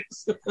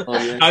images. Oh,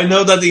 yeah. I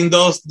know that in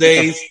those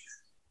days.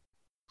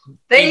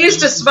 They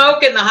used to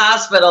smoke in the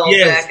hospital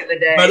back in the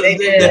day. But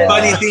the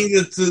funny thing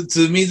is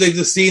to me,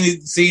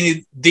 seeing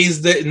it this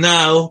day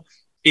now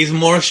is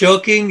more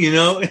shocking,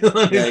 Yeah.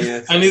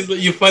 And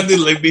you find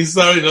it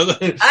bizarre,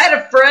 I had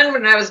a friend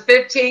when I was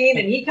 15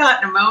 and he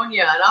caught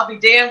pneumonia, and I'll be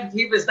damned if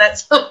he was that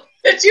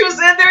she was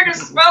in there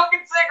just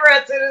smoking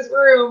cigarettes in his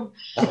room.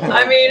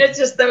 I mean,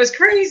 that was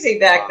crazy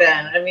back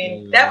then. I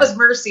mean, that was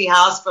Mercy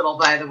Hospital,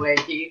 by the way,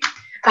 Keith.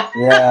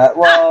 Yeah,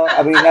 well,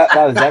 I mean, that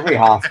was every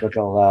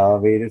hospital, though. I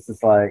mean, it's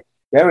just like,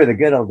 they were the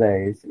good old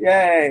days.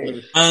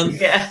 Yay! And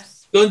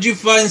don't you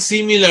find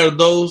similar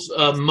those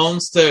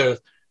monsters?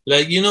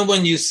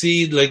 When you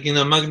see, in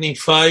a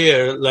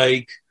magnifier,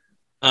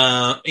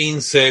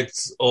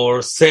 insects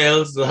or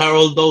cells that have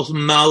all those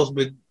mouths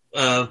with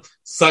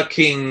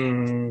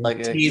sucking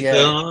teeth. I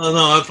don't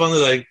know. I found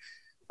it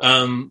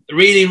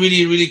really,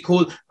 really, really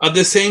cool. At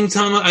the same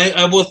time,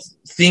 I was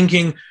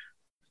thinking,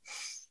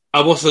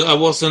 I was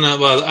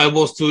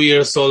 2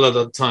 years old at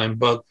that time,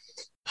 but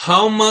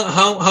how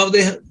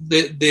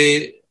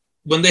they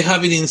when they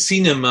have it in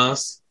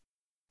cinemas,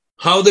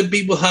 how the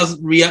people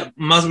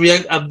must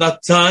react at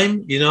that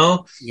time,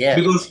 Yeah.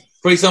 Because,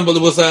 for example,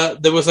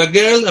 there was a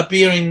girl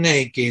appearing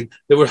naked.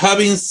 They were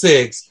having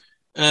sex.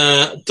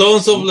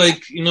 Tons of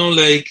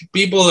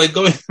people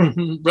going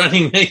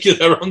running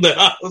naked around the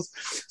house.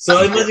 So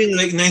I imagine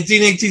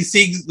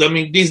 1986. I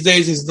mean, these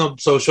days it's not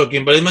so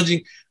shocking, but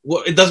imagine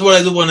that's what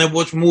I do when I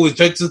watch movies.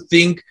 Try to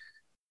think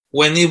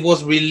when it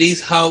was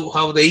released,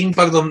 how the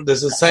impact on the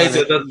society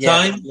at that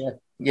time.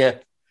 Yeah.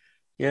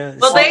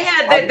 Well,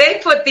 they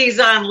put these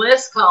on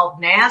lists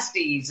called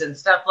nasties and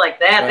stuff like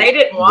that. Right. They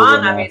didn't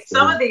want. I mean,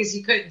 some of these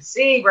you couldn't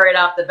see right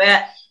off the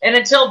bat, and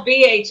until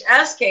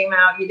VHS came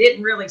out, you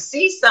didn't really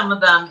see some of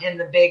them in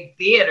the big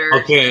theaters.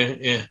 Okay,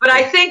 yeah. But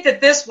I think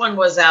that this one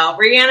was out.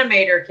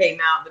 Reanimator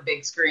came out on the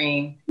big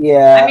screen.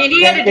 Yeah. I mean,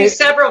 he had to do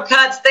several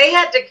cuts. They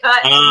had to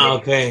cut.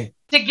 Okay.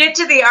 To get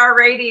to the R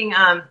rating,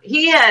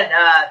 he had,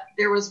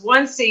 there was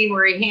one scene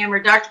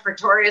where Dr.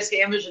 Pretorius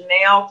hammers a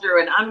nail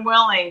through an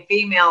unwilling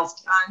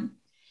female's tongue,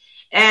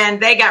 and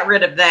they got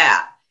rid of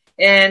that.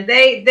 And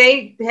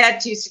they had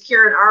to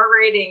secure an R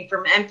rating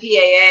from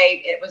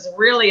MPAA. It was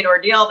really an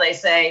ordeal, they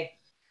say.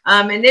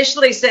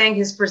 Initially saying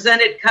his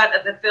presented cut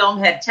of the film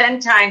had 10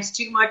 times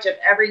too much of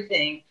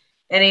everything,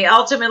 and he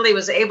ultimately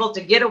was able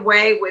to get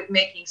away with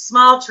making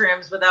small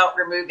trims without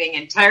removing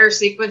entire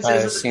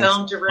sequences of the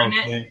film to ruin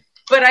it.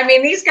 But I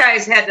mean, these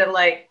guys had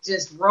to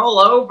just roll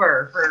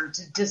over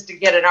just to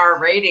get an R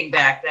rating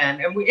back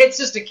then, and it's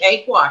just a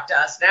cakewalk to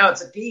us now.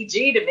 It's a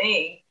PG to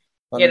me,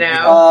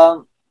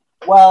 Well,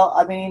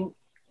 I mean,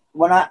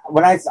 when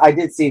I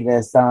did see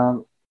this,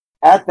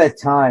 at the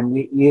time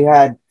you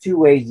had two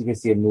ways you could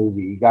see a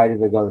movie. You got to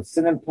either go to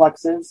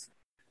cineplexes,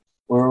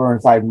 where we're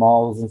inside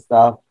malls and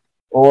stuff,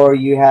 or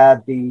you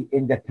had the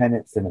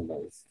independent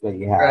cinemas that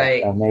you had,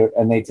 right.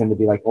 and they tend to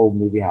be like old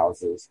movie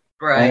houses.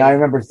 Right. And I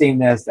remember seeing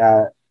this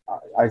at.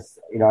 I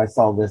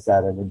saw this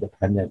at an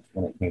independent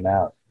when it came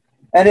out,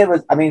 and it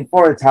was. I mean,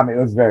 for the time, it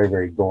was very,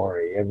 very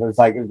gory. It was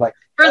like for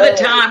the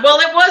time. Well,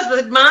 it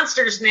was. The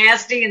monster's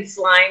nasty and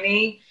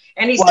slimy,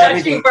 and he's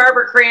touching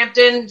Barbara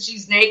Crampton.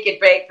 She's naked,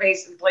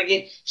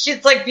 basically.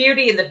 She's like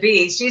Beauty and the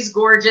Beast. She's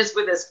gorgeous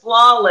with his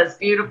flawless,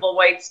 beautiful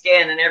white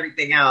skin and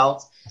everything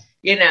else.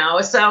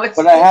 So it's.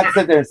 But I have to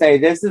sit there and say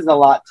this is a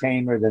lot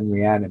tamer than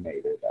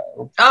Reanimator,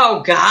 though.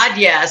 Oh God,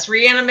 yes,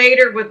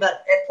 Reanimator with the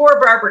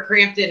poor Barbara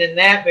Crampton in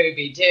that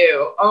movie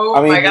too.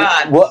 Oh my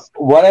God.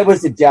 What I would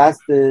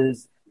suggest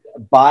is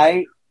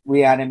buy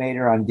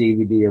Reanimator on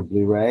DVD or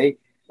Blu-ray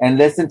and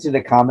listen to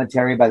the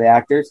commentary by the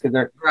actors because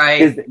they're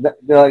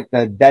like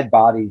the dead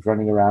bodies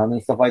running around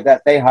and stuff like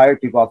that. They hire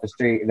people off the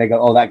street and they go,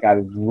 "Oh, that guy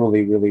was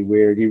really, really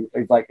weird."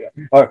 He's like,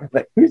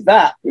 "Who's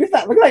that? Who's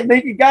that? Look at that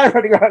naked guy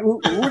running around.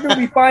 Where did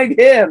we find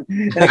him?"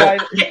 And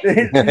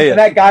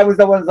that guy was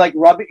the one like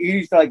rubbing. He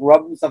used to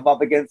rub himself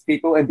up against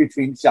people in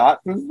between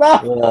shots and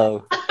stuff.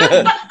 Wow.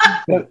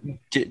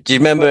 Do you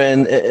remember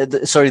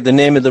The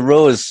Name of the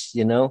Rose?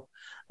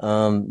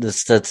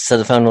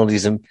 I found all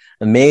these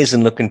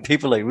amazing looking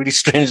people, like really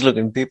strange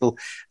looking people,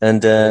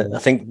 and I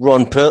think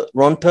Ron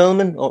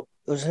Perlman,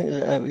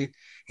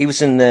 he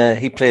was in.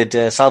 He played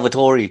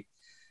Salvatore,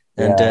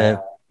 and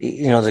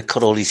they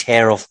cut all his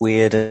hair off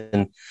weird,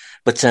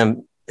 but I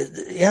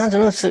don't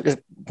know.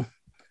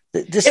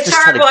 It's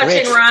hard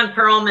watching Ron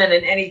Perlman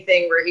in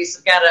anything where he's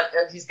got a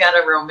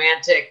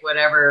romantic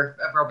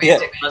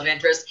love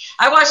interest.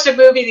 I watched a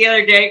movie the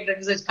other day. It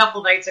was a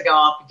couple nights ago.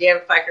 I'll damn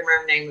if I can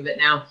remember the name of it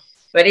now.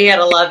 But he had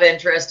a love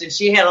interest, and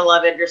she had a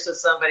love interest with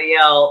somebody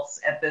else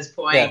at this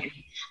point. Yeah.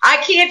 I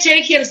can't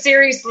take him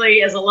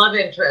seriously as a love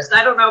interest.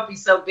 I don't know if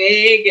he's so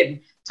big and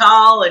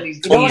tall, and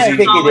he's. You know what I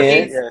think it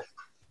is? Yeah.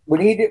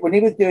 When he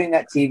was doing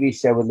that TV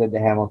show with Linda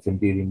Hamilton,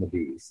 Beauty and the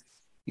Beast.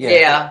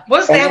 Yeah.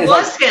 Was him,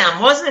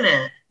 wasn't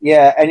it?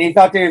 Yeah, and you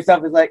thought to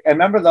yourself, "Is like." I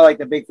remember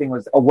the big thing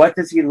was, "Oh, what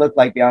does he look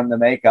like beyond the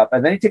makeup?"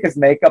 And then he took his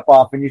makeup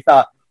off, and you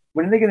thought,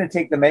 "When are they going to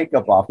take the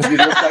makeup off?" He look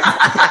like...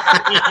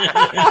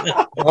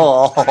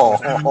 Well,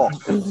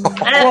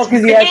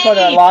 because he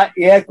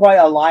had quite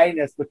a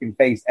lioness-looking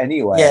face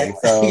anyway. Yeah,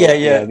 so,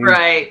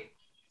 right.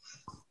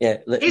 Yeah,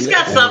 he's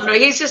got something.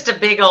 He's just a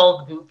big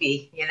old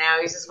goofy,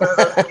 He's just one of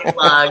those big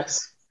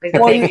lugs.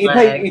 Well,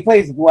 he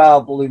plays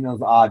well, believing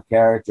those odd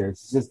characters.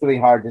 It's just really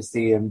hard to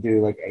see him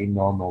do a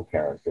normal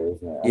character.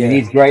 Isn't it? I mean,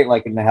 he's great,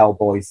 in the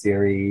Hellboy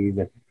series,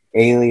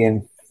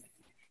 Alien.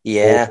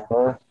 Yeah,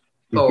 4.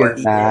 He's good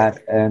in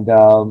that, and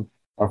or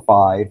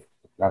 5,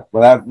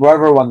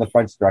 whatever one the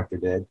French director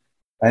did,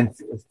 and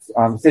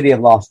City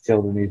of Lost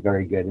Children. He's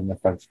very good in the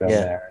French film.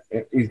 There,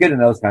 he's good in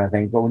those kind of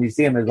things. But when you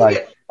see him as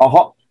a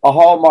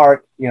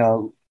Hallmark,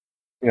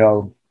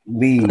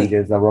 lead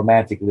as a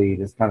romantic lead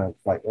is kind of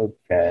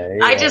okay.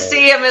 I just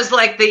see him as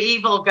the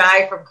evil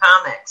guy from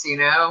comics,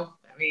 I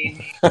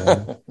mean,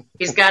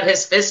 he's got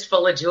his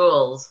fistful of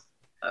jewels.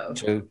 Oh.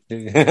 True.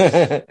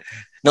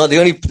 No, the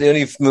only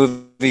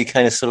movie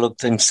kind of sort of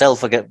looked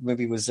himself. I get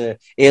maybe was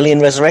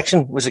Alien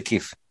Resurrection. Was it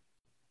Keith?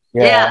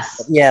 Yeah.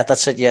 Yes. Yeah,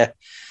 that's it. Yeah.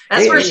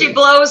 That's where she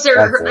blows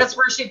That's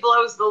where she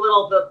blows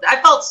I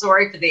felt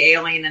sorry for the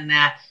alien in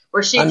that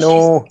where I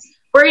know.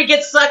 Where he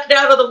gets sucked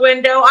out of the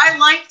window. I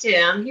liked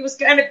him. He was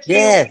kind of cute.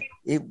 Yeah,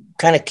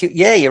 kind of cute.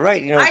 Yeah, you're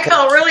right. I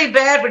felt really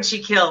bad when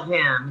she killed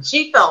him.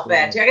 She felt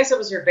bad too. I guess it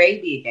was her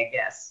baby, I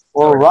guess.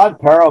 Well, Rod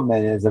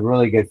Perlman is a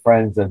really good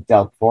friend of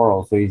Del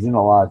Toro, so he's in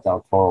a lot of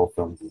Del Toro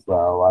films as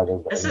well. A lot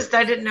of I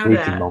didn't know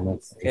that.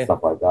 Moments and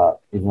stuff like that.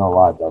 He's in a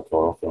lot of Del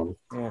Toro films.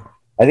 Yeah.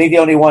 I think the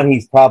only one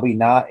he's probably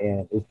not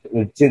in,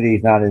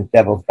 he's not in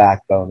Devil's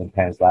Backbone and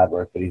Pan's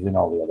Labyrinth, but he's in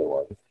all the other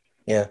ones.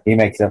 Yeah. He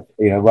makes up,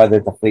 whether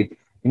it's a fleet.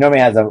 He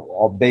normally has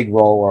a big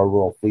role or a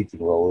real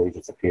fleeting role where he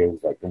just appears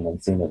in one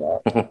scene of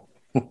that.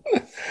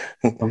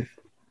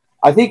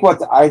 I think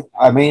I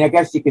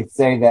guess you could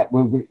say that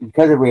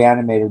because of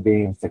Reanimator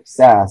being a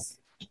success,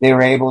 they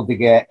were able to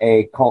get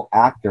a cult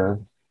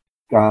actor,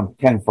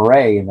 Ken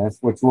Foray, in this,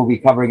 which we'll be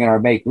covering in our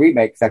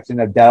remake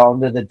section of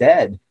Dawn of the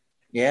Dead.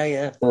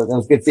 Yeah. So that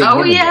was good seeing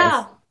him in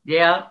this.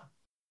 Yeah.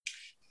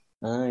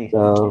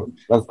 So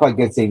that was quite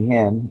good seeing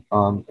him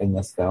in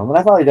this film, and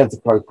I thought he does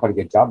quite a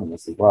good job in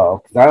this as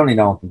well. Because I only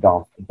know him from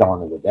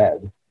Dawn of the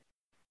Dead.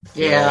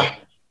 Yeah.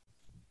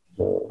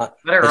 So, what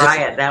a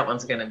riot that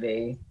one's going to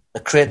be. They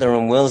create their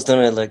own worlds,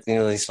 don't it?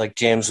 It's like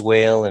James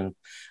Whale and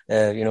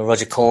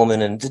Roger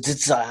Corman, and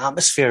there's an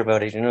atmosphere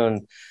about it,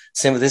 And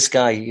same with this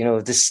guy, the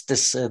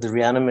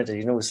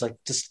Reanimator,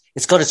 it's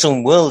it's got its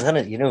own world,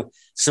 hasn't it?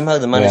 Somehow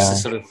they managed to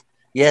sort of,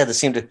 they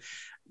seem to,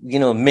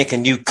 make a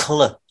new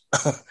color.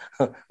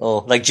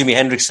 Or like Jimi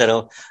Hendrix said,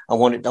 I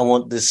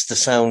want this to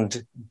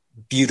sound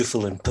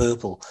beautiful and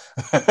purple.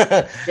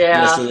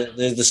 Yeah. So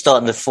they're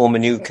starting to form a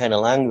new kind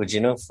of language,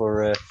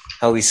 for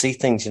how we see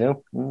things,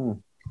 Do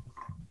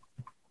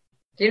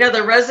you know the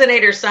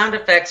Resonator sound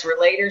effects were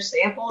later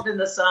sampled in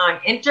the song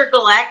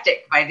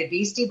Intergalactic by the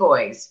Beastie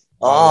Boys?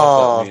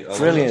 Oh,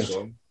 brilliant.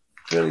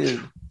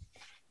 Brilliant.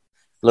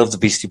 Love the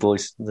Beastie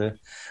Boys. They're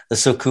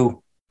so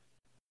cool.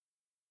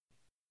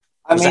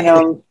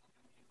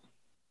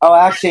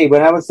 Actually,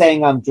 when I was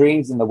saying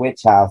Dreams in the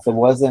Witch House, it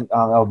wasn't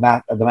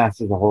the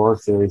Masters of Horror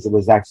series. It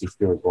was actually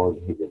Stuart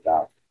Gordon who did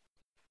that.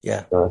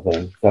 Yeah. Sort of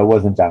thing. So it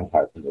wasn't John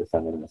Carpenter, so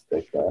I made a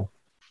mistake there.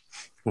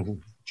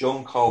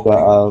 John Cole.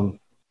 But,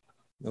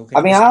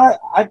 okay.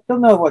 I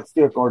don't know what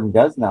Stuart Gordon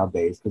does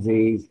nowadays because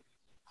he's.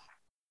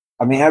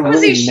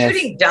 Was he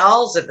shooting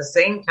Dolls at the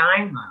same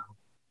time, though?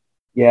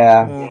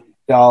 Yeah,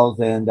 Dolls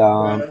and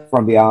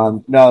From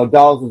Beyond. No,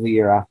 Dolls was a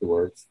year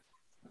afterwards.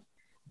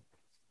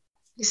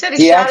 He said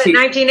he shot it in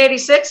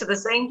 1986 at the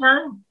same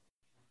time.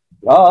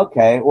 Oh,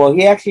 okay. Well,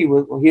 he actually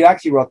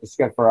wrote the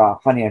script for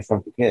Honey, I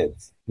Shrunk the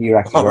Kids. He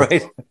actually wrote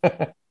right.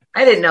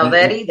 I didn't know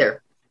that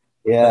either.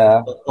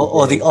 Yeah.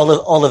 Or the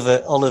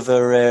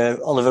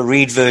Oliver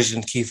Reed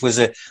version, Keith, was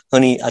a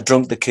Honey, I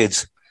Drunk the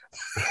Kids.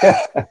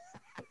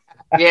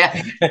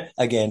 Yeah.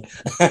 Again.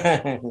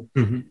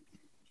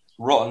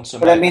 Rotten Tomato.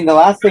 But the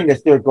last thing that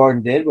Stuart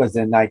Gordon did was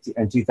in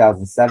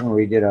 2007, where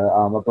he did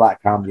a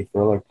black comedy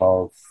thriller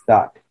called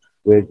Stuck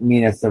with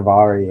Mina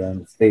Savari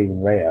and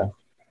Stephen Rea.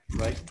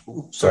 Right.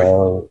 Ooh, sorry.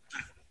 So,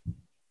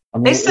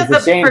 they said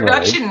the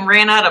production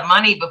ran out of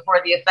money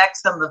before the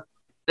effects on the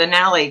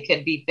finale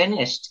could be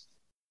finished.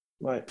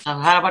 Right. So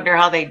I wonder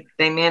how they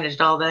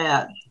managed all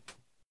that.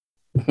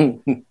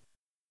 I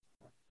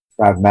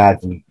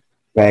imagine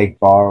beg,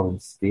 borrow, and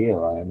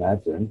steal. I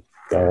imagine.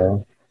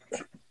 So.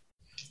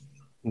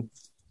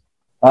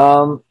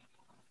 I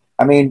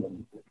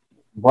mean,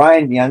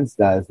 Brian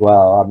Yensta as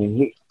well. I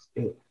mean,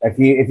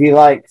 if you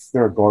like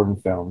Stuart Gordon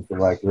films,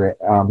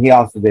 he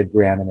also did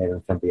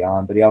Reanimator from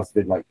Beyond, but he also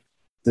did like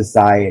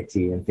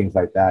Society and things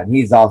like that. And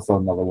he's also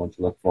another one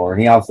to look for.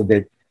 And he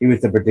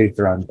was the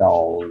producer on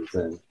Dolls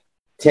and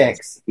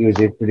Ticks. He was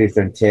the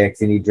producer on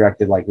Ticks, and he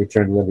directed like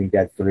Return of the Living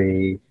Dead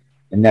 3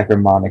 and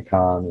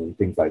Necromonicon and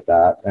things like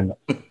that, and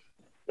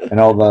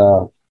all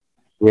the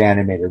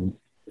Reanimator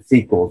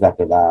sequels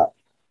after that.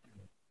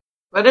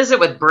 What is it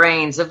with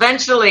brains?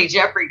 Eventually,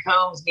 Jeffrey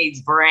Combs needs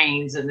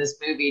brains in this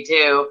movie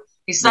too.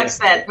 He sucks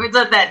that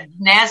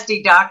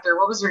nasty doctor.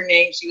 What was her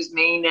name? She was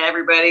mean to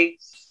everybody.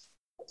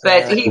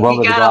 But he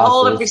got a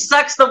hold of. He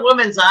sucks the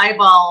woman's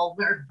eyeball,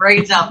 her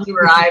brains out through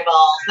her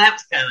eyeballs. That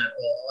was kind of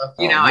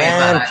cool.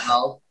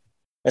 Eyeballs.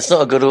 That's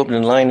not a good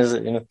opening line, is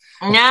it? No,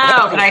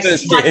 can I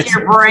suck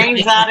your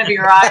brains out of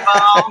your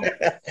eyeball?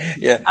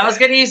 Yeah. I was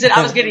going to use it.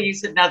 I was going to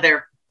use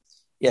another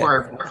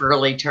more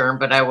early term,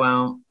 but I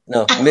won't.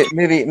 No,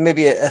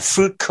 maybe a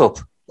fruit cup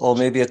or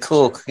maybe a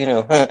Coke.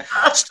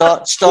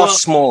 Start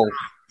small.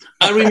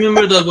 I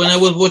remember that when I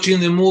was watching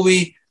the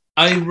movie,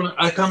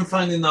 I can't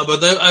find it now,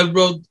 but I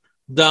wrote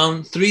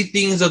down 3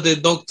 things that the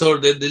doctor,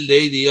 the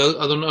lady, I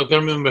don't know, I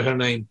can't remember her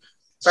name.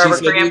 Barbara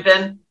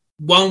Crampton.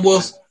 One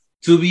was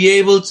to be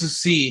able to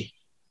see,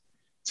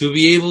 to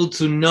be able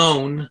to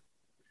know.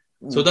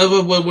 So that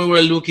was what we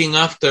were looking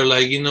after,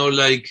 like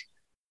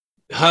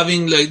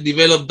having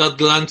developed that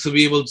gland to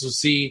be able to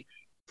see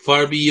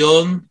far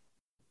beyond.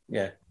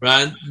 Yeah.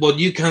 Right. What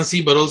you can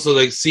see, but also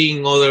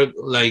seeing other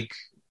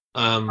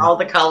all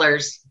the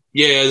colors.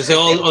 Yeah, so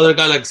all other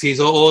galaxies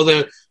or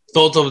other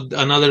thoughts of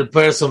another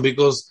person,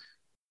 because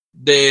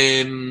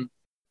in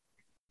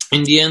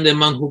the end, the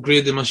man who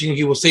created the machine,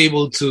 he was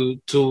able to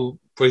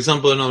for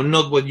example,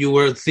 not what you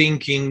were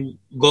thinking,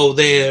 go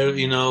there,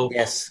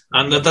 Yes.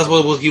 And that's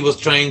what he was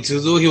trying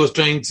to do. He was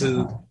trying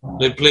to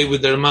play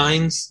with their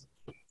minds.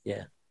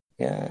 Yeah.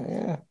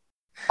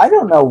 I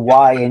don't know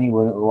why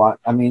anyone.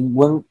 I mean,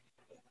 when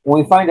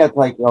we find out,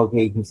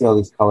 okay, you can see all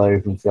these colors,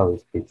 you can see all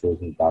these pictures,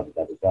 and da da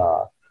da da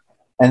da.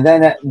 And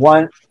then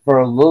for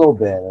a little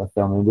bit of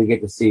filming, we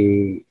get to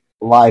see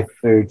life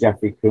through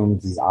Jeffrey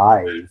Combs'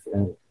 eyes,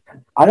 and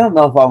I don't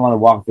know if I want to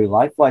walk through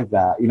life like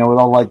that, with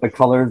all the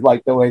colors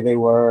the way they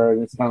were,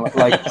 and it's kind of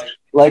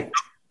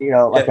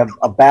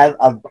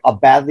a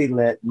badly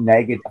lit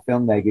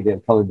film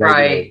negative colored negative.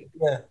 Right.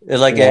 Yeah.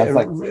 Like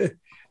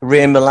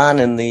Ray Milan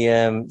in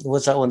the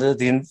what's that one?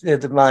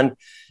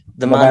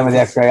 The man with the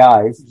X-ray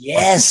eyes.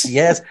 Yes.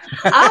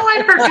 Oh,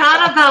 I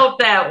forgot about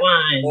that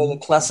one. The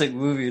classic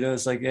movie,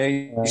 it's like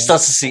he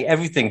starts to see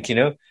everything,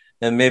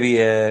 and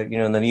maybe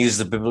and then he uses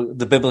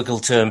the biblical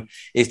term: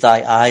 "If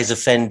thy eyes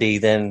offend thee,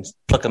 then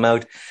pluck them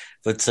out."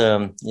 But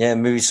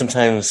maybe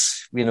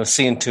sometimes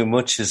seeing too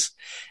much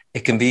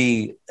it can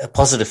be a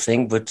positive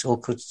thing, but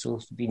it could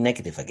also be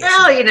negative, I guess.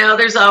 Well,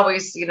 there's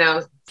always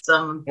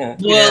some.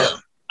 Yeah.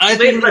 I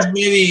think that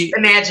maybe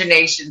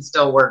imagination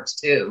still works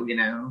too,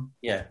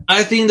 Yeah.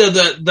 I think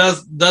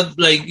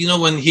that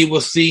when he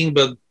was seeing,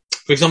 but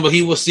for example,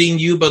 he was seeing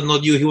you, but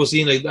not you. He was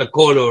seeing a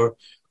color.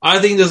 I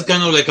think that's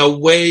kind of a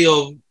way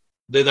of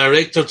the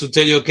director to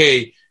tell you,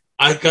 okay,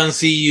 I can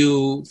see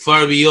you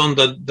far beyond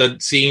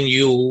that seeing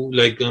you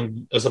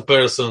as a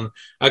person.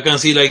 I can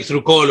see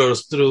through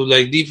colors, through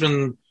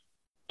different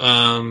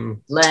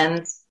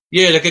lens.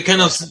 Yeah, a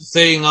kind of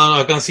saying,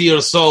 I can see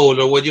your soul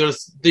or what you're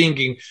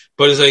thinking.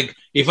 But it's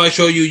if I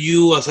show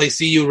you as I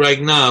see you right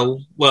now,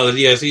 well,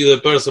 yeah, I see you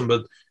the person,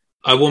 but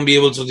I won't be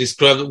able to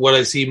describe what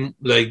I see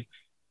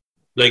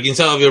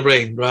inside of your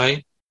brain,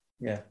 right?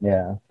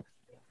 Yeah.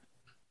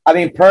 I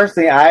mean,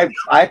 personally,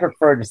 I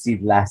prefer to see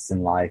less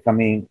in life. I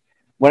mean,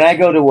 when I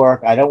go to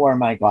work, I don't wear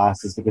my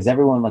glasses because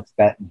everyone looks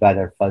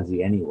better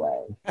fuzzy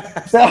anyway.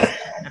 So...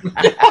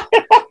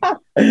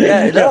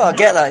 Yeah, no, I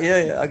get that.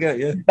 Yeah, I get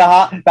it. Yeah.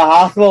 The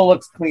hospital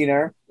looks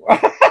cleaner.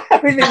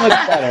 Everything looks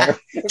better.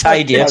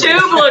 Tidier. The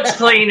tube looks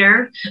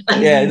cleaner.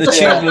 Yeah, the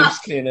tube looks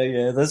cleaner.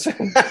 Yeah, that's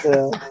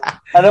right.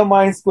 I don't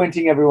mind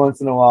squinting every once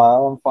in a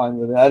while. I'm fine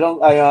with it.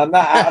 I'm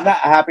not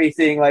happy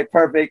seeing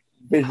perfect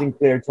vision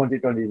clear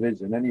 20/20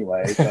 vision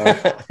anyway. So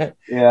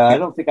yeah, I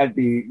don't think I'd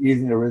be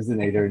using a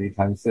resonator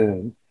anytime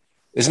soon.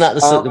 Isn't that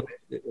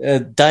the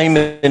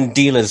diamond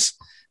dealers?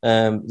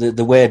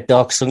 They wear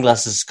dark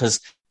sunglasses because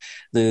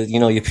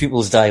your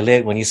pupils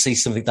dilate when you see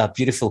something that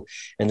beautiful,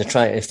 and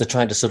if they're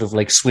trying to sort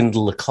of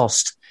swindle the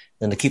cost,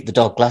 then they keep the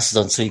dark glasses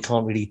on so you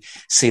can't really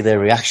see their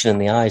reaction in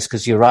the eyes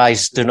because your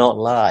eyes do not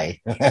lie.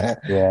 Yeah,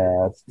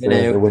 it's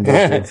the window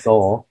to the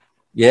soul.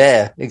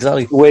 Yeah,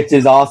 exactly. Which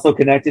is also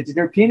connected to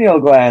your pineal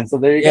gland. So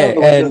there you go. The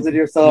windows of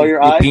your soul,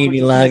 your eyes.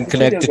 Pineal gland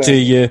connected to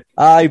your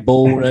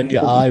eyeball and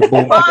your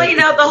eyeball. Well,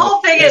 the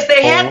whole thing is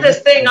they had this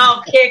thing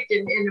all kicked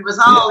and it was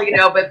all,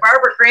 but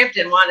Barbara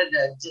Crampton wanted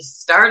to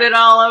just start it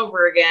all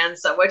over again.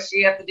 So what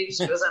she have to do,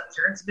 she goes up and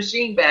turns the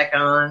machine back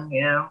on,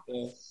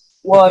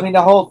 Well, I mean,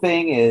 the whole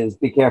thing is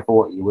be careful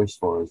what you wish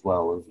for as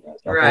well, isn't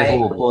it? Right.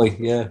 Oh boy,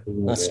 yeah,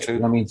 that's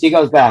true. I mean, she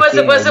goes back. What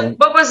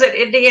was it?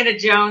 Indiana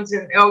Jones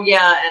and and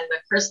the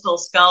crystal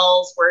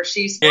skulls, where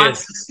she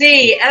wants to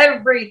see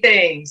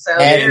everything. So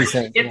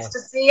Everything, she gets to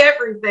see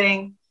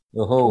everything.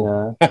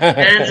 Oh, It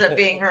ends up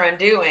being her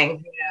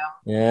undoing.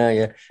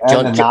 yeah.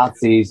 And the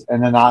Nazis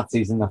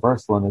in the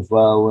first one as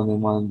well, when they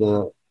wanted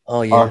the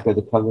Ark of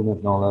the Covenant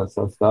and all that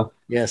sort of stuff.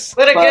 Yes.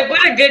 What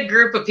a good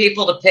group of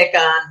people to pick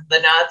on,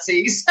 the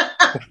Nazis.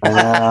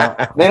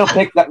 They don't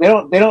pick. They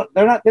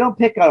don't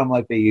pick on them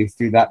like they used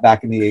to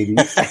back in the 80s.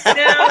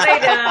 No, they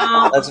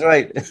don't. That's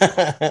right.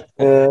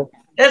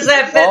 That's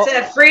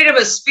that freedom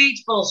of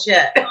speech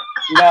bullshit.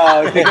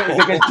 No,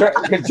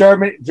 because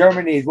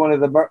Germany is one of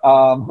the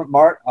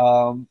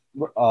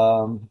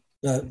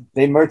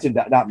they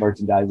not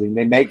merchandising.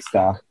 They make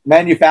stuff,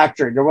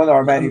 manufacturing. They're one of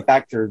our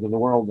manufacturers in the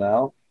world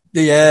now.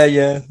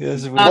 Yeah.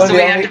 So we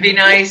have to be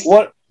nice.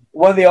 One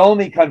of the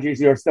only countries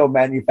who are still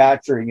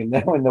manufacturing in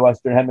the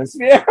Western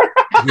Hemisphere.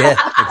 Yeah,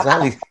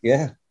 exactly.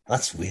 Yeah,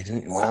 that's weird,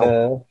 isn't it?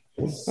 Wow.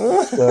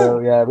 So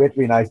yeah, we have to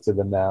be nice to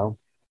them now.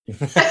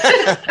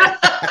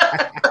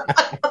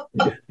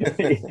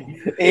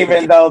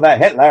 Even though that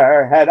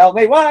Hitler had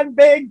only one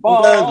big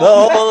ball. Come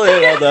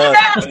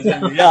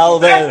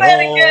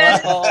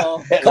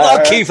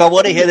on, Keith, I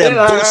want to hear them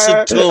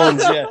dulcet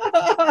tones. Yeah.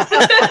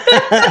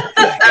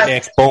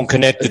 Next bone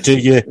connected to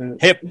your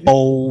hip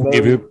bone.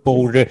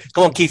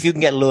 Come on, Keith, you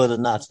can get lower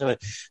than that.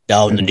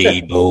 Down the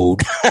knee bone.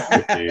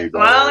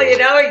 Well, you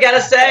got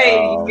to say,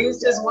 he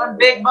used his one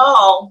big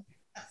ball.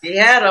 He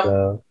had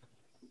him.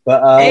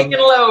 Taking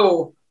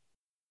low.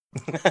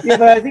 Yeah,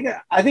 but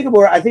I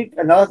think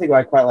another thing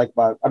I quite like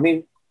about,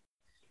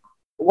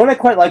 what I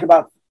quite like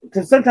about,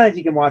 because sometimes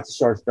you can watch a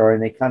short story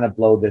and they kind of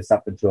blow this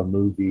up into a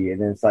movie,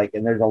 and it's like,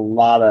 and there's a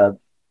lot of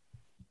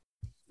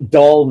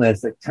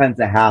dullness that tends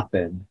to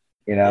happen,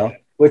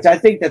 which I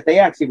think that they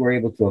actually were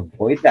able to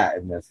avoid that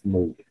in this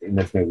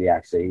movie.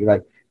 Actually,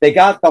 like they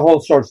got the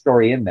whole short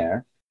story in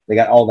there, they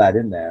got all that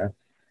in there.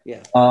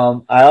 Yeah.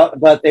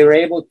 But they were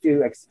able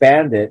to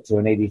expand it to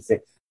an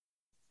 86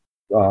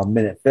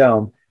 minute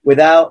film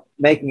without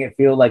making it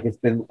feel like it's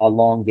been a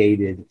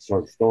elongated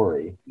short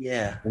story.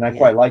 Yeah. And I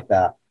quite like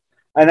that.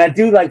 And I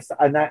do like,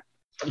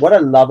 what I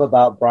love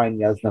about Brian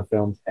Yuzna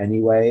films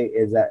anyway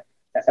is that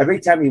every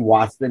time you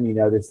watch them, you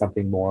notice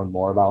something more and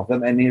more about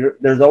them. And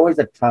there's always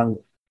a tongue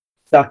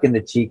stuck in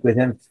the cheek with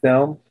him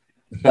film.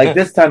 Like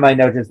this time I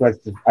noticed what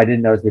I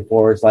didn't notice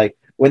before. It's like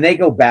when they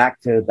go back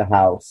to the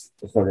house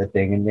sort of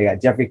thing, and they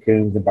got Jeffrey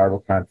Combs and Barbara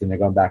Crampton, they're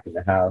going back to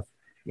the house.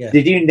 Yeah.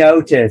 Did you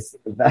notice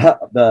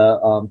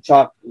the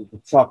chalk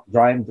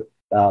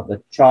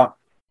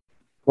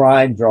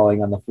crime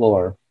drawing on the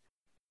floor?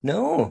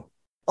 No.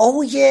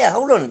 Oh yeah,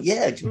 hold on.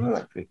 Yeah, do you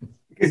remember that?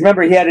 Because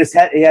remember, he had his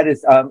head. He had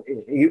his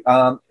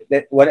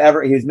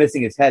whatever. He was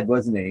missing his head,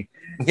 wasn't he?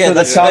 Yeah, so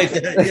that's right.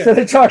 Yeah. So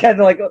the chalk had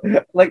like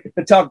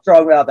the chalk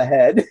drawing without the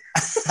head.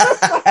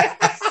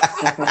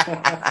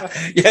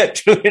 Yeah,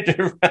 drew it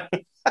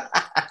around.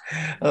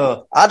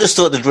 Oh, I just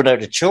thought they'd run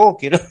out of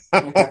chalk,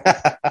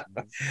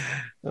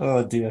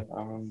 Oh dear.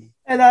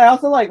 And I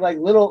also like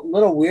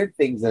little weird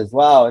things as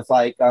well. It's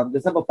like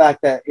the simple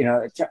fact that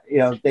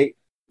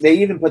they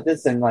even put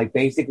this in, like,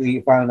 basically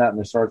you found out in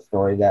the short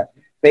story that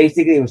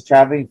basically it was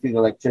traveling through the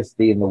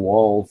electricity in the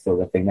walls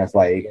sort of thing. That's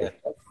why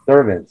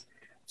servants.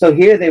 So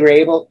here they were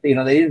able, they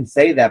didn't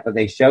say that, but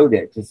they showed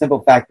it. The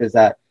simple fact is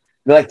that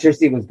the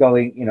electricity was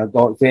going,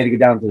 so they had to go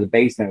down to the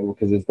basement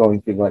because it was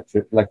going through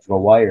the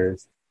electrical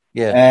wires.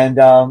 Yeah. And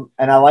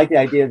I like the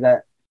idea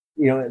that,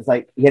 it's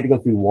like you had to go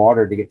through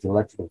water to get to the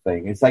electrical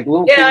thing. It's like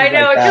little things I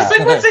know. like that. It's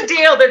like, what's the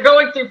deal? They're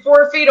going through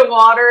 4 feet of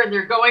water and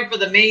they're going for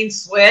the main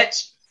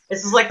switch.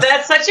 It's just like,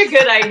 that's such a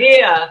good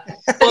idea.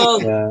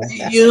 Well,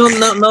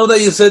 now that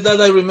you said that,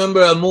 I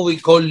remember a movie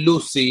called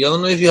Lucy. I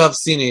don't know if you have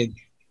seen it.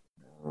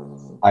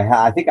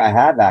 I think I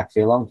have,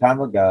 actually, a long time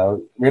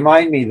ago.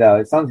 Remind me, though.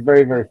 It sounds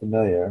very, very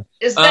familiar.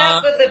 Is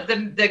that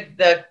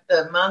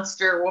the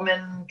monster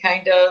woman,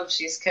 kind of?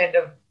 She's kind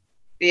of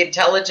the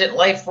intelligent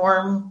life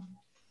form?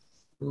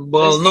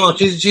 Well, no,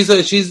 she's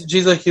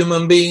a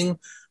human being,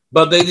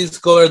 but they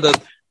discover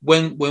that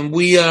when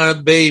we are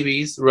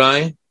babies,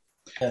 right?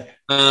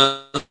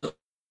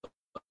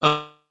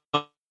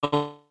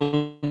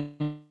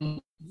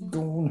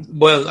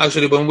 Well,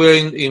 actually, when we're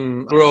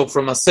in grow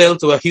from a cell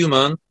to a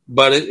human,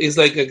 but it's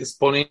like an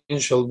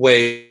exponential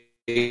way.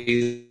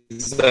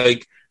 It's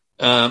like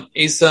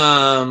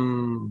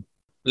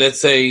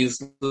let's say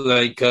it's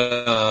like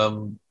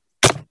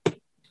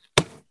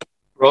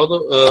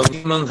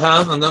human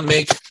have, and that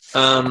make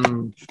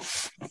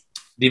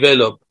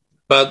develop,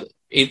 but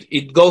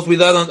it goes with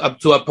that up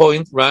to a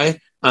point, right?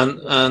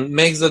 And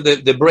makes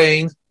the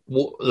brain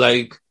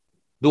like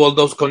do all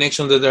those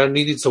connections that are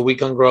needed so we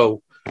can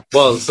grow.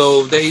 Well,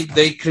 so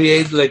they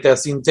create like a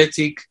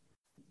synthetic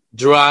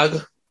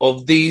drug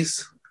of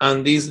this,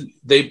 and this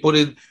they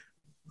created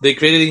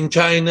it in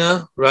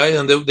China, right?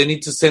 And they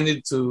need to send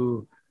it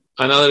to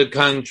another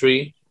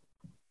country.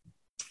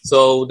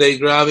 So they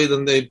grab it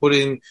and they put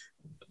it in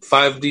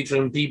 5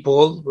 different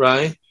people,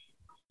 right?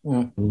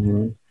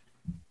 Mm-hmm.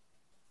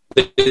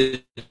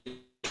 They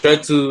try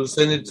to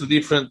send it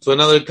to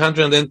another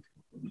country, and then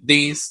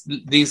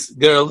this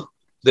girl,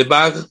 the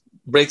bag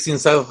breaks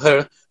inside of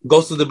her,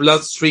 goes to the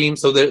bloodstream,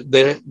 so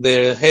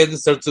their head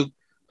starts to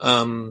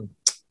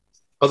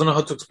I don't know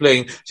how to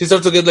explain. She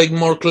starts to get like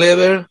more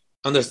clever,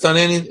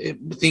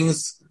 understanding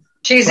things.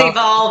 She's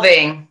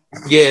evolving.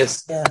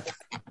 Yes. Yeah.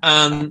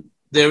 And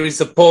there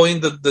is a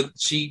point that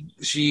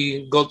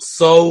she got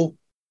so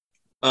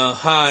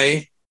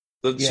high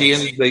that she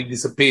ended like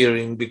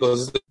disappearing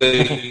because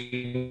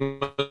they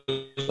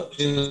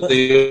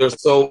are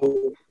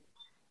so.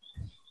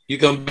 You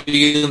can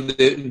be in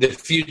the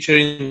future,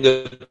 in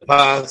the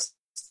past.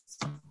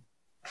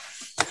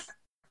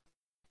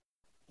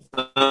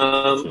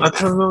 I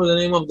can't remember the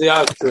name of the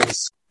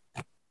actress.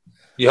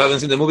 You haven't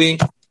seen the movie?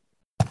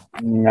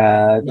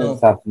 Nah, it doesn't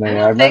sound familiar.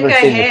 I don't think remember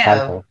I seeing the have.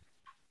 title.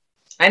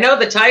 I know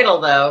the title,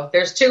 though.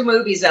 There's 2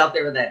 movies out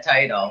there with that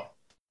title.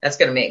 That's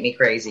going to make me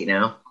crazy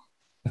now.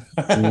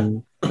 I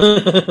mean,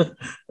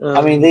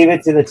 leave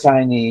it to the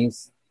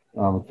Chinese.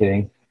 Oh, I'm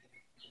kidding.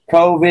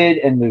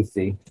 COVID and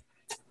Lucy.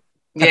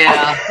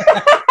 Yeah.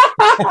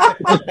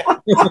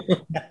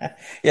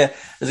 Yeah,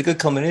 it's a good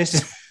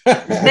combination.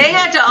 They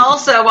had to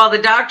also, while the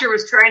doctor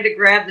was trying to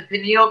grab the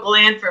pineal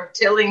gland from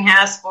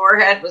Tillinghast's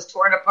forehead, was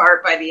torn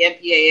apart by the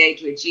MPAA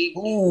to achieve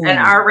an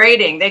R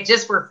rating. They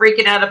just were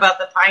freaking out about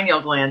the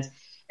pineal glands.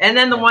 And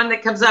then the one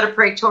that comes out of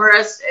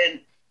Praetorius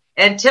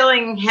and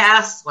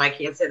Tillinghast, well, I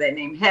can't say that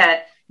name,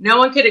 head, no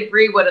one could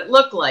agree what it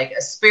looked like.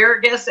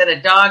 Asparagus and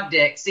a dog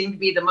dick seemed to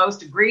be the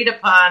most agreed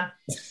upon,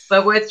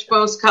 but which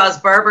both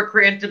caused Barbara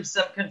Crampton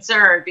some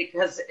concern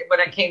because when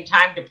it came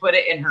time to put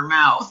it in her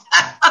mouth.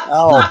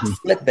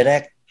 Flip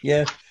it,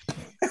 yeah.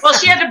 Well,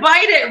 she had to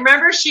bite it.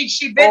 Remember, she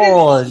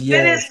bit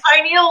his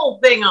pineal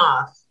thing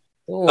off.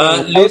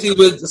 Lucy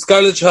with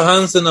Scarlett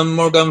Johansson and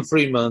Morgan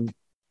Freeman.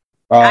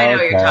 Oh, I know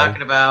what you're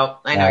talking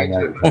about. I know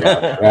you're talking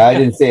about. Yeah, I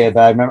didn't see it,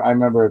 but I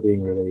remember it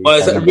being really. Well,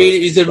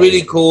 it's a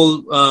really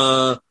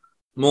cool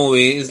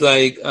movie. It's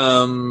like,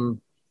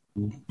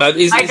 but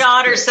my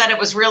daughter said it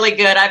was really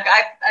good. I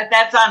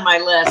that's on my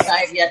list. I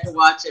have yet to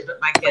watch it, but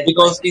my kids.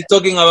 Because he's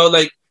talking about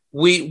like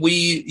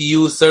we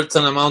use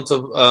certain amount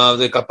of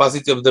the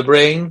capacity of the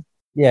brain.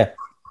 Yeah.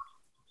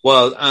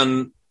 Well,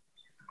 and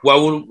what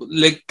would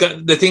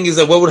the thing is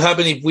that what would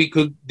happen if we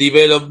could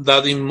develop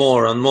that in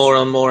more and more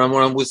and more and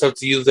more, and we start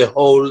to use the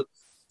whole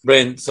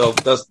brain? So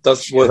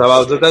that's what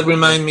about that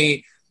remind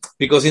me,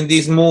 because in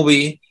this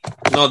movie,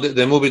 not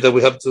the movie that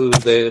we have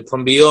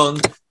from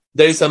Beyond,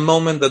 there is a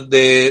moment that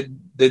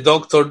the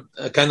doctor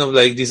kind of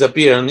like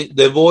disappears, and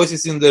the voice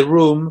is in the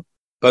room,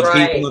 but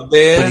he's not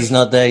there. But he's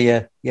not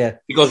there, yeah.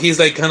 Because he's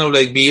like kind of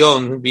like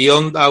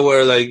beyond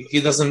our, like, he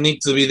doesn't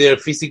need to be there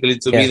physically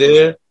to be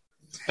there.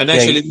 And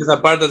actually, there's a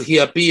part that he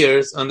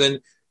appears, and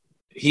then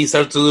he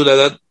starts to do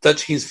that,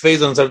 touch his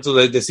face and start to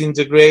like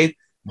disintegrate.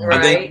 Right.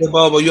 And then he says,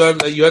 "Oh, but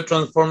you are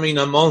transforming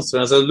a monster."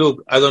 And I said,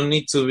 "Look, I don't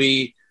need to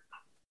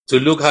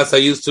look as I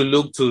used to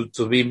look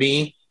to be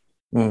me."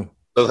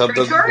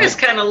 Pretorius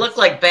kind of looked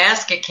like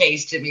Basket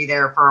Case to me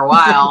there for a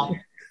while,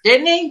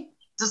 didn't he?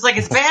 Just like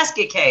his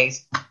Basket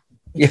Case.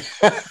 Yeah.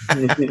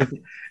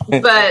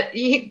 But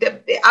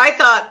I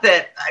thought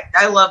that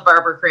I love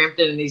Barbara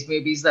Crampton in these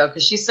movies though,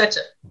 because she's such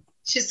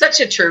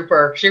a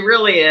trooper. She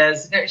really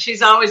is.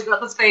 She's always,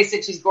 let's face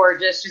it, she's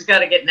gorgeous. She's got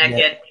to get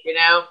naked, you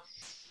know?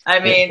 I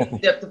mean,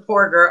 the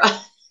poor girl,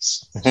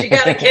 she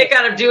got a kick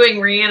out of doing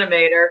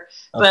Reanimator,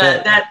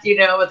 but that, you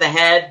know, with the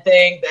head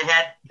thing,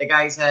 the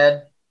guy's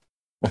head,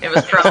 it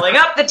was crawling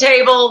up the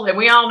table, and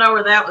we all know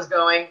where that was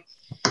going.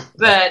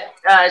 But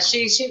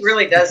she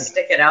really does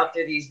stick it out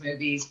through these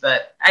movies.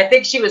 But I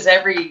think she was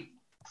every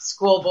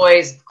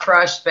schoolboy's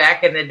crush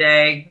back in the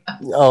day.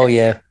 Oh,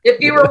 yeah.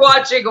 If you were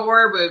watching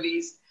horror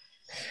movies.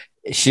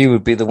 She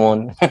would be the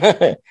one.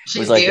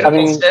 She's like,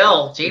 beautiful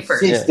still.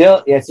 Jeepers.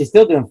 She's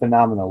still doing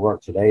phenomenal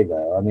work today,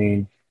 though. I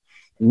mean,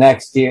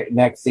 next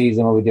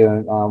season we'll be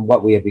doing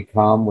What We Have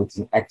Become, which is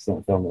an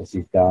excellent film that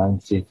she's done.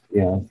 She's,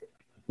 you know,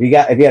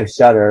 if you have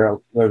Shudder,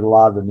 there's a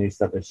lot of the new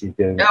stuff that she's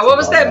doing. Now, what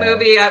was that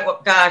movie?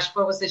 What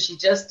was it she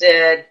just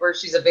did where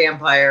she's a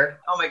vampire?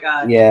 Oh my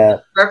God.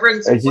 Yeah.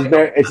 Reference. She's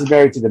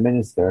married to the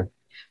minister.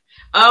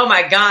 Oh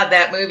my God,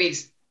 that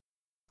movie's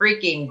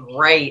freaking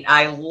great.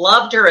 I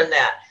loved her in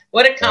that.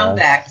 What a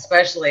comeback,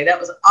 especially. That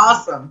was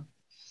awesome.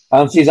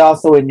 She's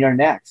also in Your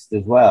Next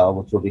as well,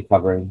 which we'll be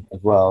covering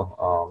as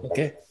well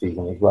next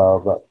season as well.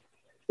 But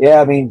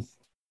yeah, I mean,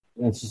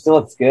 and she still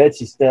looks good.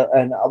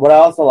 And what I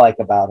also like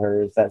about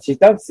her is that she's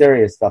done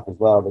serious stuff as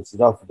well, but she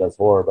also does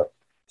horror. But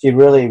she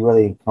really,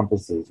 really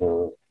encompasses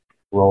her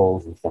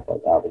roles and stuff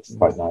like that, which is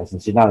quite nice.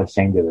 And she's not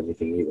ashamed of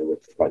anything either,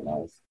 which is quite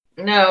nice.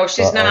 No,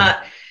 she's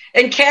not.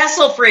 And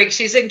Castle Freak,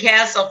 she's in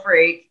Castle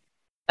Freak.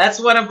 That's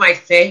one of my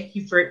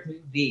favorite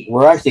movies.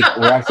 We're actually.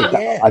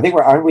 I think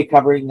aren't we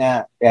covering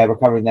that? Yeah, we're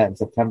covering that in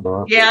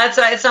September. Yeah,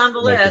 it's on the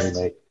list.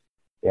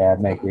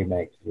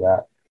 Remake.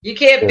 Yeah. You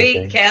can't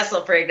beat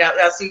Castle Freak. Now,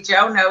 see,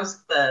 Joe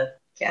knows the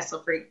Castle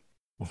Freak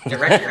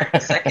director. The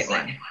second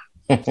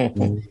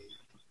one.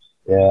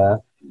 Yeah.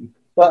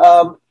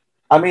 But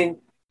I mean,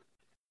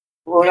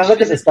 when I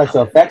look at the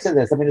special effects of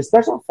this, I mean, the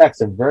special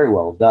effects are very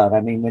well done.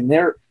 I mean, when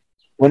they're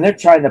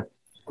trying to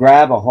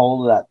grab a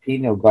hold of that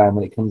pineal gland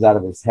when it comes out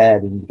of his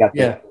head, and you got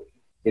the,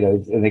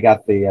 and they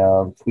got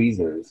the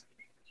tweezers.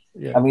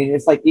 Yeah. I mean,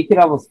 it's like you can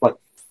almost like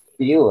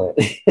feel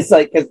it. It's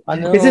like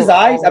because his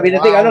eyes. I mean,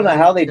 I don't know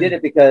how they did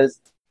it because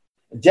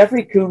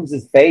Jeffrey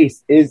Combs'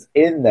 face is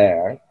in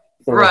there.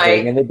 Sort of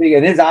thing.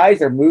 And his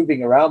eyes are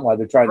moving around while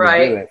they're trying to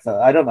do it. So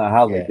I don't know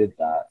how they did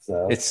that.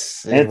 So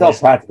it's all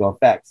practical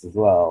effects as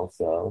well.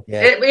 So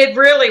it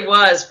really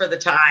was for the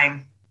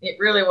time. It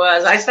really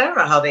was. I don't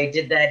know how they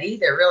did that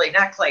either. Really,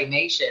 not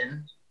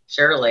claymation.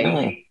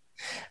 Surely,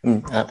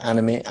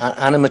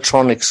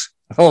 animatronics.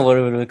 Oh, what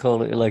do we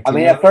call it? Like, I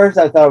mean, at first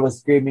I thought it was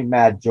Screaming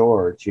Mad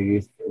George,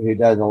 who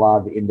does a lot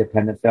of the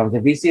independent films.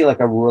 If you see like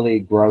a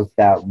really grossed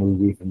out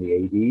movie from the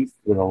 '80s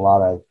with a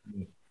lot of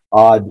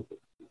odd,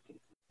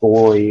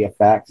 gory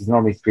effects, it's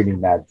normally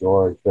Screaming Mad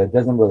George, but it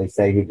doesn't really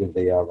say who did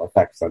the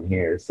effects on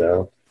here.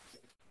 So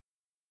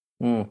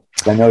I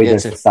know he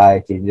does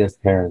Society and he does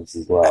Parents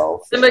as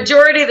well. The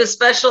majority of the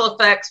special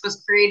effects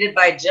was created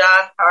by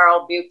John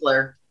Carl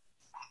Buechler.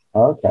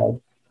 Okay.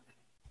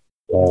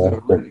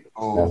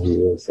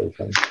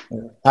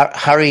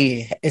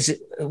 Harry, is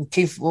it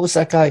Keith? What was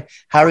that guy?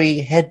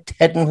 Harry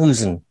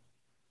Heddenhusen.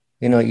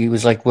 You know, he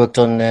was like worked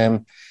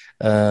on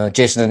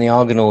Jason and the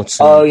Argonauts.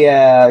 And,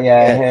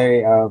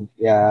 Harry.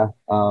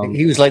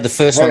 He was like the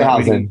first Harry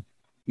one.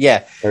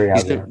 Harryhausen.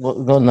 He's the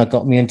one that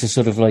got me into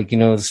sort of like, you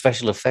know, the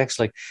special effects.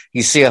 Like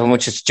you see how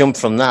much it's jumped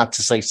from that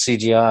to like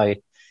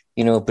CGI,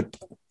 you know. But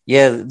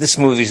yeah, this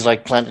movie's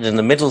like planted in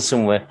the middle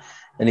somewhere.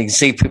 And you can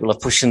see people are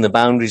pushing the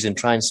boundaries and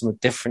trying something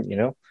different, you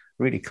know?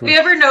 Really cool. Have you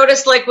ever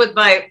noticed, like with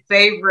my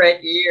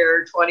favorite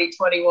year,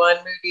 2021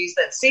 movies,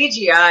 that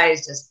CGI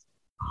is just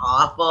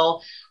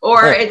awful?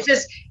 Or it's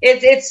just,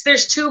 it's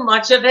there's too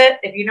much of it,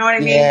 if you know what I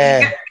mean?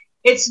 Yeah.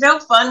 It's no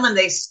fun when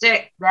they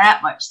stick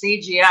that much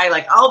CGI.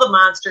 Like all the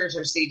monsters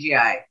are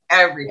CGI,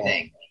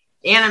 everything.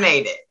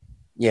 Animated.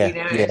 Yeah, you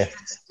know,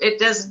 it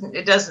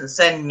doesn't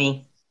send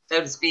me, so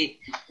to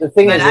speak. The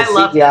thing is, I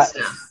love this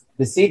stuff.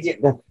 The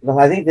CGI,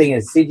 I think the thing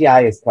is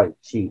CGI is quite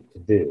cheap to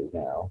do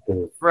now.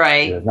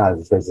 Right. It's not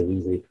as expensive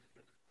easily.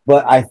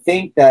 But I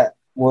think that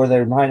where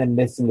they're kind of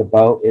missing the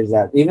boat is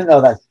that even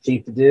though that's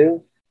cheap to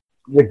do,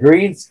 the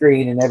green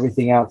screen and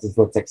everything else is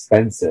what's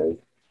expensive.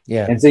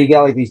 Yeah. And so you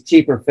got like these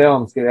cheaper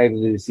films that are able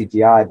to do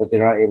CGI, but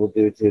they're not able to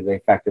do it to the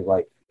effect of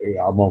like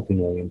a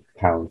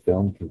multi-million-pound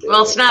film can do.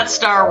 Well, it's not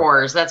Star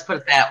Wars. Let's put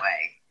it that way.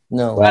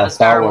 No, well,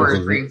 Star Wars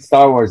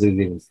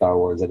isn't even Star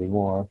Wars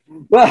anymore.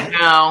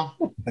 No.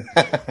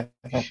 But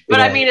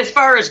I mean, as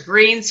far as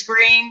green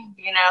screen,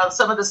 you know,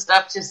 some of the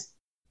stuff just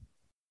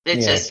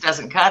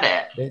doesn't cut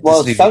it.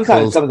 Well,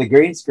 sometimes some of the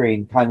green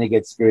screen kind of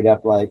gets screwed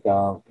up, like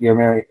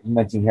you're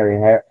mentioning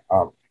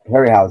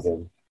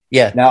Harryhausen.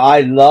 Yeah. Now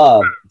I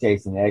love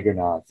Jason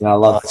Eggernauts and I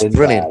love Sinbad.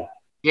 Brilliant.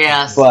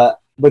 Yes. But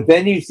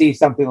then you see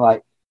something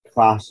like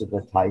Clash of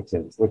the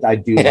Titans, which I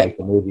do like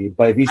the movie,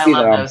 but if you see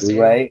that on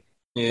Blu-ray.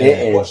 Yeah,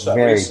 it is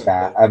very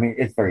bad. I mean,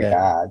 it's very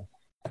bad.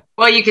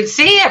 Well, you can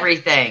see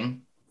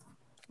everything.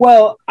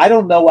 Well, I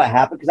don't know what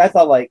happened because I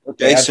thought like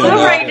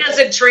Blu-ray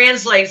doesn't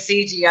translate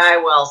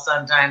CGI well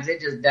sometimes. It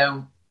just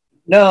don't.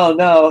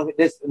 No.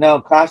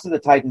 Clash of the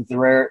Titans, the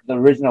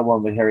original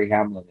one with Harry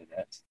Hamlin in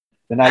it.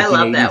 The 1980s I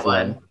love that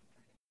one.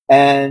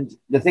 And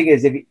the thing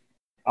is,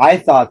 I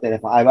thought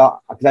that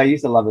because I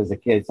used to love it as a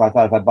kid, so I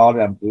thought if I bought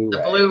it on Blu-ray,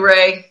 the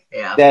Blu-ray,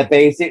 yeah, that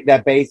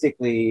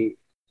basically.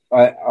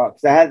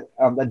 Because I had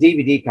a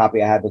DVD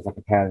copy I had was like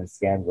a pan and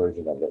scan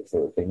version of it,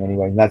 sort of thing.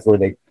 Anyway, and that's where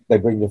they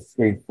bring the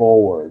screen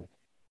forward.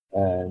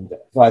 And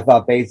so I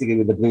thought basically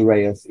with the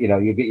Blu-ray is, you know,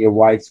 you get your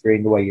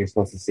widescreen the way you're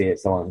supposed to see it,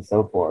 so on and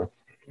so forth.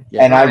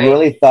 Yeah, and I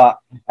really thought,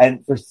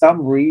 and for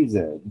some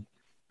reason,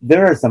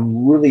 there is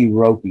some really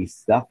ropey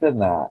stuff in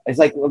that. It's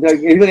like,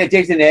 if you look at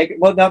Jason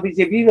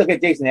if you look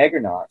at Jason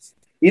Eggernauts,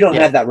 you don't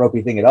have that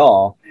ropey thing at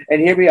all.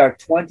 And here we are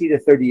 20 to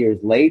 30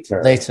 years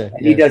later. And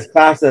he does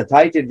Clash of the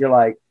Titans, you're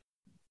like,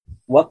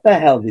 what the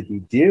hell did he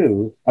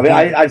do? I mean,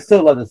 I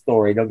still love the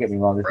story. Don't get me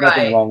wrong. There's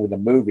nothing wrong with the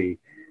movie,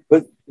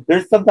 but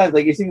there's sometimes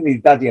like you're seeing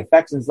these dodgy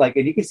effects, and it's like,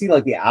 and you can see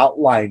like the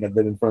outline of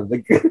them in front of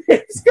the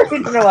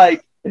screen. And you're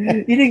like,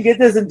 you didn't get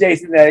this in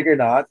Jason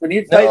Eggernauts. When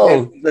you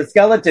type the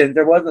skeletons,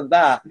 there wasn't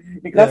that.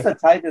 Because the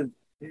Titans,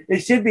 it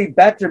should be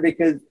better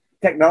because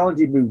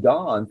technology moved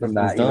on from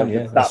that.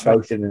 Stop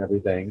motion and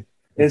everything,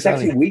 and it's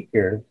actually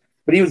weaker.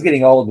 But he was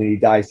getting old, and he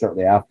died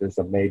shortly after.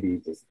 So maybe he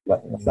just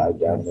let him aside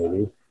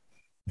down.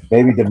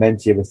 Maybe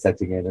dementia was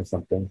setting in or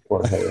something.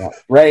 Poor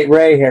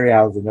Ray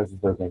Harryhausen. That's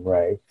his first name,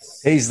 Ray.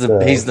 He's the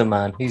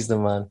man. He's the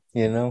man.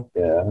 You know.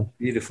 Yeah.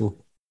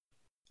 Beautiful.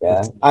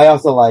 Yeah. I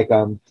also like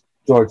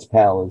George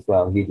Pell as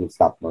well. He did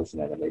stop motion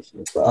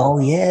animation as well. Oh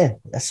yeah,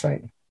 that's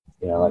right.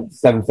 You know, like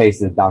Seven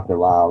Faces of Dr.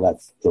 Lau.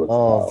 That's George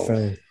Pell.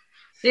 Friend.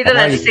 You know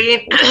that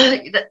scene?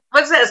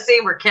 What's that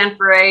scene where Ken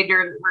Parade,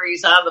 where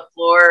he's on the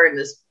floor in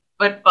this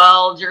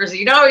football jersey?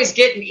 You know he's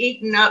getting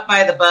eaten up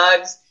by the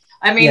bugs.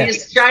 I mean,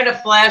 he's trying to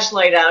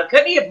flashlight out.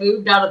 Couldn't he have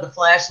moved out of the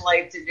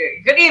flashlight to do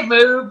it? Couldn't he have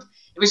moved?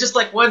 It was just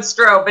like one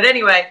strobe. But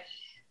anyway,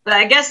 but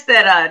I guess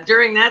that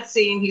during that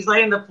scene, he's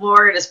laying on the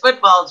floor in his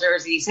football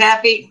jersey. He's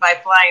half eaten by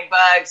flying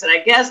bugs. And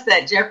I guess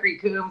that Jeffrey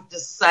Combs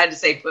just decided to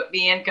say, "Put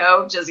me in,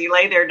 coach," as he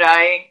lay there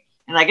dying.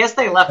 And I guess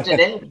they left it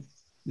in.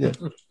 Yeah.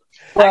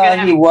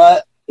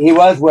 Well, he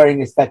was wearing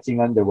his fetching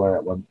underwear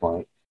at one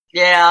point.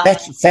 Yeah.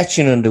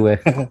 Fetching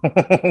underwear.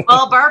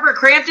 Well, Barbara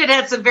Crampton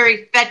had some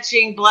very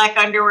fetching black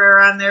underwear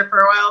on there for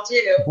a while,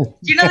 too. Do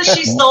you know that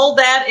she sold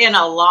that in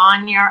a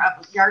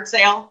yard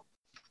sale?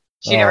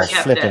 She never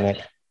kept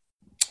it.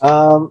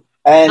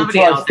 And to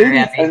our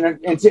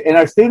students, and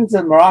our students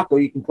in Morocco,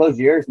 you can close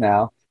your ears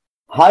now.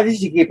 How did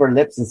she keep her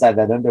lips inside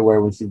that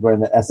underwear when she's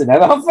wearing the S&M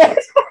outfit?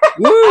 I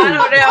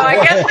don't know.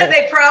 I guess that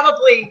they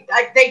probably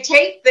they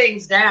tape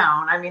things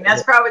down. I mean,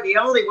 that's probably the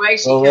only way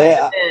she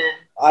kept it in.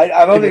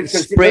 I'm only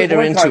sprayed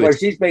her into it. Where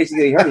she's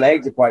basically, her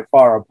legs are quite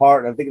far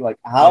apart. I'm thinking, like,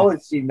 how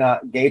is she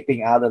not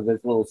gaping out of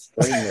this little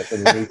string that's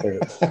underneath her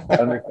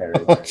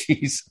undercarriage? Oh,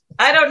 jeez.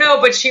 I don't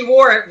know, but she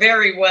wore it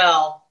very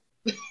well.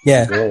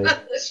 Yeah,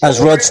 as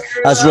Rod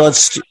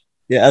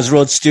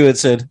Stewart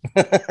said.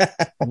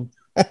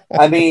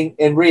 I mean,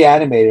 in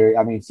Reanimator,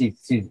 I mean,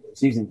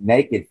 she's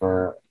naked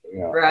for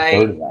a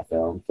third of that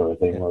film, sort of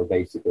thing. Where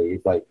basically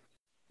it's like,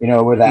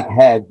 where that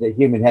head, the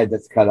human head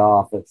that's cut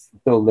off, that's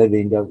still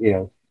living,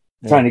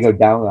 trying to go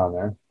down on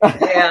her.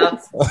 Yeah.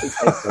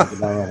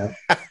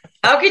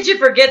 How could you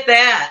forget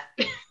that?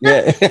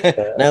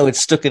 Yeah. Now it's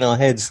stuck in our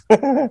heads.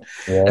 Literally.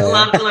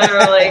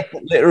 Literally.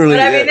 But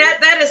I mean,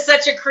 that is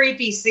such a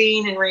creepy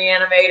scene in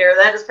Reanimator.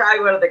 That is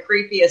probably one of the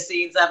creepiest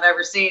scenes I've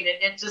ever seen. And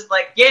it's just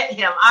like, get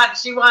him.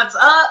 She wants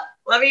up.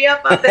 Let me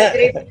up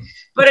that.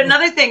 But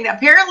another thing,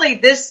 apparently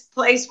this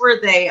place where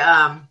they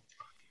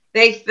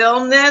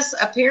filmed this,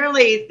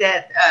 apparently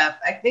that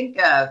I think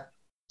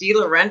De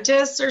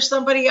Laurentiis or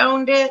somebody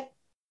owned it.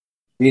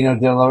 Dino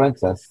De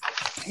Laurentiis.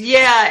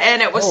 Yeah,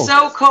 and it was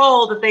so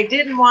cold that they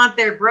didn't want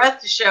their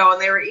breath to show, and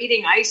they were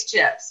eating ice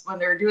chips when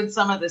they were doing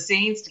some of the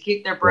scenes to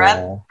keep their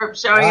breath from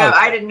showing up.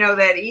 I didn't know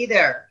that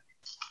either.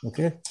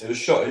 Okay. It was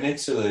shot in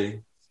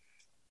Italy.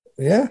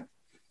 Yeah.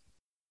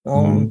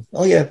 Oh,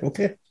 yeah,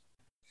 okay.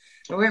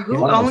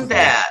 Who owned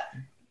that?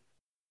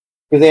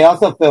 Because they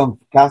also filmed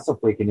Castle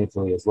Freak in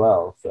Italy as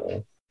well,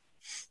 so.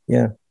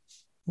 Yeah.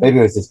 Maybe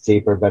it was just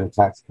cheaper, better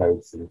tax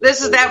codes.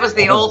 That was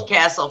the old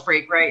Castle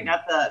Freak, right?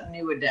 Not the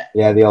new edition.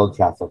 Yeah, the old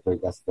Castle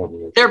Freak. That's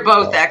the They're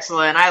both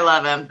excellent. I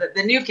love them.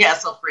 The new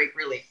Castle Freak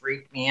really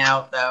freaked me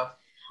out, though.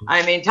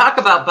 I mean, talk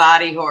about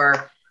body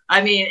horror.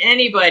 I mean,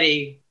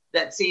 anybody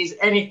that sees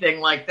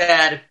anything like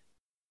that,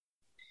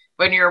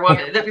 when you're a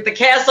woman, the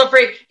Castle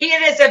Freak, he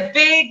is a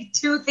big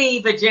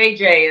toothy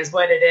vajayjay is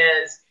what it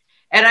is.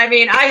 And I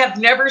mean, I have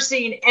never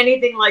seen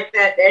anything like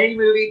that in any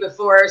movie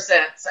before or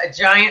since. A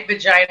giant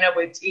vagina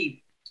with teeth.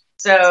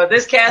 So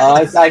this Castle.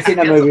 I've seen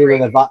a movie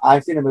with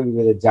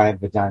a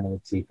giant vagina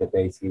with teeth that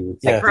basically.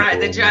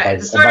 Right,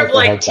 it's sort of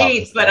like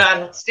teeth, but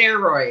on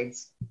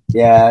steroids.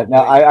 Yeah,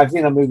 no, I've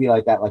seen a movie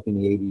like that, like in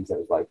the 80s. That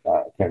was like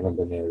that. I can't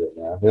remember the name of it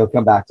now. It'll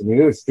come back to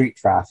me. It was Street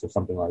Trash or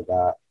something like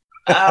that.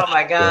 Oh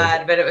my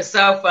God! But it was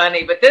so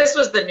funny. But this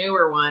was the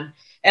newer one,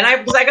 and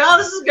I was like, "Oh,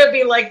 this is gonna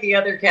be like the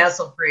other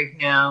Castle Freak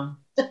now."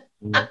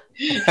 I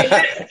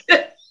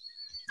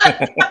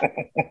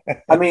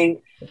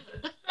mean,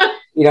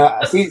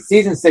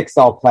 season 6 is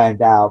all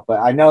planned out,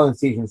 but I know in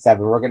season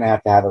 7 we're going to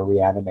have a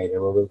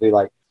Reanimator where we'll do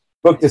like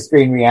book the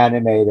screen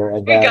Reanimator,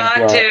 and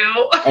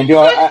then do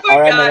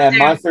our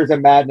Monsters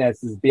and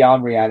Madness is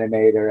Beyond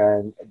Reanimator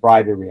and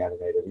Bride of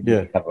Reanimator. We need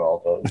to cover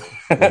all those.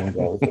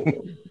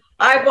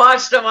 I've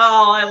watched them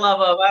all. I love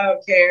them. I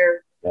don't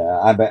care. Yeah,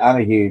 I'm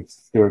a huge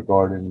Stuart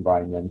Gordon and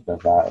Brian Winston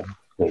fan.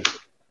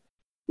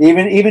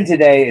 Even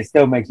today, it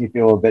still makes me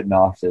feel a bit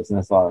nauseous, and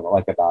that's what I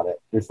like about it.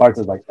 There's parts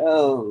of like,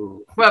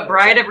 what,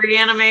 Bride of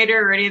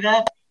Reanimator or any of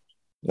that?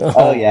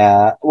 Oh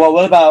yeah. Well,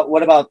 what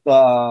about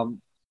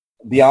Beyond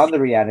the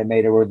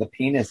Reanimator, where the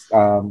penis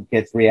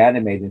gets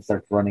reanimated and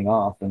starts running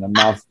off, and the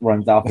mouse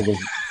runs off of his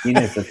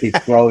penis that keeps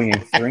growing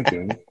and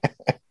shrinking.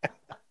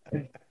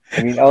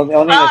 I mean, only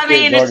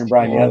Gordon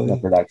Bryan has the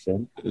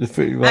production. I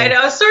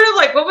know. It's sort of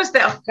like, what was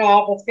that? Oh,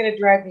 God, that's going to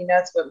drive me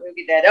nuts. What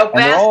movie that? Oh,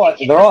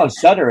 they're all on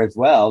Shudder as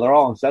well. They're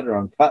all on Shudder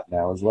Uncut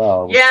now as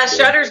well. Yeah,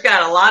 Shudder's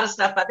got a lot of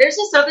stuff. But there's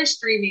this other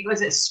streaming.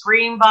 Was it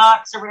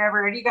Screambox or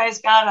whatever? Have you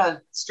guys got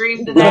a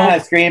stream to that? We don't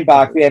have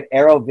Screambox. We have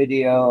Arrow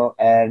Video,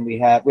 and we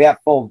have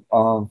Full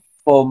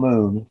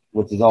Moon,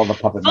 which is all the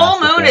puppet. Full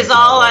Moon is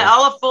all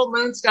of Full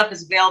Moon stuff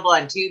is available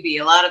on Tubi.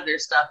 A lot of their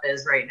stuff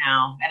is right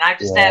now, and I'm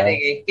just having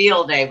a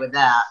field day with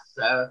that.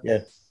 So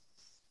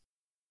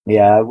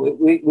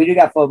we do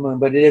got Full Moon,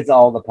 but it is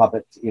all the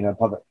puppet.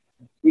 Puppet.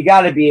 You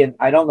got to be in.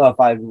 I don't know if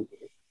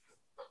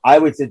I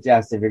would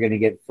suggest if you're going to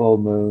get Full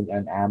Moon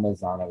and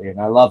Amazon over here,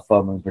 and I love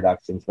Full Moon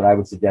Productions, but I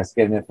would suggest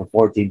getting it for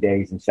 14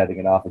 days and shutting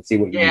it off and see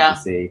what you need to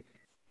see,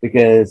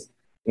 because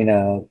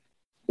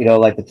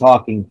like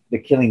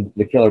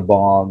the killer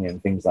bong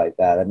and things like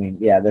that. I mean,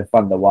 they're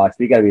fun to watch,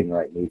 but you got to be in the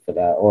right mood for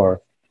that.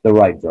 Or the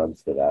right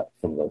drugs for that.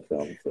 Some of those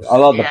films. I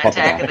love the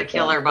Attack of the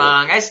Killer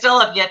Bong. I still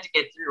have yet to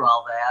get through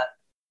all that.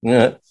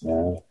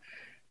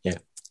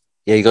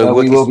 Yeah, you got to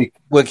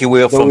work your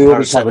way up from we will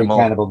be covering paracetamol.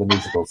 Cannibal the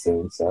Musical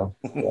soon, so.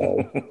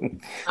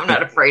 I'm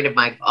not afraid of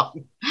my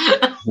phone.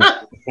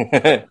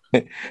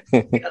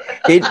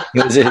 in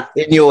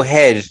your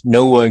head,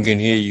 no one can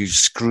hear you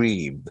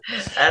scream.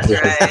 That's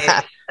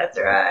right. That's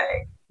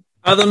right.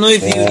 I don't know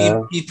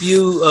if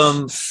you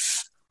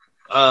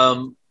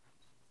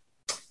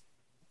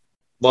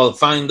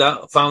found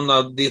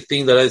out this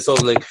thing that I saw,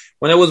 like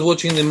when I was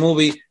watching the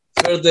movie,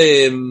 first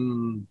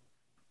the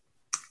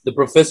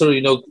professor,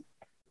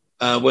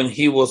 when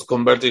he was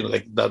converting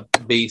like that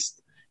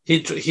beast,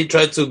 he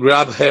tried to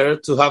grab her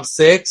to have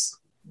sex,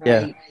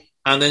 Yeah,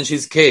 and then she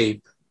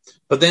escaped.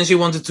 But then she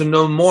wanted to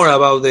know more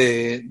about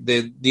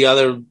the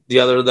other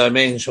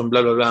dimension,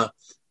 blah blah blah.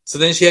 So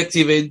then she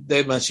activated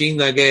the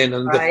machine again,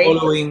 and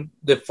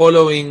the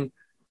following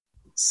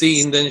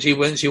scene, then she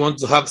wanted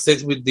to have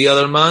sex with the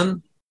other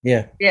man.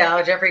 Yeah.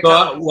 Jeffrey.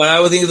 So what I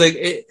would think is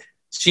like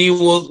she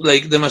was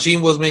like the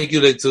machine was making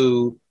you like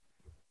to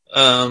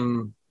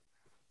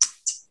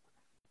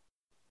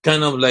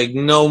kind of like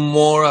know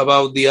more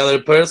about the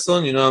other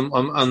person,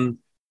 and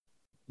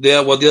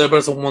what the other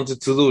person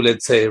wanted to do,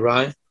 let's say,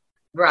 right?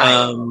 Right.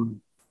 I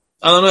don't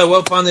know.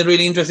 I found it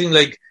really interesting.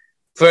 Like,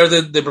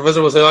 further, the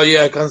professor was like, "Oh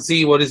yeah, I can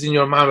see what is in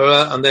your mind,"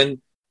 blah, blah, and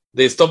then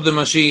they stopped the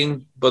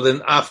machine. But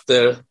then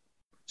after,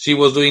 she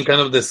was doing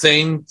kind of the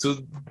same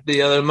to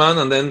the other man,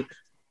 and then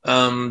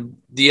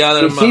the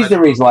other man. She's the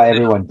reason why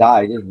everyone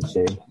died, isn't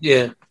she?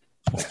 Yeah.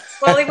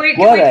 Well, we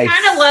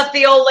kind of left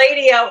the old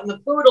lady out in the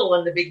poodle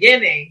in the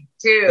beginning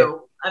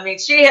too. I mean,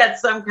 she had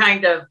some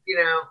kind of,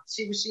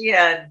 she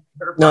had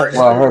her.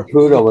 Well, her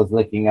poodle was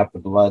licking up the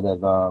blood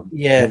of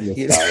Yeah.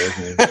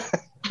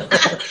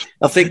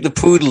 I think the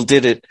poodle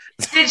did it.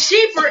 Did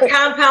she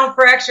compound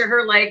fracture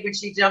her leg when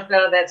she jumped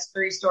out of that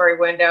 3-story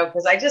window?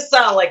 Because I just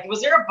saw, like,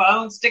 was there a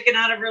bone sticking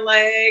out of her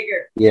leg?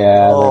 Or?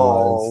 Yeah, there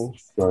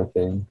was sort of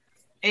thing.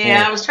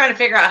 Yeah, I was trying to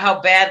figure out how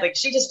bad. Like,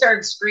 she just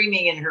started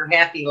screaming in her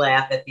happy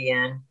laugh at the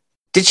end.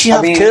 Did she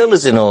have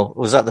curlers in, or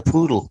was that the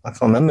poodle? I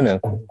can't remember now.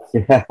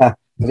 Yeah, I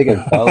think it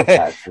was both,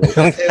 actually.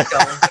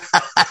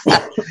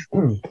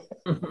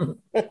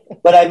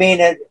 But I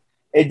mean, it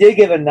did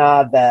give a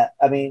nod that,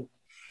 I mean,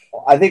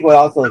 I think what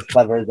also is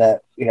clever is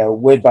that,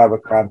 with Barbara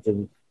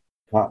Compton's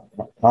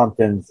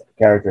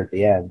character at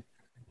the end,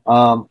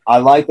 I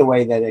like the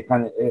way that it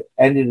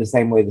ended the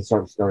same way the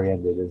short story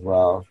ended as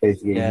well.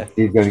 Basically,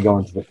 she's going to go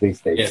into the police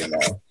station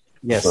now.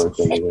 Yes. Sort of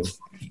thing.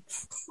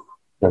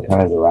 So it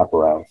kind of a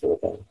wraparound sort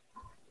of thing.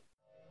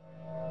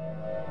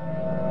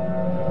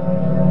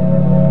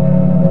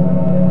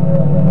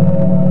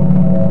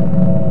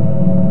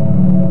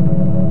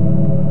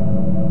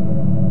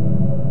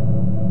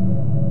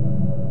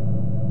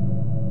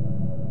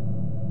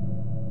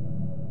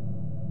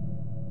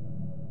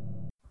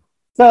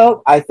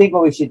 So I think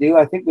what we should do,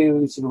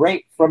 we should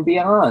rate From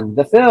Beyond,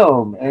 the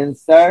film. And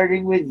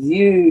starting with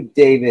you,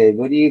 David,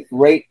 what do you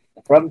rate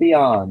From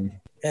Beyond?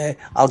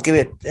 I'll give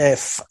it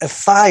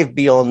 5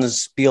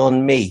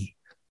 beyond me.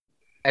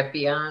 At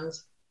Beyond?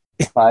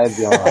 5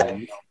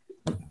 beyond.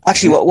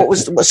 Actually, what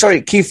was...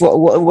 Sorry, Keith,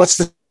 what's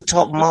the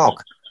top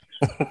mark?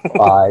 5.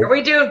 Are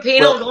we doing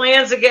penal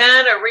glands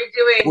again? Are we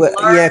doing...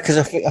 yeah, because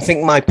I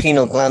think my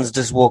penal glands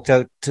just walked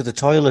out to the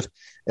toilet.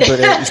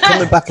 But he's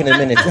coming back in a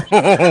minute.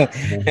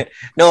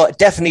 No,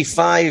 definitely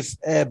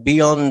 5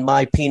 beyond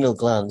my penal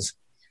glands.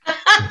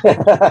 And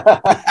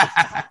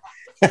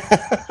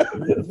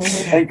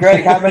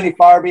Greg, how many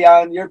far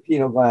beyond your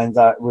penal glands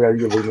were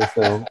you in this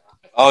film?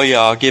 Oh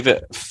yeah, I'll give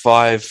it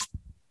 5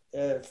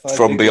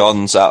 From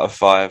Beyonds out of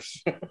 5.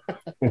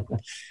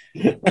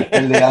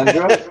 And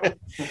Leandro?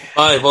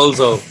 5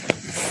 also.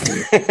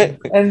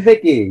 And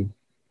Vicky?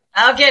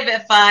 I'll give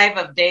it 5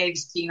 of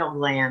Dave's penal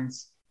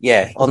glands.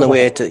 Yeah, on the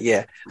way to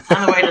the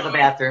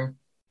bathroom.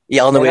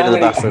 Yeah, on the way to the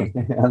bathroom.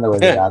 On the way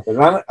to the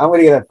bathroom. I'm going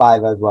to give it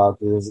 5 as well,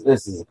 because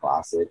this is a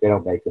classic. They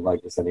don't make them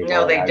like this anymore.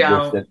 No, they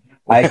don't.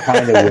 I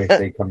kind of wish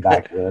they'd come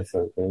back to this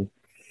sort of thing.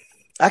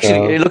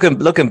 Actually,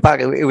 looking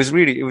back, it was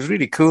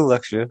really cool.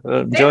 Actually,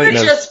 they were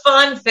just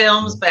fun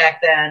films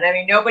back then. I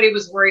mean, nobody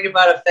was worried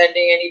about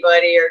offending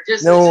anybody, or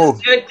just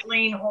good,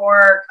 clean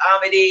horror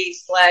comedy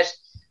 /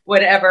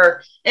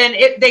 whatever. And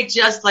they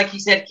just, like you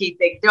said, Keith,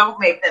 they don't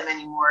make them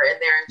anymore, and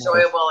they're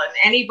enjoyable, and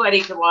anybody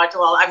can watch.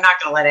 Well, I'm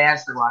not going to let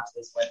Asher watch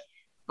this one,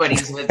 but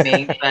he's with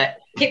me. But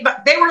they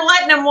were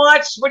letting him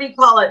watch, what do you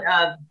call it,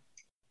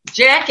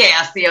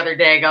 Jackass the other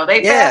day ago.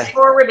 They fast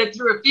forwarded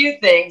through a few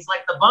things,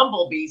 like the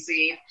Bumblebee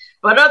scene.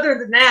 But other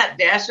than that,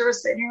 Dasher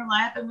was sitting here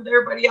laughing with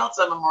everybody else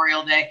on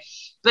Memorial Day.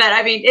 But,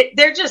 I mean,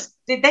 they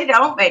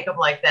don't make them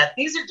like that.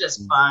 These are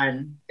just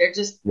fun. They're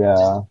just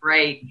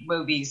great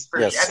movies. I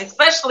mean,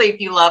 especially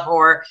if you love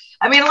horror.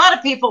 I mean, a lot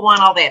of people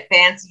want all that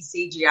fancy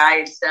CGI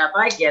and stuff.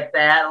 I get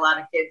that. A lot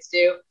of kids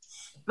do.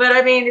 But,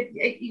 I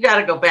mean, you got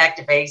to go back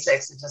to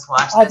basics and just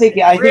watch this.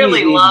 I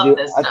really love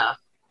this stuff.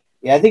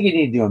 Yeah, I think you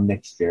need to do a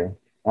mixture.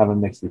 Have a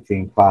mix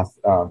between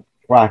classic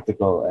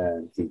practical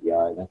and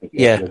CGI. And I think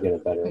you'll get a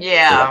better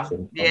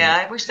production.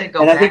 Yeah. I wish they'd go.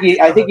 And back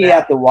I think you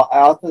have to.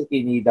 I also think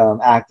you need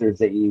actors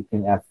that you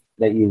can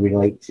that you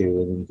relate to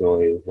and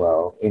enjoy as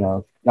well. You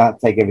know, not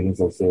take everything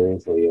so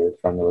seriously or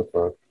trying to look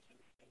for.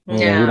 You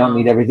know, we don't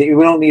need everything.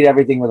 We don't need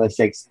everything with a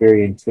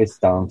Shakespearean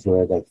twist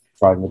onto it that's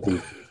trying to be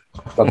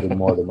something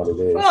more than what it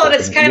is. Well, it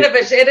is kind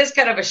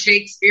of a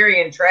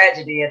Shakespearean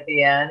tragedy at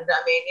the end.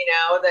 I mean, you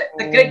know,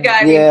 the good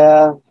guy.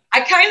 Yeah. I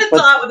kind of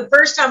thought the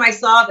first time I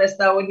saw this,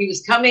 though, when he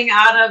was coming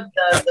out of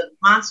the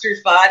monster's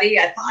body,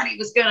 I thought he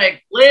was going to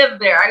live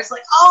there. I was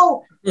like,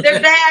 oh, they're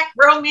back,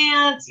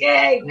 romance,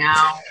 yay! No,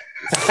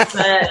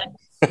 but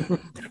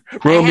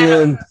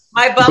my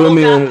bubble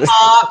got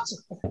popped.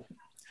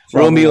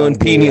 Romeo and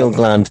pineal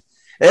gland.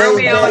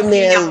 Romeo and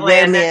pineal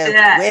gland.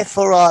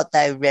 Wherefore art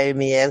thou,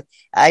 Romeo?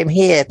 I'm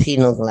here,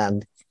 pineal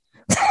gland.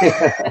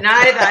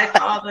 Deny thy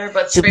father,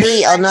 but to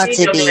be or not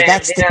to be,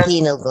 that's the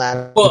pineal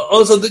gland. Well,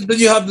 also, then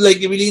you have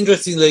like a really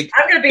interesting, like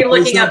I'm going to be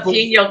looking up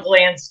pineal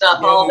gland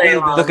stuff all day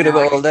long. Looking at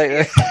it all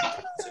day.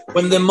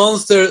 When the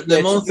monster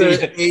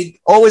ate.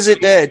 Or is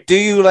it there? Do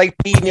you like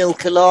pineal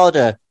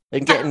colada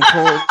and getting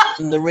caught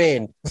in the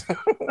rain?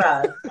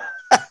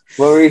 What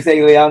were you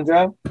saying,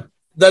 Leandro?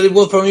 That it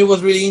was, for me,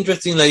 was really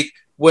interesting. Like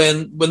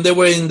when they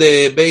were in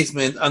the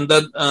basement and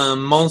that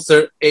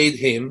monster ate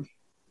him.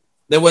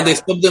 Then when they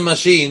stopped the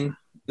machine,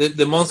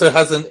 the monster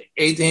hasn't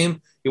ate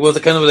him. It was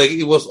kind of like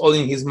it was all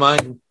in his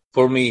mind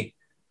for me.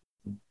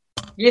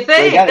 You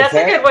think? That's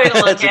a good way to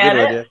look at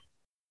it. Idea.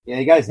 Yeah,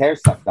 he got his hair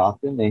sucked off,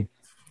 didn't he?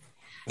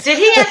 Did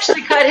he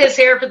actually cut his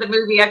hair for the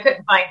movie? I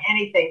couldn't find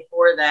anything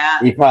for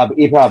that. He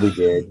probably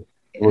did.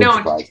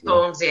 No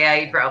films, yeah,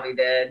 he probably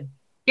did.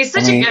 He's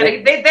such a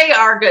good. They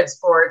are good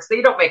sports.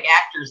 They don't make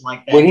actors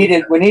like that. When he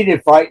did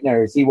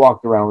Frighteners, he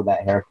walked around with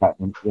that haircut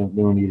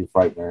when he did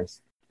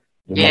Frighteners.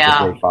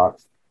 Yeah.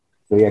 Fox.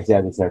 So he actually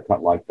had his hair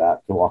cut like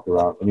that to walk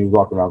around, and he was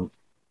walking around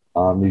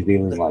New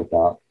Zealand like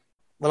that.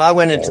 Well, I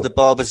went into the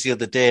barber's the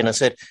other day and I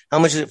said, how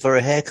much is it for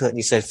a haircut? And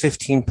he said,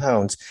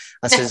 £15.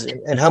 I says,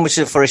 and how much is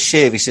it for a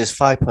shave? He says,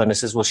 £5. I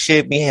says, well,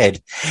 shave me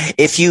head.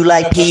 If you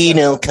like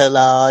pina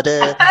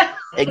colada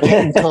and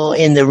getting caught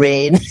in the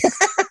rain.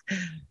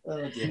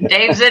 Oh,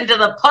 Dave's into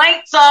the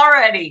pints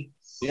already.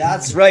 Yeah,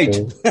 that's right.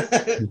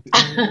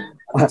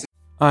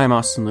 I'm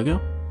Austin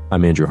Lugo.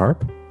 I'm Andrew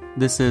Harp.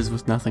 This is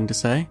With Nothing to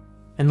Say.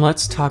 And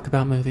let's talk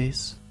about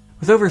movies.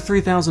 With over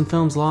 3,000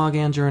 films log,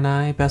 Andrew and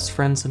I, best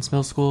friends since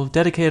middle school, have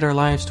dedicated our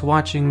lives to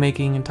watching,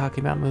 making, and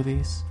talking about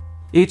movies.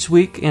 Each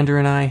week, Andrew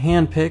and I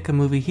handpick a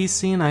movie he's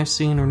seen, I've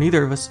seen, or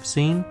neither of us have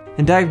seen,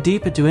 and dive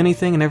deep into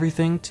anything and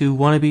everything two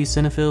wannabe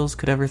cinephiles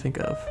could ever think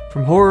of.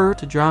 From horror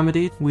to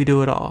dramedy, we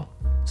do it all.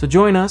 So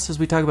join us as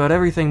we talk about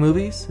everything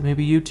movies, and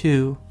maybe you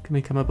too can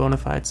become a bona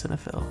fide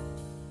cinephile.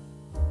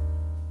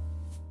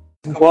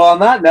 Well, on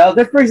that note,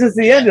 this brings us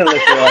to the end of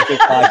this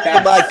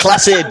podcast. My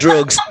Class A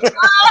drugs.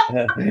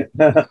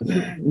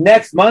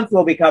 Next month,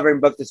 we'll be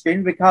covering Book to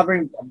Screen. We'll be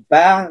covering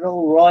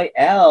Battle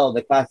Royale,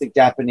 the classic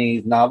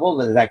Japanese novel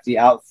that has actually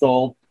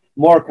outsold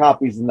more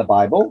copies than the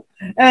Bible.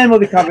 And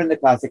we'll be covering the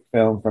classic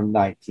film from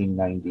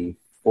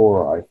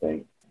 1994, I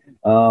think.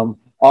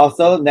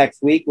 Also,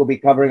 next week, we'll be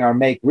covering our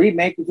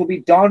remake, which will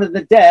be Dawn of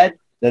the Dead,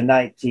 the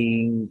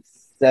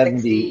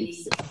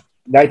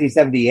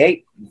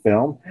 1978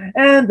 film,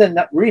 and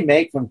the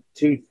remake from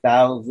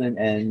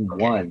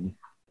 2001.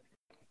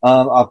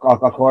 Of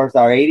course,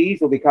 our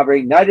 80s will be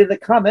covering Night of the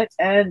Comet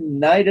and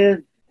Night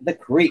of the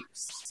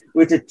Creeps,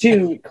 which are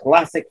two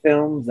classic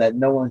films that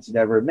no one should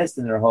ever miss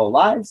in their whole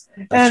lives.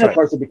 Of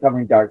course, we'll be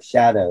covering Dark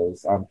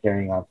Shadows,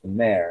 carrying on from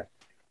there.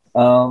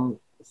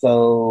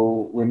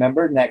 So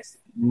remember, next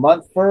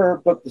month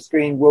for Book to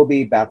Screen will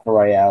be Battle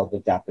Royale, the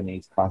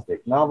Japanese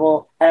classic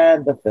novel,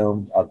 and the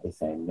film of the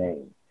same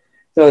name.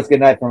 So it's good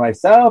night for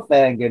myself,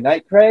 and good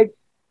night, Craig.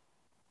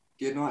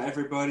 Good night,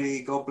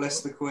 everybody. God bless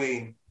the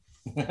Queen.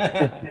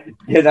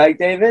 Good night,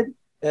 David.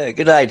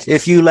 Good night.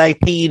 If you like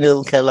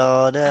penal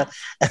colada.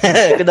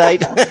 Good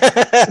night.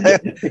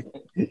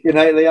 Good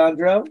night,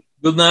 Leandro.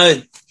 Good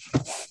night.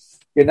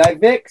 Good night,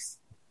 Vix.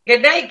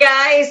 Good night,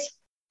 guys.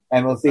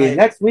 And we'll see you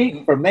next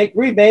week for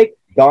Remake,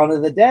 Dawn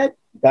of the Dead,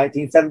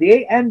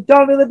 1978, and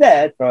Dawn of the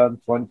Dead from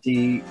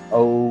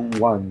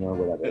 2001 or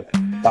whatever.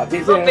 Talk to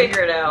you soon. We'll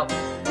figure it out.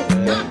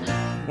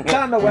 It's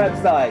on the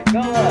website. Go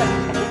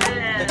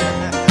on.